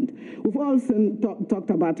land. We've also talked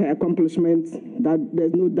about her accomplishments, that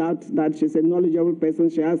there's no doubt that she's a knowledgeable person,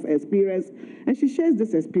 she has experience, and she shares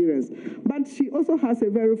this experience. But she also has a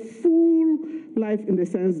very full life in the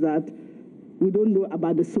sense that we don't know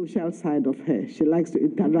about the social side of her. She likes to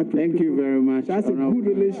interact with people. Thank you very much. She has a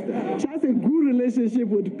good relationship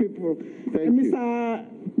with people. Thank you. Mr.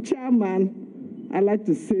 Chairman, I'd like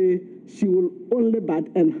to say she will only but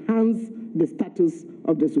enhance the status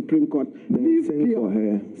of the Supreme Court. Live pure, for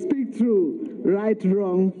her. Speak true, right,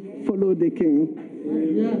 wrong, follow the king.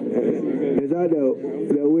 Is that the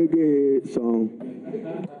Wiggy song?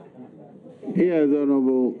 Yes,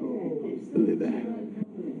 Honorable Leader.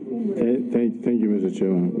 Thank you, Mr.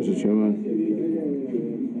 Chairman.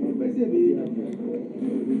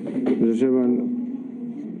 Mr. Chairman,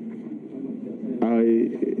 I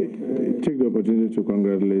take the opportunity to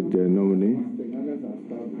congratulate the nominee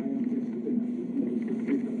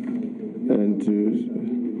and to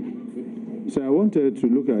say I wanted to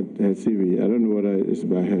look at her CV. I don't know whether it's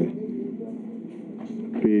by her.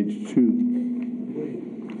 Page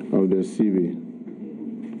 2 of the CV.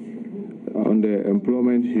 On the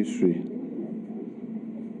employment history,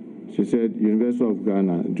 she said University of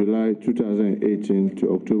Ghana, July 2018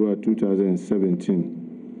 to October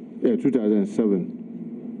 2017.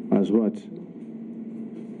 2007. As what?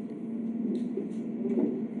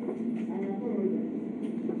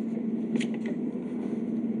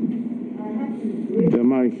 The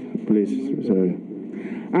mic, please. Sorry.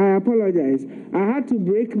 I apologize. I had to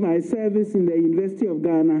break my service in the University of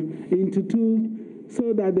Ghana into two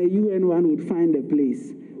so that the UN one would find a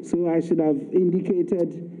place. So I should have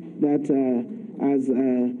indicated that as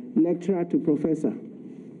a lecturer to professor.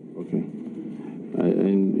 Okay.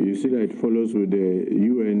 And you see that it follows with the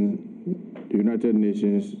United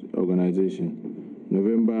Nations Organization,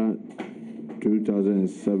 November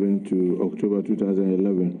 2007 to October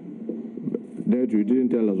 2011. That you didn't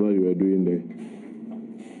tell us what you were doing there.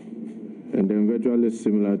 And then virtually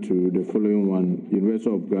similar to the following one,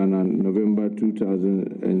 University of Ghana, November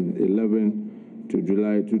 2011 to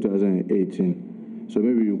July 2018. So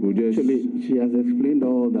maybe you could just... Actually, she has explained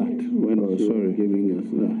all that when she was giving us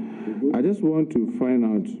that. I just want to find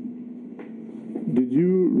out, did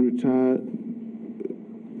you retire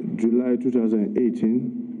July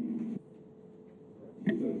 2018?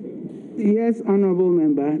 Yes, Honorable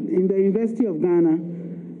Member. In the University of Ghana,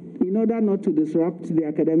 in order not to disrupt the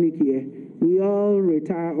academic year, we all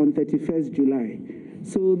retire on 31st July.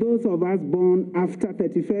 So those of us born after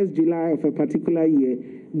 31st July of a particular year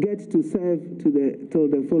get to serve till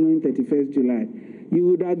the following 31st July. You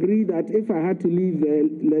would agree that if I had to leave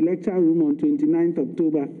the lecture room on 29th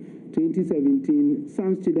October 2017,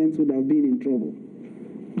 some students would have been in trouble.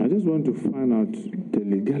 I just want to find out the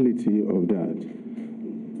legality of that.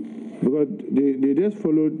 Because they just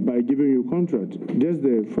followed by giving you contract just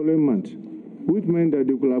the following month, which meant that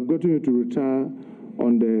they could have gotten you to retire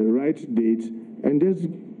on the right date and just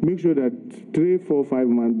make sure that 3, 4, 5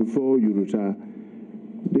 months before you retire,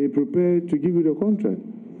 they prepare to give you the contract.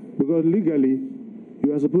 Because legally,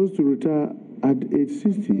 you are supposed to retire at age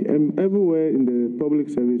 60. And everywhere in the public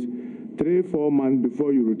service, 3, 4 months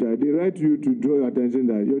before you retire, they write to you to draw your attention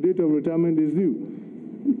that your date of retirement is due.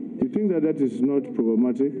 You think that is not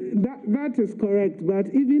problematic? That is correct,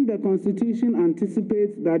 but even the Constitution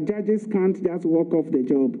anticipates that judges can't just walk off the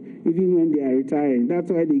job even when they are retiring.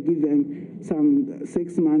 That's why they give them some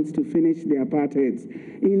 6 months to finish their part heads.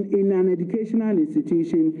 In an educational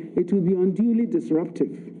institution, it will be unduly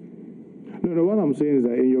disruptive. No, what I'm saying is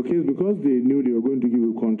that in your case, because they knew they were going to give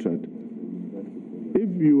you a contract,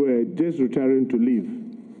 if you were just retiring to leave,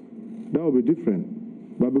 that would be different.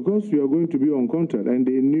 But because you are going to be on contract and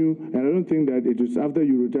they knew, and I don't think that it was after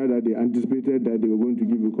you retired that they anticipated that they were going to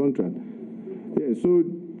give you a contract. Yeah, so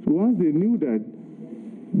once they knew that,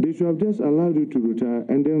 they should have just allowed you to retire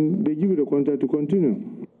and then they give you the contract to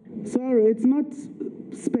continue. Sorry, it's not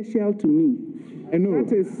special to me. I know.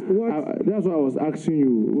 That is what... that's why I was asking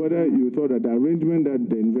you whether you thought that the arrangement that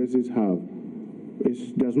the universities have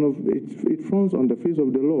it falls on the face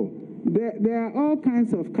of the law. There are all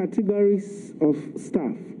kinds of categories of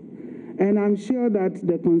staff, and I'm sure that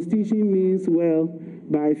the Constitution means well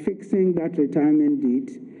by fixing that retirement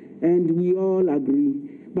date, and we all agree.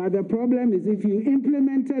 But the problem is if you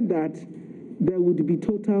implemented that, there would be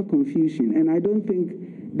total confusion, and I don't think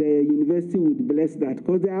the university would bless that,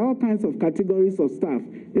 because there are all kinds of categories of staff.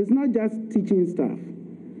 It's not just teaching staff,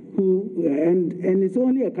 and it's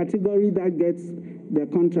only a category that gets the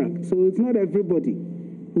contract, so it's not everybody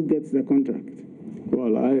who gets the contract.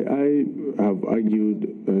 Well, I have argued,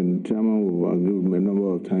 and Chairman will argue a number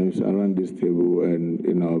of times around this table and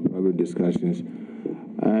in our private discussions.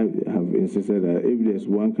 I have insisted that if there's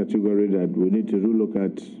one category that we need to look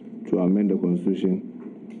at to amend the Constitution,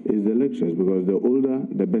 is the lecturers, because the older,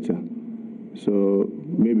 the better. So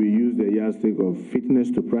maybe use the yardstick of fitness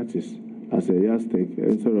to practice as a yardstick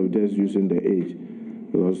instead of just using the age,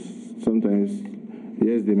 because sometimes,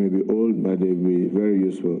 yes, they may be old, but they'll be very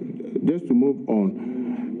useful. Just to move on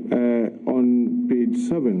page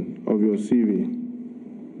 7 of your CV,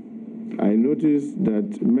 I noticed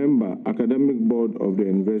that member, academic board of the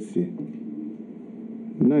university,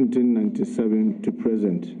 1997 to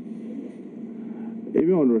present.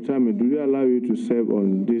 Even on retirement, do they allow you to serve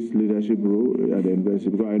on this leadership role at the university?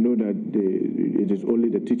 Because I know that it is only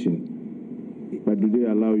the teaching, but do they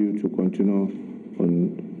allow you to continue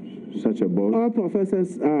on such a board? All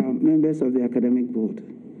professors are members of the academic board.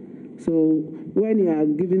 So when you are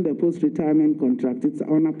given the post-retirement contract, it's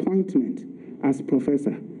on appointment as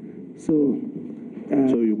professor. So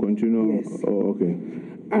you continue? Yes. Oh, okay.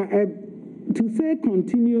 To say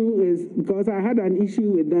continue is because I had an issue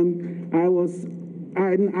with them.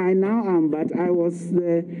 I now am, but I was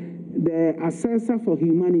the assessor for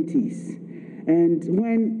humanities. And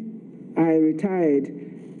when I retired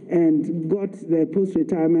and got the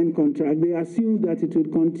post-retirement contract, they assumed that it would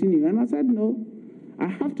continue. And I said, no, I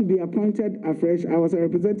have to be appointed afresh. I was a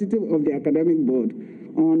representative of the academic board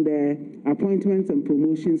on the Appointments and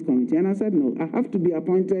Promotions Committee. And I said, no, I have to be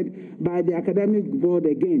appointed by the academic board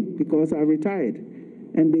again because I retired.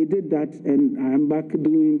 And they did that, and I'm back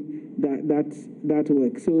doing that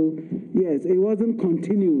work. So, yes, it wasn't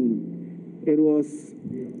continuing. It was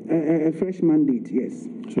a fresh mandate, yes.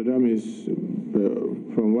 So that means,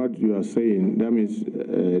 from what you are saying, that means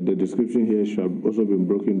the description here should have also been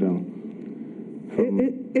broken down. From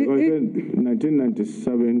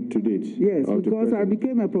 1997 to date. Yes, because I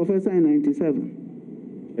became a professor in 97.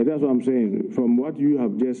 And that's what I'm saying. From what you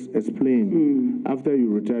have just explained, after you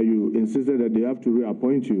retire, you insisted that they have to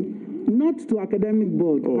reappoint you. Not to academic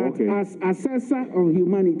board, but okay. As assessor of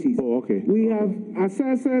humanities. Oh, okay. We have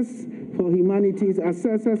assessors for humanities,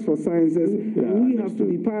 assessors for sciences, and we have to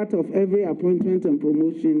be part of every appointment and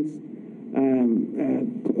promotions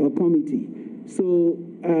committee. So,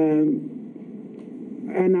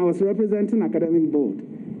 and I was representing academic board.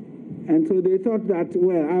 And so they thought that,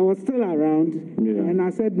 well, I was still around, and I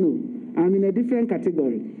said, no, I'm in a different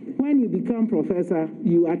category. When you become professor,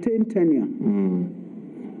 you attain tenure.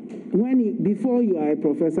 Before you are a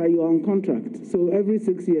professor, you are on contract. So every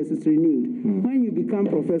 6 years it's renewed. When you become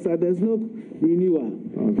professor, there's no renewal.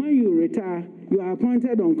 When you retire, you are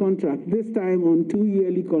appointed on contract, this time on 2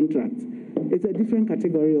 yearly contracts. It's a different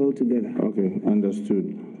category altogether. Okay,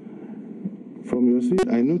 understood. From your seat,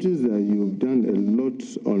 I noticed that you've done a lot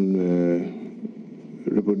on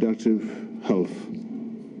reproductive health.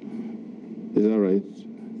 Is that right?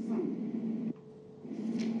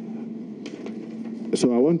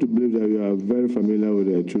 So I want to believe that you are very familiar with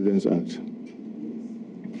the Children's Act.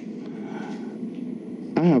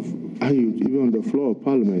 I have argued, even on the floor of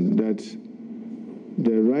Parliament, that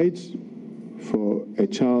the right for a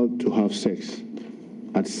child to have sex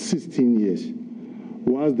at 16 years,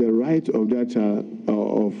 whilst the right of that child,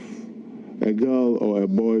 of a girl or a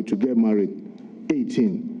boy to get married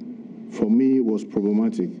 18, for me was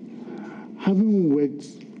problematic. Having worked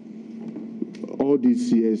all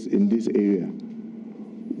these years in this area,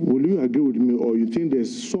 will you agree with me, or you think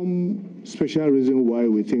there's some special reason why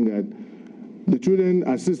we think that the children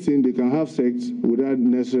at 16, they can have sex without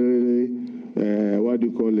necessarily,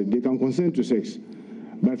 they can consent to sex.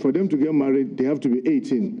 But for them to get married, they have to be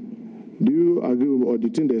 18. Do you agree, or do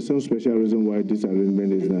you think there's some special reason why this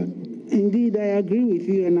arrangement is that? Indeed, I agree with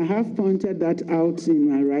you, and I have pointed that out in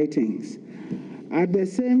my writings. At the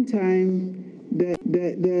same time, there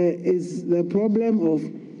is the problem of,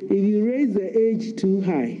 if you raise the age too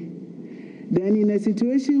high, then in a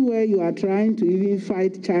situation where you are trying to even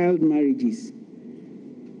fight child marriages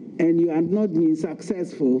and you are not being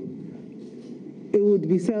successful, it would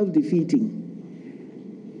be self-defeating.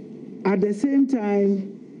 At the same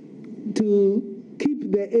time, to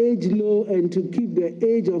keep the age low and to keep the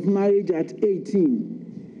age of marriage at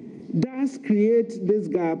 18 does create this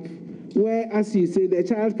gap where, as you say, the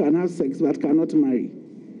child can have sex but cannot marry.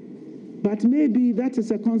 But maybe that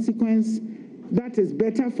is a consequence that is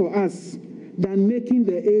better for us than making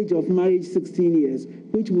the age of marriage 16 years,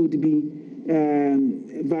 which would be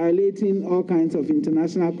violating all kinds of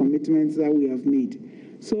international commitments that we have made.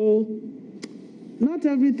 So not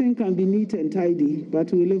everything can be neat and tidy,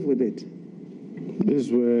 but we live with it. This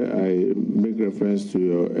is where I make reference to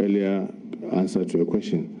your earlier answer to your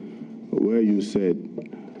question, where you said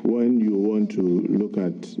when you want to look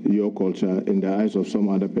at your culture in the eyes of some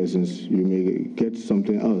other persons, you may get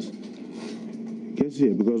something else. Guess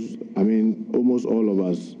here, because I mean, almost all of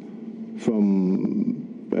us, from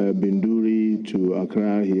Binduri to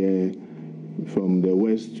Accra here, from the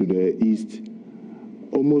west to the east,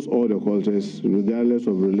 almost all the cultures, regardless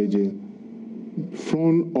of religion,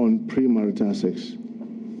 frown on premarital sex.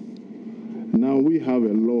 Now we have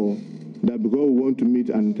a law that because we want to meet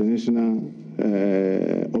an international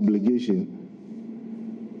obligation,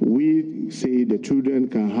 we say the children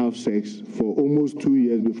can have sex for almost 2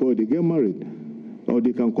 years before they get married, or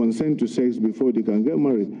they can consent to sex before they can get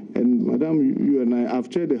married. And Madam, you and I have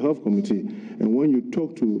chaired the health committee, and when you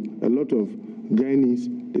talk to a lot of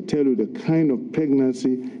Guyanese, they tell you the kind of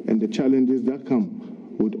pregnancy and the challenges that come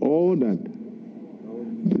with all that.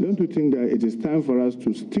 Don't you think that it is time for us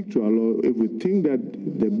to stick to our law? If we think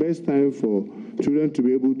that the best time for children to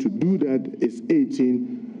be able to do that is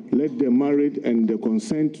 18, let them married and the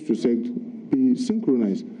consent to sex be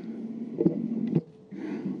synchronized.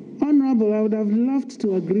 Honorable, I would have loved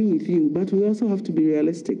to agree with you, but we also have to be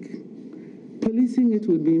realistic. Policing it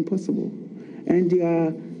would be impossible. And you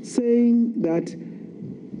are saying that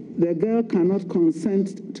the girl cannot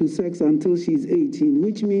consent to sex until she's 18,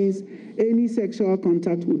 which means any sexual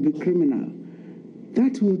contact would be criminal.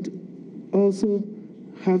 That would also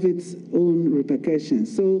have its own repercussions.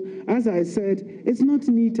 So, as I said, it's not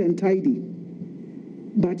neat and tidy,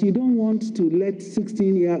 but you don't want to let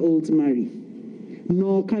 16-year-olds marry,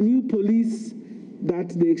 nor can you police that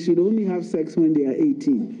they should only have sex when they are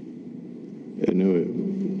 18. Anyway,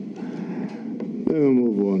 let me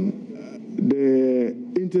move on. The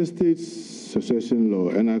interstate succession law,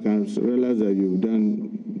 and I can realize that you've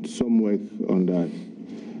done some work on that,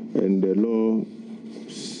 and the law,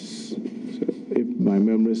 if my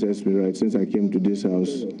memory serves me right, since I came to this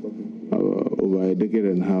house over a decade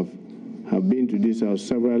and a half, have been to this house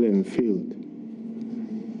severally and failed.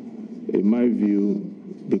 In my view,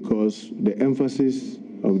 because the emphasis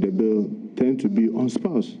of the bill tends to be on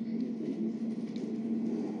spouse.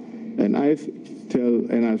 And I've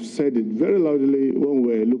said it very loudly when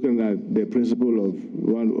we're looking at the principle of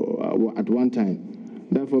at one time,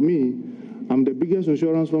 that for me, I'm the biggest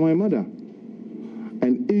insurance for my mother.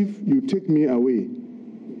 And if you take me away,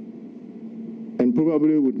 and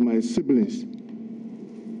probably with my siblings,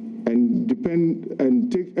 and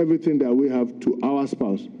take everything that we have to our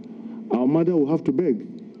spouse, our mother will have to beg.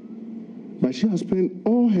 But she has spent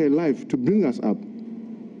all her life to bring us up.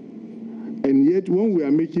 And yet, when we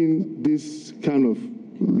are making this kind of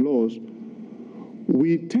laws,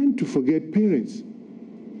 we tend to forget parents.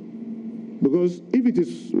 Because if it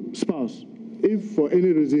is spouse, if for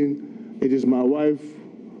any reason it is my wife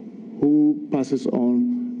who passes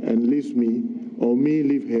on and leaves me, or me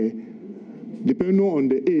leave her, depending on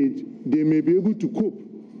the age, they may be able to cope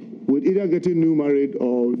with either getting new married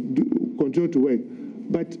or continue to work.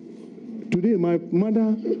 But today, my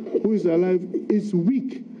mother, who is alive, is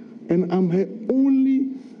weak, and I'm her only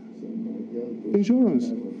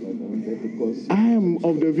insurance. I am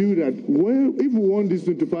of the view that, well, if we want this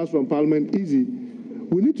thing to pass from Parliament easy,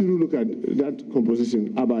 we need to look at that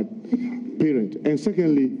composition about parent, and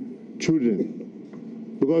secondly, children.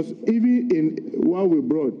 Because even in what we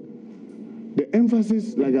brought, the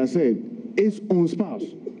emphasis, like I said, is on spouse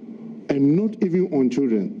and not even on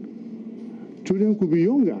children. Children could be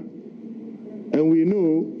younger. And we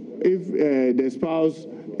know if the spouse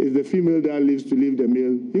is the female that lives to leave the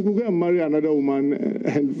male, he could go and marry another woman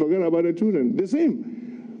and forget about the children. The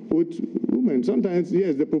same with women. Sometimes,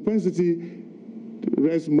 yes, the propensity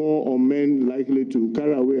rests more on men likely to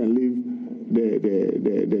carry away and leave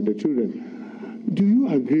the children. Do you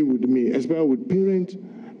agree with me, especially with parents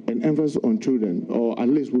and emphasis on children, or at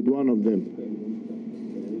least with one of them?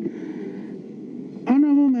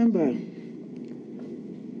 Honorable Member,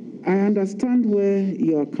 I understand where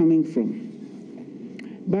you are coming from.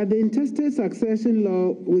 But the intestate succession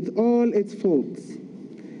law, with all its faults,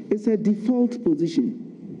 is a default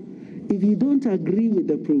position. If you don't agree with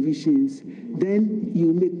the provisions, then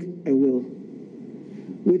you make a will.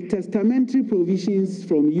 With testamentary provisions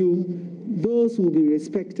from you, those will be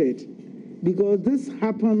respected. Because this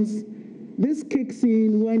happens, this kicks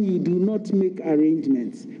in when you do not make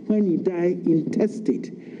arrangements, when you die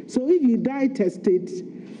intestate. So if you die testate,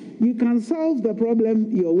 you can solve the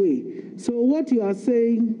problem your way. So what you are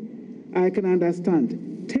saying, I can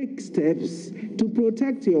understand. Take steps to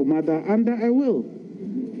protect your mother under a will.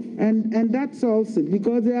 And that solves it,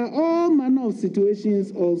 because there are all manner of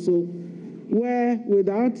situations also where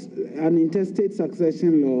without an intestate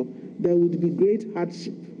succession law, there would be great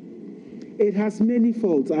hardship. It has many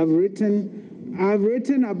faults. I've written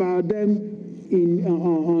about them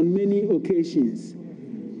on many occasions.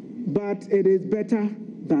 But it is better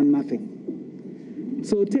than nothing.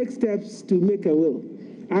 So take steps to make a will.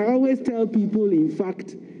 I always tell people, in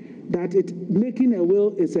fact, that making a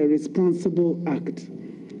will is a responsible act,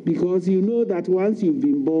 because you know that once you've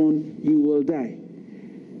been born, you will die.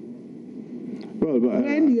 Well,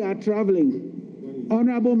 when you are traveling,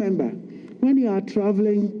 Honorable Member, when you are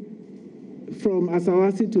traveling from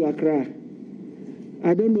Asawasi to Accra,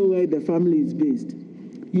 I don't know where the family is based,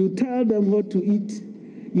 you tell them what to eat,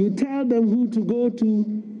 you tell them who to go to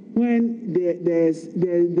when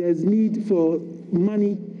there's need for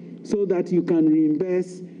money so that you can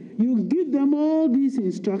reimburse. You give them all these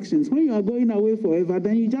instructions. When you are going away forever,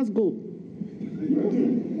 then you just go.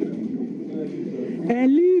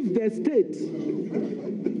 And leave the state.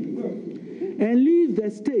 And leave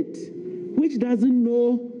the state, which doesn't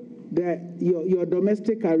know your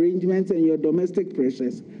domestic arrangements and your domestic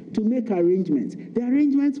pressures, to make arrangements. The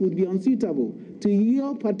arrangements would be unsuitable to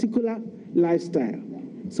your particular lifestyle.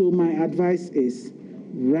 So my advice is,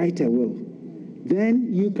 write a will.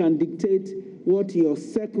 Then you can dictate what your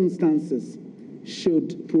circumstances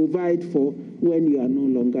should provide for when you are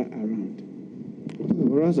no longer around.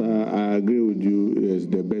 For us, I agree with you. Yes,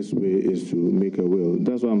 the best way is to make a will.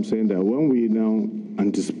 That's why I'm saying that when we now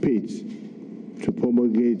anticipate to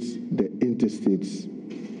promulgate the intestates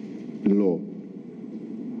law,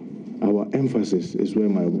 our emphasis is where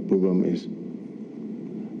my problem is.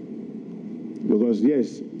 Because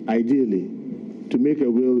yes, ideally, to make a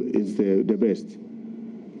will is the best.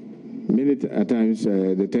 Many times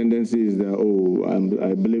the tendency is that,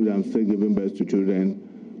 I believe that I'm still giving birth to children,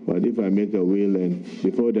 but if I make a will and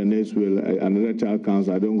before the next will, another child comes,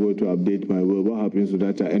 I don't go to update my will, what happens to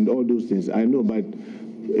that child? And all those things, I know, but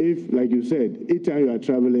if, like you said, each time you are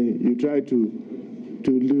traveling, you try to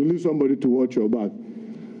leave somebody to watch your back.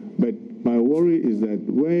 But my worry is that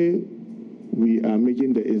when we are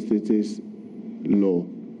making the institutes law,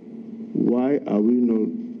 why are we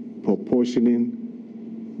not proportioning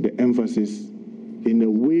the emphasis in a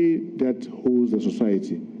way that holds the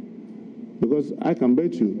society? Because I can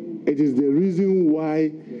bet you, it is the reason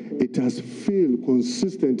why it has failed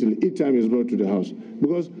consistently each time it's brought to the House.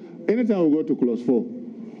 Because anytime we go to clause 4,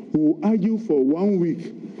 we'll argue for 1 week,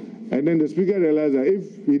 and then the Speaker realizes that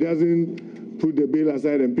if he doesn't put the bill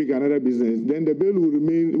aside and pick another business, then the bill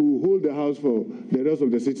will hold the House for the rest of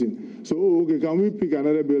the sitting. So, okay, can we pick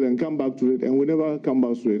another bill and come back to it? And we never come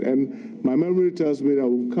back to it. And my memory tells me that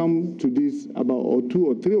we'll come to this about 2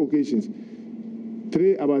 or 3 occasions,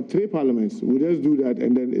 about 3 parliaments. We just do that,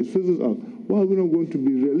 and then it fizzles out. Why are we not going to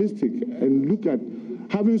be realistic and look at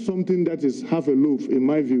having something that is half a loaf, in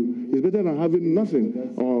my view, is better than having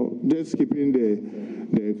nothing or just keeping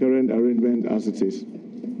the current arrangement as it is.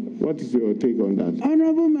 What is your take on that?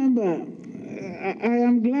 Honorable Member, I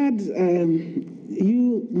am glad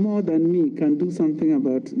you more than me can do something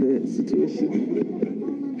about the situation.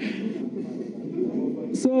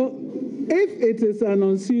 So, if it is an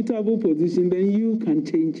unsuitable position, then you can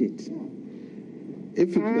change it.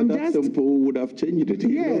 If it were that simple, we would have changed it.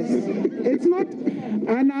 Yes, it's not.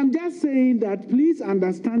 And I'm just saying that please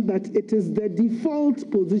understand that it is the default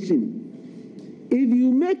position. If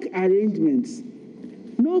you make arrangements,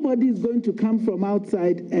 nobody is going to come from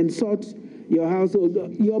outside and sort your household.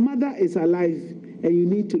 Your mother is alive and you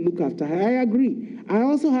need to look after her. I agree. I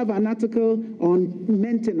also have an article on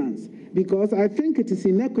maintenance because I think it is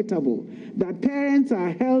inequitable that parents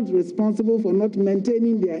are held responsible for not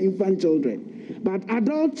maintaining their infant children, but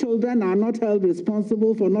adult children are not held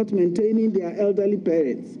responsible for not maintaining their elderly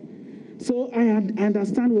parents. So I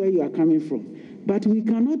understand where you are coming from, but we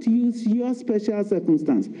cannot use your special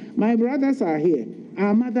circumstance. My brothers are here.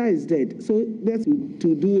 Our mother is dead, so that's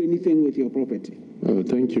to do anything with your property. Oh,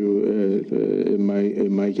 thank you.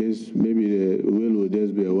 In my case, maybe the will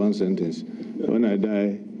just be a one sentence. When I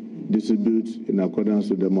die, distribute in accordance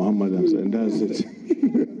with the Mohammedans, and that's it.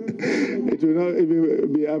 It will not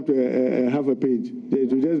even be up to half a page.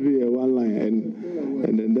 It will just be a one line, and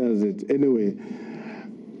then that's it. Anyway,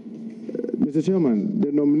 Mr. Chairman,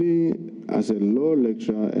 the nominee as a law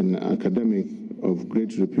lecturer and academic of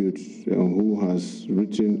great repute who has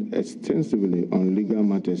written extensively on legal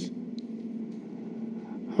matters,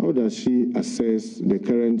 how does she assess the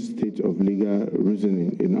current state of legal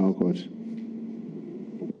reasoning in our court?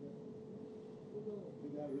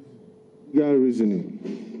 Legal reasoning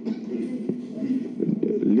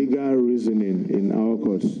in our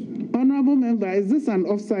courts. Honorable Member, is this an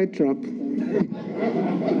offside trap?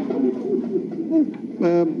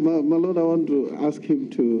 My Lord, I want to ask him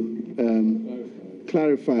to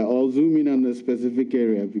clarify or zoom in on a specific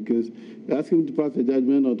area, because ask him to pass a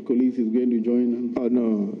judgment on colleagues is going to join. Oh,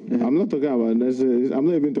 no. I'm not talking about this. I'm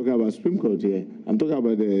not even talking about Supreme Court here. I'm talking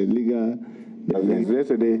about the legal.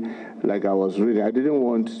 Yesterday, like I was reading, I didn't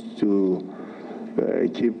want to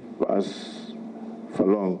keep us for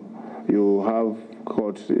long. You have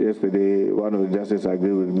court yesterday, one of the justices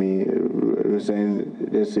agreed with me, saying,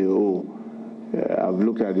 they say, I've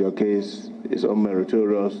looked at your case, it's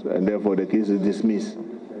unmeritorious, and therefore the case is dismissed.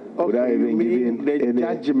 Without even giving the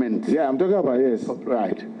judgment. Yeah, I'm talking about, yes.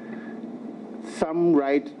 Right. Some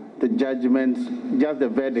write the judgment, just the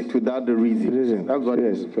verdict without the reason. That's what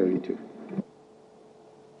he's referring to.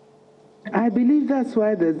 I believe that's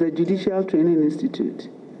why there's the Judicial Training Institute,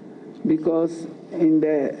 because in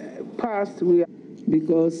the past we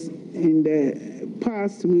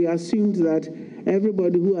assumed that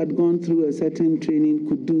everybody who had gone through a certain training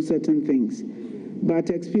could do certain things. But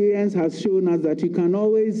experience has shown us that you can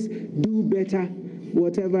always do better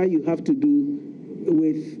whatever you have to do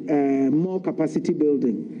with more capacity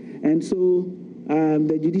building. And so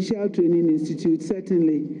the Judicial Training Institute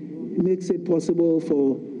certainly makes it possible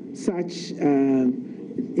for such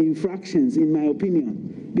infractions, in my opinion,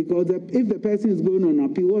 because if the person is going on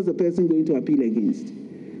appeal, what's the person going to appeal against?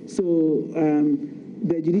 So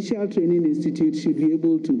the Judicial Training Institute should be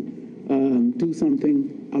able to do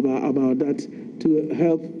something about that to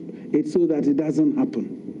help it so that it doesn't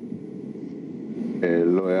happen. A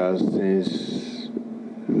lawyer since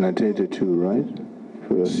 1982, right?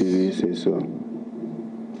 For your CV says so.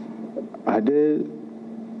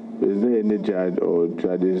 Is there any judge or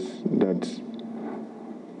judges that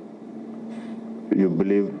you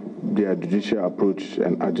believe their judicial approach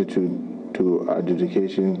and attitude to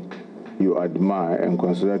adjudication you admire and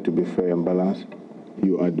consider to be fair and balanced?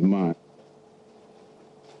 You admire.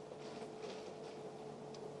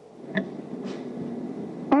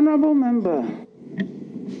 Honorable Member,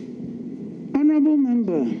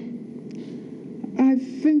 I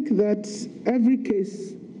think that every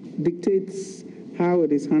case dictates how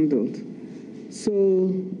it is handled.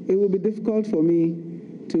 So it will be difficult for me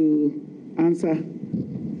to answer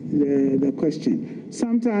the question.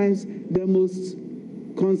 Sometimes the most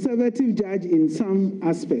conservative judge in some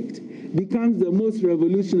aspect becomes the most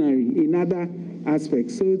revolutionary in other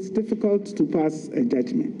aspects. So it's difficult to pass a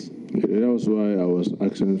judgment. That was why I was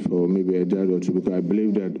asking for maybe a judge or two, because I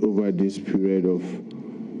believe that over this period of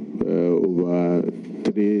over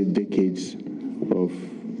 3 decades of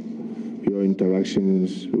your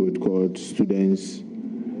interactions with court, students,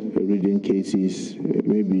 reading cases,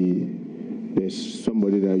 maybe there's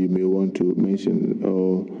somebody that you may want to mention,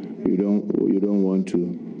 or you don't want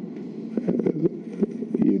to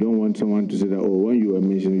don't want someone to say that, oh, when you were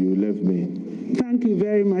mentioned, you left me. Thank you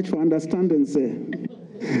very much for understanding, sir.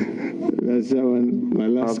 That's my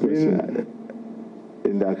last question.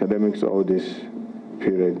 In the academics all this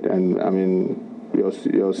period, and I mean, your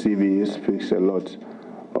CV speaks a lot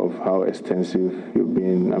of how extensive you've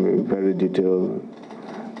been. I mean, very detailed,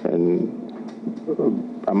 and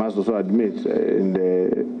I must also admit, in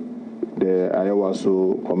the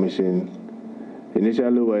Ayawaso Commission,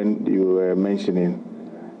 initially when you were mentioning,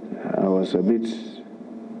 I was a bit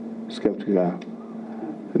skeptical,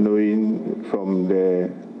 knowing from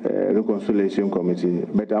the Reconciliation Committee.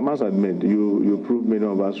 But I must admit, you proved many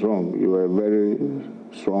of us wrong. You were very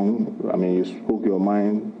strong. I mean, you spoke your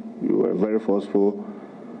mind. You were very forceful.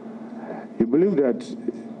 You believe that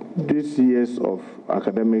these years of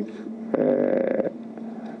academic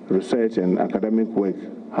research and academic work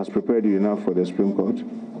has prepared you enough for the Supreme Court?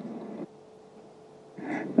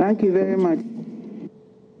 Thank you very much.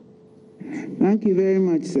 Thank you very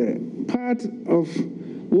much, sir. Part of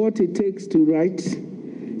what it takes to write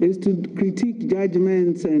is to critique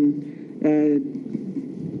judgments and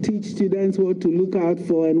teach students what to look out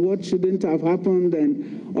for and what shouldn't have happened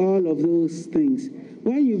and all of those things.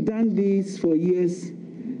 When you've done these for years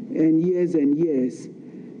and years and years,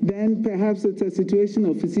 then perhaps it's a situation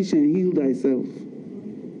of physician, heal thyself.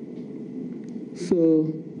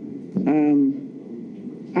 So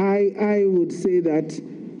I would say that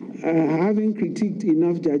having critiqued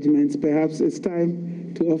enough judgments, perhaps it's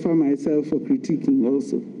time to offer myself for critiquing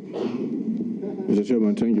also. Mr.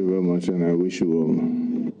 Chairman, thank you very much, and I wish you well.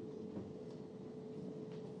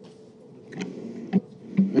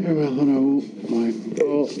 Very well, Honorable.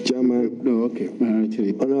 Chairman. No, okay.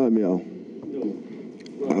 Honorable,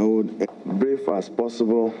 I would brief as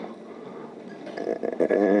possible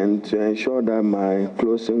and to ensure that my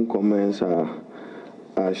closing comments are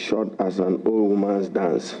as short as an old woman's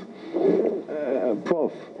dance.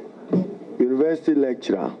 Prof, university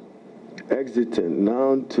lecturer, exiting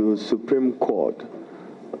now to Supreme Court.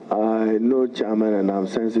 I know, Chairman, and I'm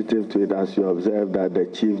sensitive to it, as you observe, that the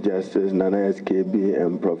Chief Justice, Nana SKB,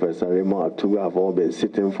 and Professor Raymond Atugu have all been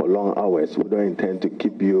sitting for long hours. We don't intend to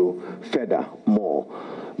keep you further more.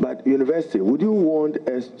 But university, would you want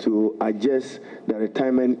us to adjust the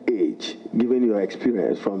retirement age, given your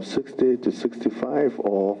experience, from 60 to 65,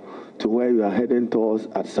 or to where you are heading towards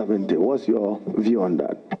at 70? What's your view on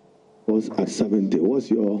that? What's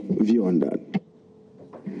your view on that?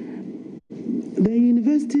 The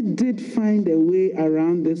university did find a way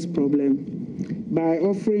around this problem by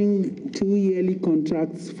offering 2 yearly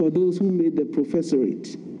contracts for those who made the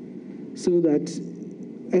professorate, so that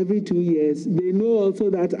every 2 years, they know also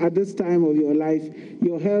that at this time of your life,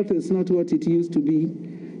 your health is not what it used to be.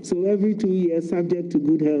 So every 2 years, subject to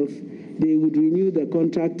good health, they would renew the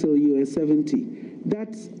contract till you are 70.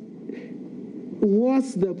 That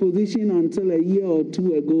was the position until a year or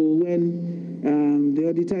two ago when the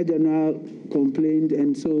Auditor General complained,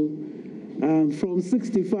 and so from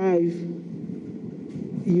 65,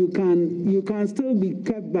 you can still be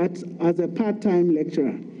kept but as a part-time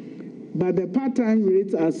lecturer. But the part-time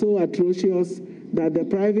rates are so atrocious that the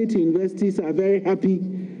private universities are very happy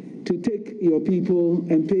to take your people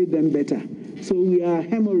and pay them better. So we are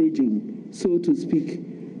hemorrhaging, so to speak,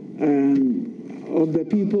 of the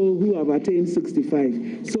people who have attained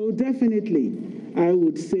 65. So definitely, I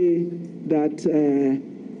would say that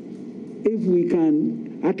if we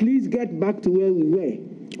can at least get back to where we were.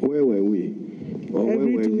 Where were we? Or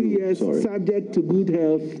every where 2 years, subject to good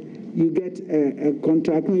health, you get a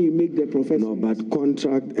contract when you make the profession. No, but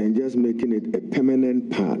contract and just making it a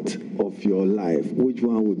permanent part of your life, which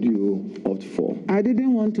one would you opt for? I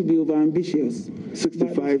didn't want to be overambitious.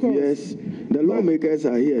 65 years, the lawmakers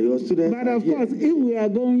are here, your students But of course, if we are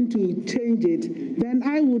going to change it, then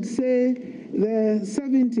I would say the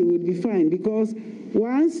 70 would be fine, because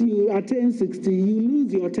once you attain 60, you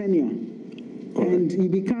lose your tenure. And you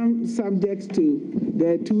become subject to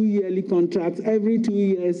the 2 yearly contracts. Every 2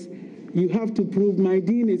 years, you have to prove, my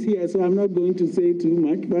dean is here, so I'm not going to say too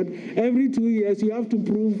much, but every 2 years, you have to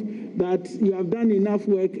prove that you have done enough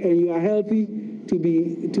work and you are healthy to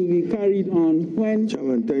be carried on. When,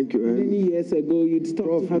 Chairman, thank you. Many years ago, you'd stop.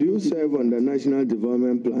 Prof, do you serve on the National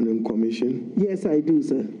Development Planning Commission? Yes, I do,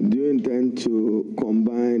 sir. Do you intend to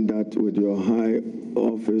combine that with your high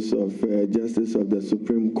office of Justice of the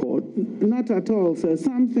Supreme Court? Not at all, sir.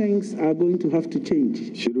 Some things are going to have to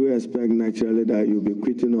change. Should we expect naturally that you'll be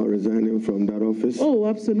quitting or resigning from that office? Oh,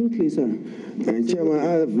 absolutely, sir. And Chairman,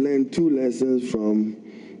 I have learned 2 lessons from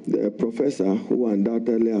the professor, who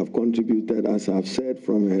undoubtedly have contributed, as I've said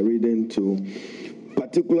from her reading, to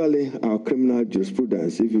particularly our criminal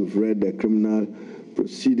jurisprudence. If you've read the criminal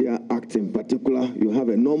Procedure Act in particular, you have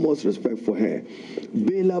enormous respect for her.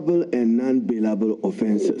 Bailable and non-bailable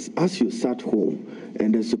offenses. As you sat home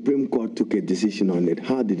and the Supreme Court took a decision on it,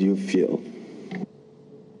 how did you feel?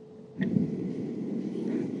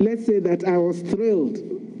 Let's say that I was thrilled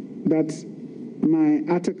that my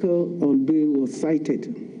article on bail was cited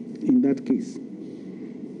in that case.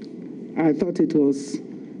 I thought it was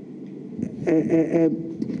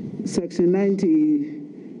Section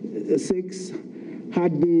 96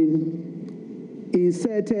 had been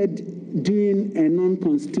inserted during a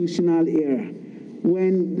non-constitutional era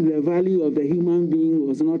when the value of the human being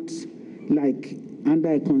was not like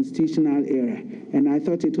under a constitutional era. And I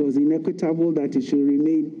thought it was inequitable that it should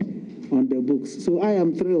remain on the books. So I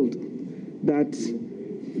am thrilled that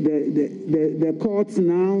the courts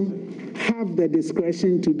now have the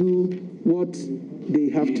discretion to do what they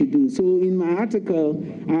have to do. So in my article,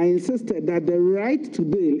 I insisted that the right to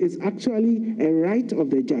bail is actually a right of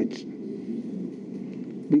the judge.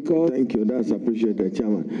 Because thank you, that's appreciated,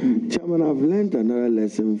 Chairman. Chairman, I've learned another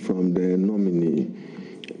lesson from the nominee.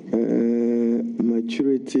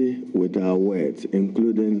 Maturity with our words,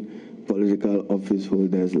 including political office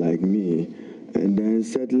holders like me, and then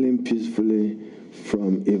settling peacefully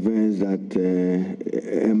from events that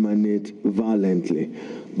emanate violently.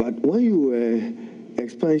 But when you were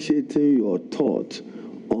expatiating your thought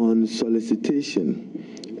on solicitation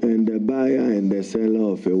and the buyer and the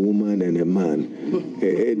seller of a woman and a man,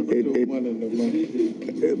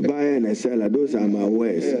 buyer and a seller, those are my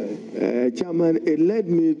words. Chairman, it led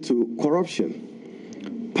me to corruption.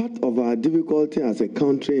 Part of our difficulty as a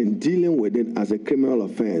country in dealing with it as a criminal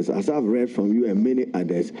offense, as I've read from you and many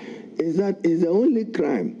others, is that it's the only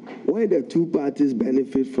crime where the two parties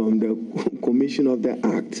benefit from the commission of the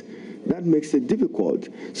act. That makes it difficult.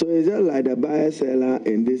 So is that like the buyer-seller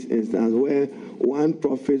in this instance, where one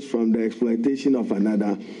profits from the exploitation of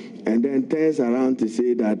another and then turns around to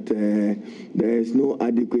say that there is no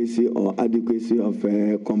adequacy or adequacy of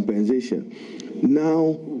compensation?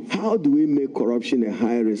 Now, how do we make corruption a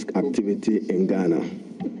high-risk activity in Ghana?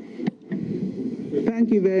 Thank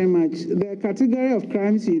you very much. The category of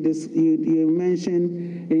crimes you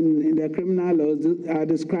mentioned in the criminal laws are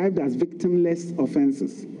described as victimless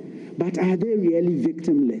offenses. But are they really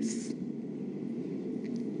victimless?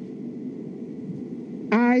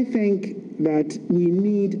 I think that we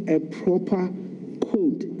need a proper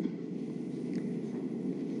code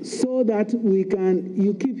so that we can,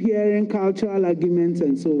 you keep hearing cultural arguments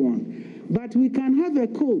and so on, but we can have a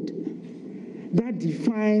code that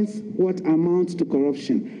defines what amounts to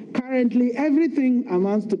corruption. Currently, everything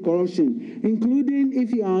amounts to corruption, including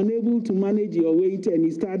if you are unable to manage your weight and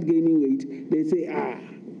you start gaining weight, they say,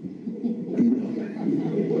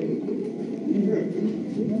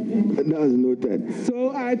 That's noted.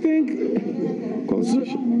 So I think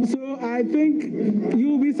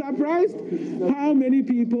you'll be surprised how many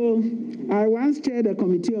people. I once chaired a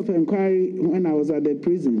committee of inquiry when I was at the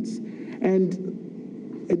prisons, and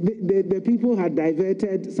the people had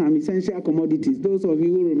diverted some essential commodities. Those of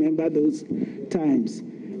you who remember those times.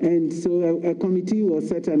 And so a committee was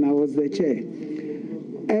set and I was the chair.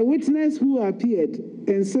 A witness who appeared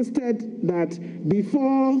insisted that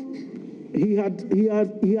before he had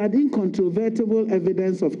incontrovertible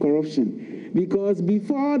evidence of corruption, because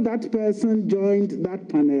before that person joined that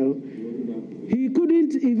panel, he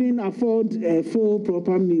couldn't even afford a full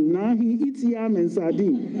proper meal. Now he eats yam and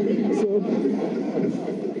sardine.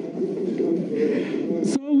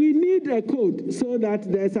 So we need a code so that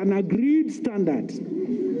there's an agreed standard.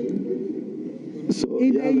 So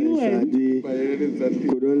yam and sardine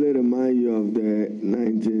could only remind you of the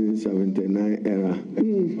 1979 era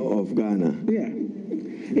of Ghana. Yeah.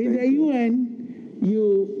 In the UN,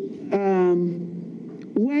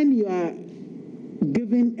 when you are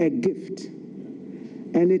given a gift,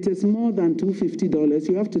 and it is more than $250,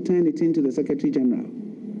 you have to turn it into the Secretary General.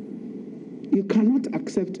 You cannot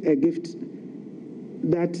accept a gift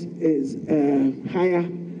that is higher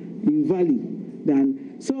in value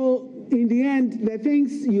than. So in the end, the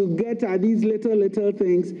things you get are these little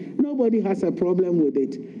things. Nobody has a problem with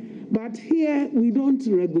it. But here, we don't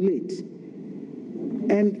regulate.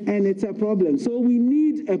 And it's a problem. So we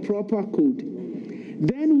need a proper code.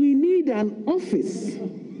 Then we need an office.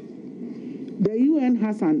 The UN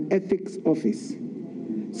has an ethics office.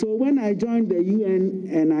 So when I joined the UN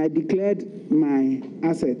and I declared my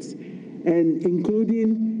assets, and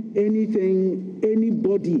including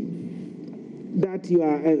anybody that you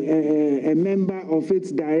are a member of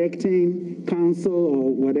its directing council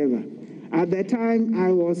or whatever. At the time,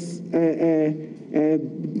 I was a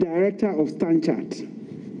director of Stanchart,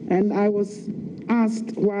 and I was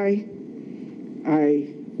asked why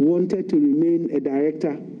I wanted to remain a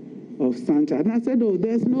director of Standard. And I said, oh,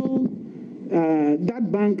 there's no,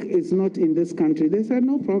 that bank is not in this country. They said,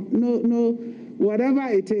 no problem, no, whatever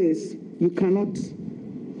it is, you cannot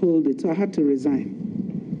hold it. So I had to resign.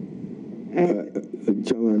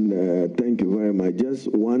 Chairman, thank you very much. Just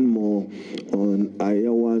one more on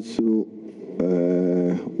Ayawasu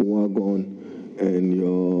Wagon and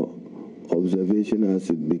your observation as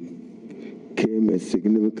it became a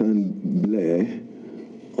significant blur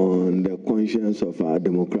on the conscience of our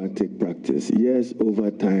democratic practice. Yes, over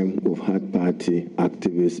time we've had party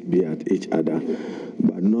activists be at each other,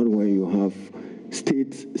 but not when you have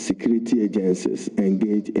state security agencies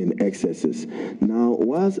engage in excesses. Now,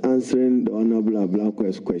 whilst answering the Honorable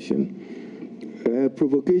Ablakwe's question,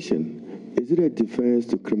 provocation, is it a defense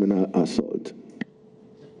to criminal assault?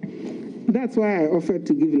 That's why I offered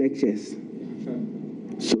to give lectures.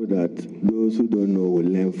 So that those who don't know will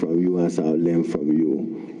learn from you as I'll learn from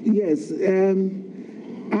you. Yes,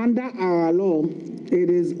 under our law, it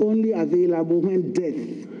is only available when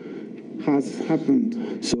death has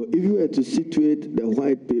happened. So if you were to situate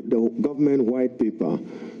the government white paper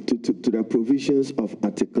to the provisions of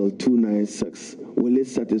Article 296, will it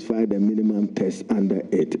satisfy the minimum test under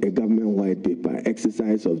it? A government white paper,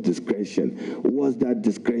 exercise of discretion. Was that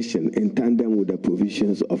discretion in tandem with the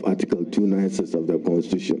provisions of Article 296 of the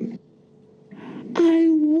Constitution? I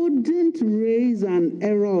wouldn't raise an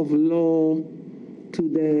error of law to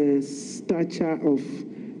the stature of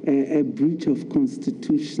a breach of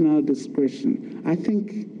constitutional discretion. I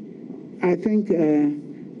think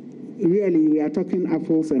really we are talking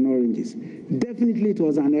apples and oranges. Definitely it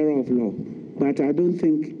was an error of law, but I don't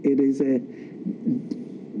think it is a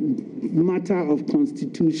matter of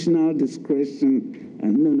constitutional discretion.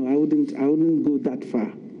 No, I wouldn't go that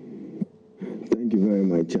far. Thank you very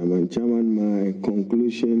much, Chairman. Chairman, my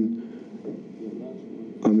conclusion,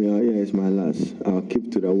 it's my last. I'll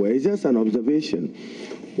keep to the way. It's just an observation.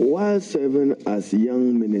 While serving as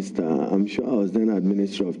young minister, I'm sure I was then at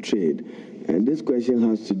Ministry of Trade, and this question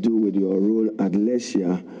has to do with your role at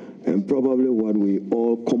Lesia and probably what we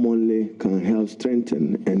all commonly can help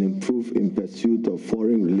strengthen and improve in pursuit of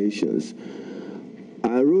foreign relations.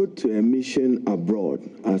 I wrote to a mission abroad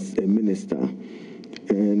as a minister,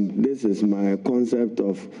 and this is my concept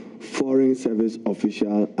of foreign service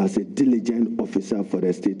official as a diligent officer for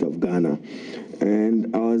the state of Ghana.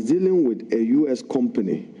 And I was dealing with a U.S.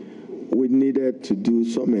 company which needed to do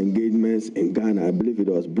some engagements in Ghana. I believe it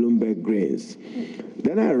was Bloomberg Grains.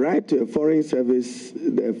 Then I write to a foreign service,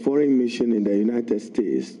 the foreign mission in the United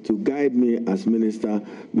States to guide me as minister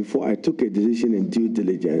before I took a decision in due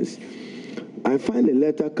diligence. I find a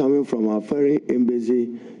letter coming from our foreign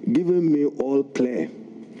embassy giving me all clear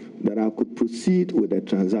that I could proceed with the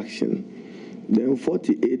transaction. Then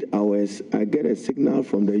 48 hours, I get a signal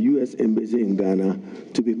from the U.S. Embassy in Ghana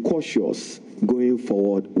to be cautious going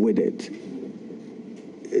forward with it.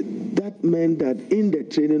 That meant that in the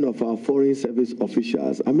training of our foreign service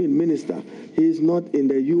officials, minister, he is not in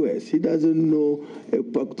the U.S. He doesn't know a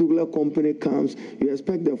particular company comes. You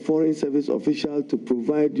expect the foreign service official to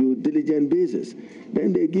provide you diligent basis.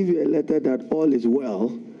 Then they give you a letter that all is well,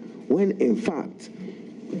 when in fact,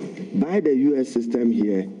 by the U.S. system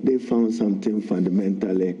here, they found something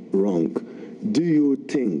fundamentally wrong. Do you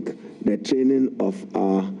think the training of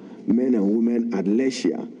our men and women at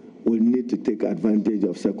Lesia will need to take advantage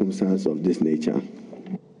of circumstances of this nature?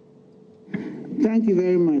 Thank you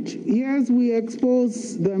very much. Yes, we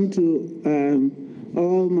expose them to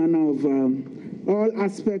all manner of, all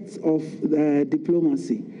aspects of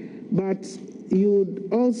diplomacy. But you would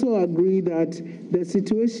also agree that the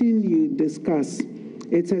situation you discuss,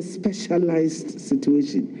 it's a specialized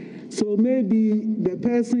situation. So maybe the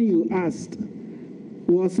person you asked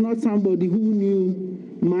was not somebody who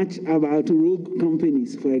knew much about rogue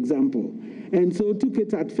companies, for example, and so took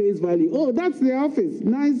it at face value. Oh, that's the office,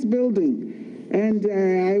 nice building. And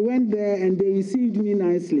I went there and they received me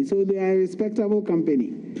nicely. So they are a respectable company.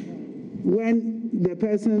 When the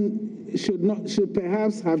person should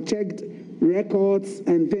perhaps have checked records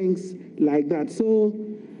and things like that. So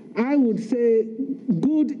I would say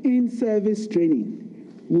good in-service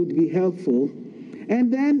training would be helpful.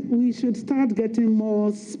 And then we should start getting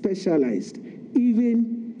more specialized,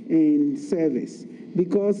 even in service,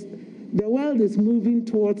 because the world is moving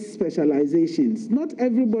towards specializations. Not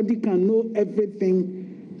everybody can know everything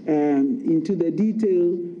into the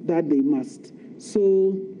detail that they must.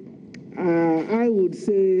 So I would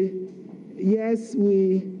say, yes,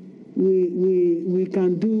 we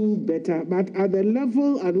can do better, but at the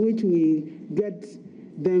level at which we get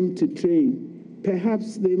them to train,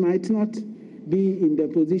 perhaps they might not be in the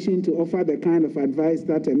position to offer the kind of advice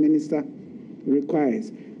that a minister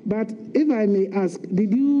requires. But if I may ask,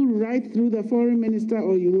 did you write through the foreign minister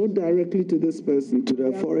or you wrote directly to this person? To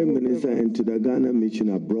the foreign minister and to the Ghana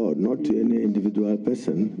mission abroad, not to any individual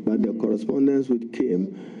person, but the correspondence which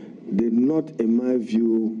came did not, in my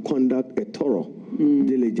view, conduct a thorough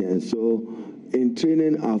diligence. So in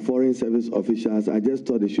training our foreign service officials, I just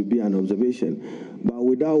thought it should be an observation. But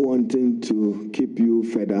without wanting to keep you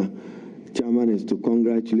further, Chairman, is to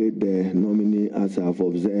congratulate the nominee as I've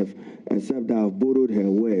observed, except that I've borrowed her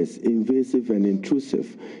words, invasive and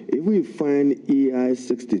intrusive. If we find EI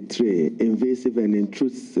 63 invasive and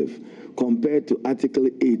intrusive compared to Article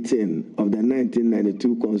 18 of the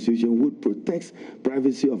 1992 Constitution, which protects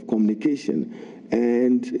privacy of communication,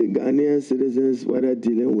 and Ghanaian citizens, whether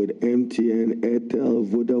dealing with MTN, Airtel,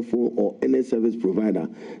 Vodafone, or any service provider,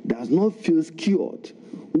 does not feel secured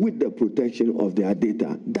with the protection of their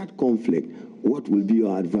data, that conflict, what will be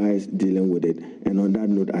your advice dealing with it? And on that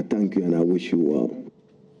note, I thank you and I wish you well.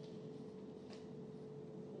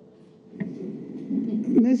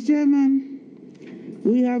 Mr. Chairman,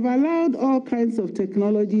 we have allowed all kinds of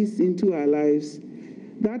technologies into our lives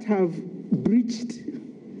that have breached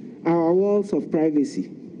our walls of privacy.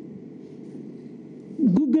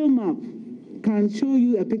 Google Map can show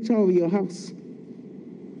you a picture of your house.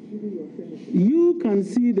 You can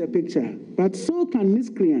see the picture, but so can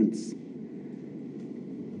miscreants.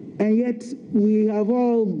 And yet, we have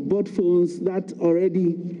all bought phones that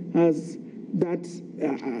already has that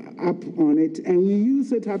app on it, and we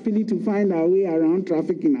use it happily to find our way around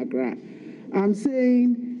traffic in Accra. I'm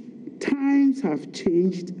saying times have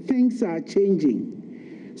changed, things are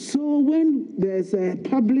changing. So when there's a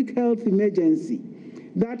public health emergency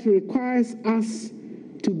that requires us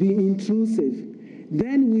to be intrusive,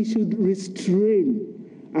 then we should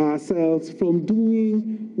restrain ourselves from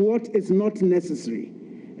doing what is not necessary.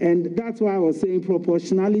 And that's why I was saying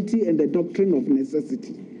proportionality and the doctrine of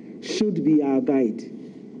necessity should be our guide.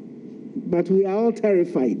 But we are all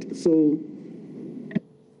terrified, so.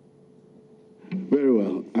 Very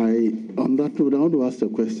well. On that note, I want to ask a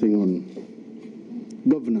question on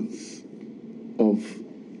governance of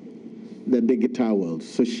the digital world,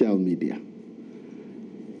 social media.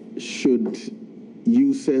 Should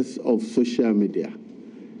users of social media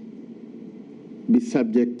be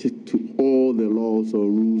subjected to all the laws or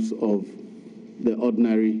rules of the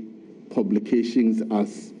ordinary publications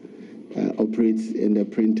as operates in the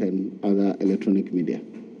print and other electronic media?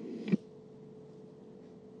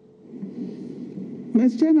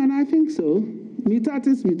 Mr. Chairman, I think so.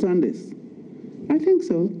 Mutatis mutandis. I think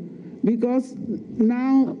so. Because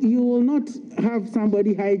now you will not have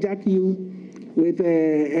somebody hijack you with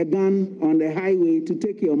a gun on the highway to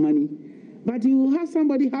take your money. But you will have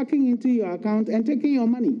somebody hacking into your account and taking your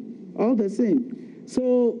money, all the same.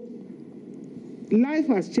 So life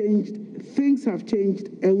has changed, things have changed,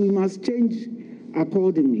 and we must change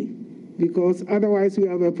accordingly, because otherwise we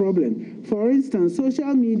have a problem. For instance,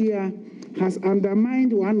 social media has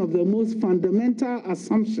undermined one of the most fundamental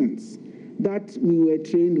assumptions that we were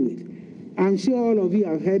trained with. I'm sure all of you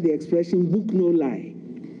have heard the expression, book no lie.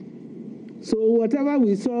 So whatever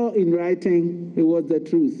we saw in writing, it was the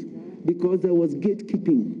truth, because there was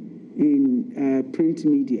gatekeeping in print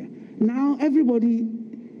media. Now everybody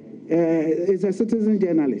is a citizen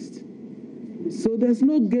journalist. So there's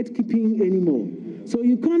no gatekeeping anymore. So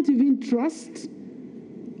you can't even trust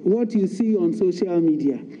what you see on social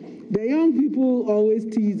media. The young people always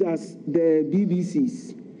tease us, the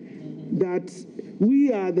BBCs, that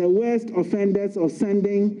we are the worst offenders of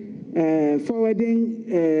forwarding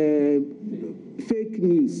fake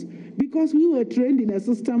news, because we were trained in a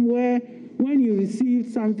system where when you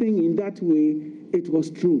received something in that way, it was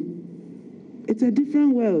true. It's a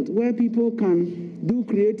different world where people can do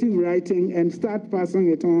creative writing and start passing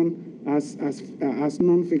it on as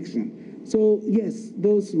non-fiction. So yes,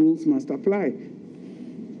 those rules must apply.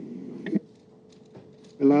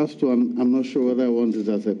 The last one, I'm not sure whether I want it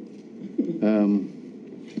as a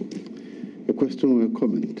question or a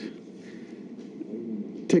comment.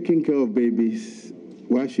 Taking care of babies,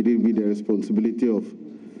 why should it be the responsibility of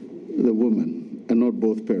the woman and not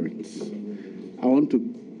both parents? I want to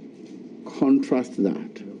contrast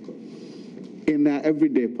that. In our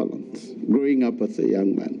everyday parlance, growing up as a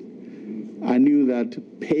young man, I knew that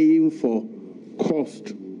paying for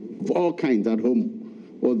cost of all kinds at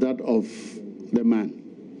home was that of the man.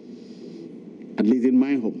 At least in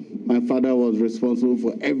my home, my father was responsible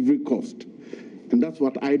for every cost. And that's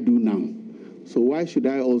what I do now. So why should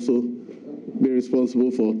I also be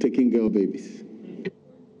responsible for taking care of babies?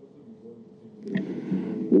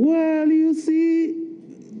 Well, you see,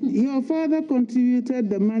 Your father contributed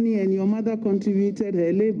the money and your mother contributed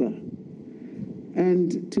her labor.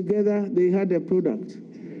 And together they had a product.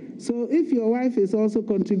 So if your wife is also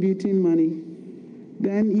contributing money,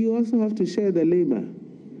 then you also have to share the labor.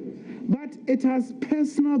 But it has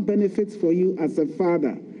personal benefits for you as a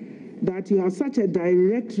father that you have such a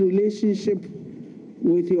direct relationship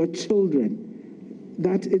with your children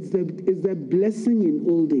that it's the blessing in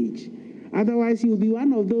old age. Otherwise, you'll be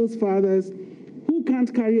one of those fathers who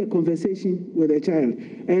can't carry a conversation with a child.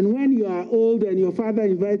 And when you are old and your father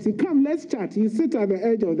invites you, come, let's chat. You sit at the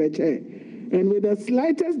edge of the chair. And with the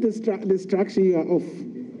slightest distraction, you are off.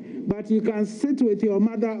 But you can sit with your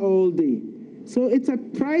mother all day. So it's a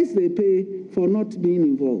price they pay for not being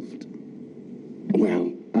involved.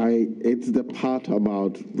 Well, it's the part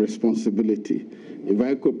about responsibility. If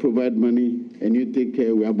I could provide money and you take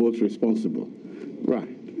care, we are both responsible.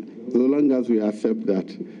 Right. So long as we accept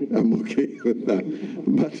that, I'm okay with that.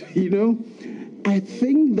 But, you know, I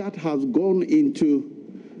think that has gone into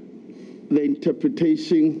the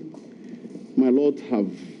interpretation my lords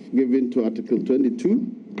have given to Article 22.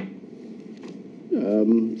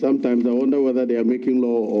 Sometimes I wonder whether they are making law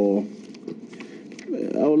or...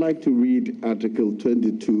 I would like to read Article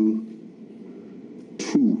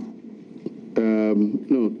 22.2.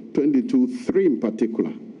 22.3 in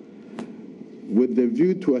particular, with the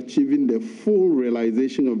view to achieving the full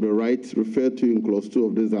realization of the rights referred to in Clause 2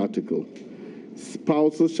 of this article.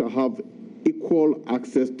 Spouses shall have equal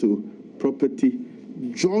access to property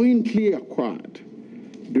jointly acquired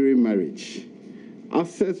during marriage.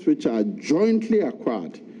 Assets which are jointly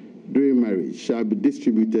acquired during marriage shall be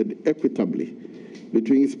distributed equitably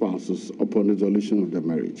between spouses upon dissolution of the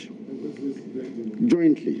marriage.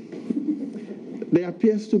 Jointly. There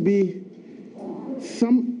appears to be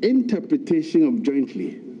some interpretation of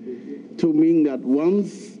jointly to mean that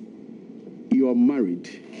once you are married,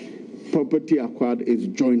 property acquired is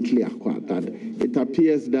jointly acquired. That it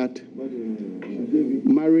appears that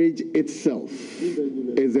marriage itself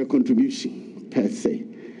is a contribution per se.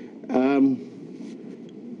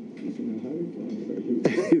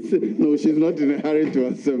 No, she's not in a hurry to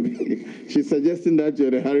answer me. She's suggesting that you're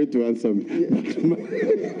in a hurry to answer me.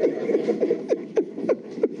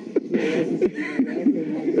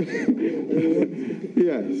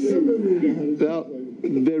 Yes. Now,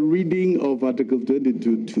 the reading of Article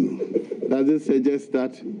 22.2, does it suggest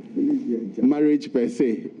that marriage per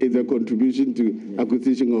se is a contribution to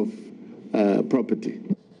acquisition of property?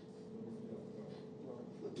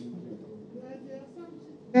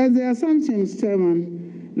 There's the assumptions, Chairman,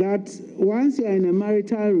 that once you are in a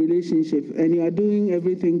marital relationship and you are doing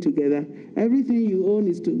everything together, everything you own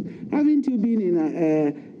is to... Haven't you been in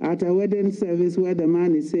at a wedding service where the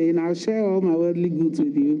man is saying, I'll share all my worldly goods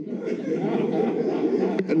with you?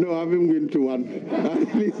 No, I haven't been to one.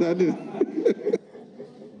 At least I did.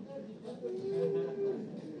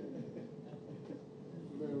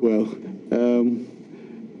 Well,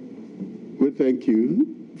 we thank you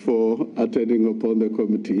for attending upon the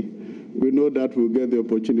committee. We know that we'll get the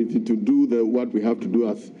opportunity to do what we have to do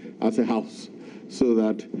as a house, so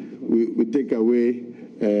that we take away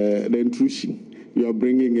the intrusion you are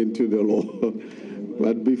bringing into the law.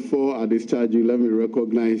 But before I discharge you, let me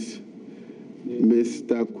recognize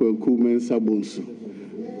Mr. Henrietta Mensa-Bonsu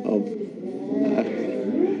of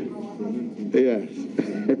yes,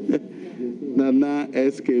 Nana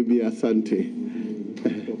SKB Asante.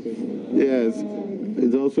 Yes,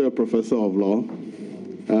 he's also a professor of law.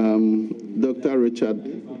 Dr.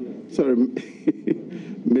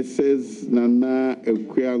 Mrs. Nana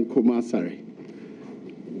Ekwean Komasari.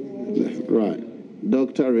 Right.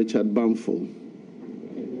 Dr. Richard Bamful.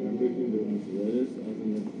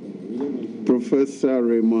 Professor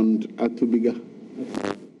Raymond Atubiga.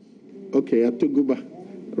 Okay, Atuguba.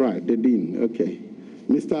 Right, the Dean. Okay.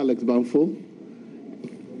 Mr. Alex Bamful.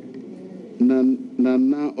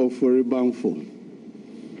 Nana Ofori Bamful.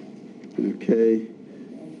 Okay.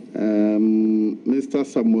 Mr.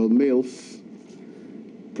 Samuel Mills.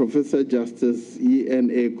 Professor Justice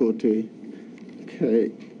E.N.A. Kote.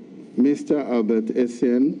 Okay. Mr. Albert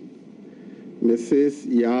Essien. Mrs.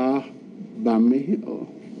 Ya Bame. Oh.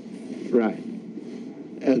 Right.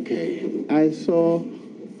 Okay. I saw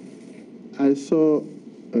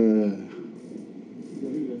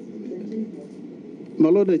my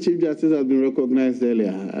Lord the Chief Justice has been recognized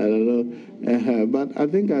earlier. I don't know. But I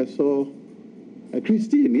think I saw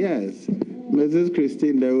Christine, yes. Mrs.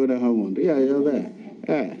 Christine Dewoda Hammond. Yeah, you're there.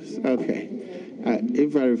 Yes, okay.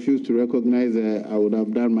 If I refuse to recognize her, I would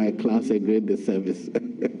have done my class a great disservice.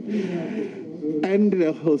 And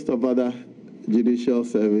a host of other judicial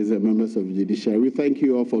service and members of the judiciary. We thank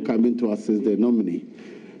you all for coming to assist the nominee.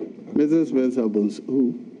 Mrs. Mensa-Bonsu,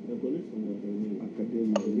 who?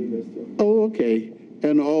 Oh, okay.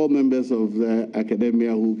 And all members of the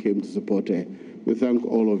academia who came to support her. We thank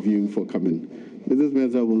all of you for coming. Mrs.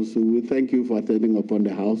 Mensa-Bonsu, we thank you for attending upon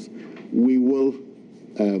the House. We will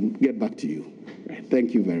get back to you.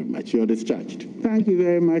 Thank you very much. You're discharged. Thank you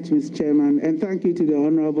very much, Mr. Chairman, and thank you to the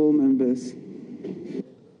honorable members.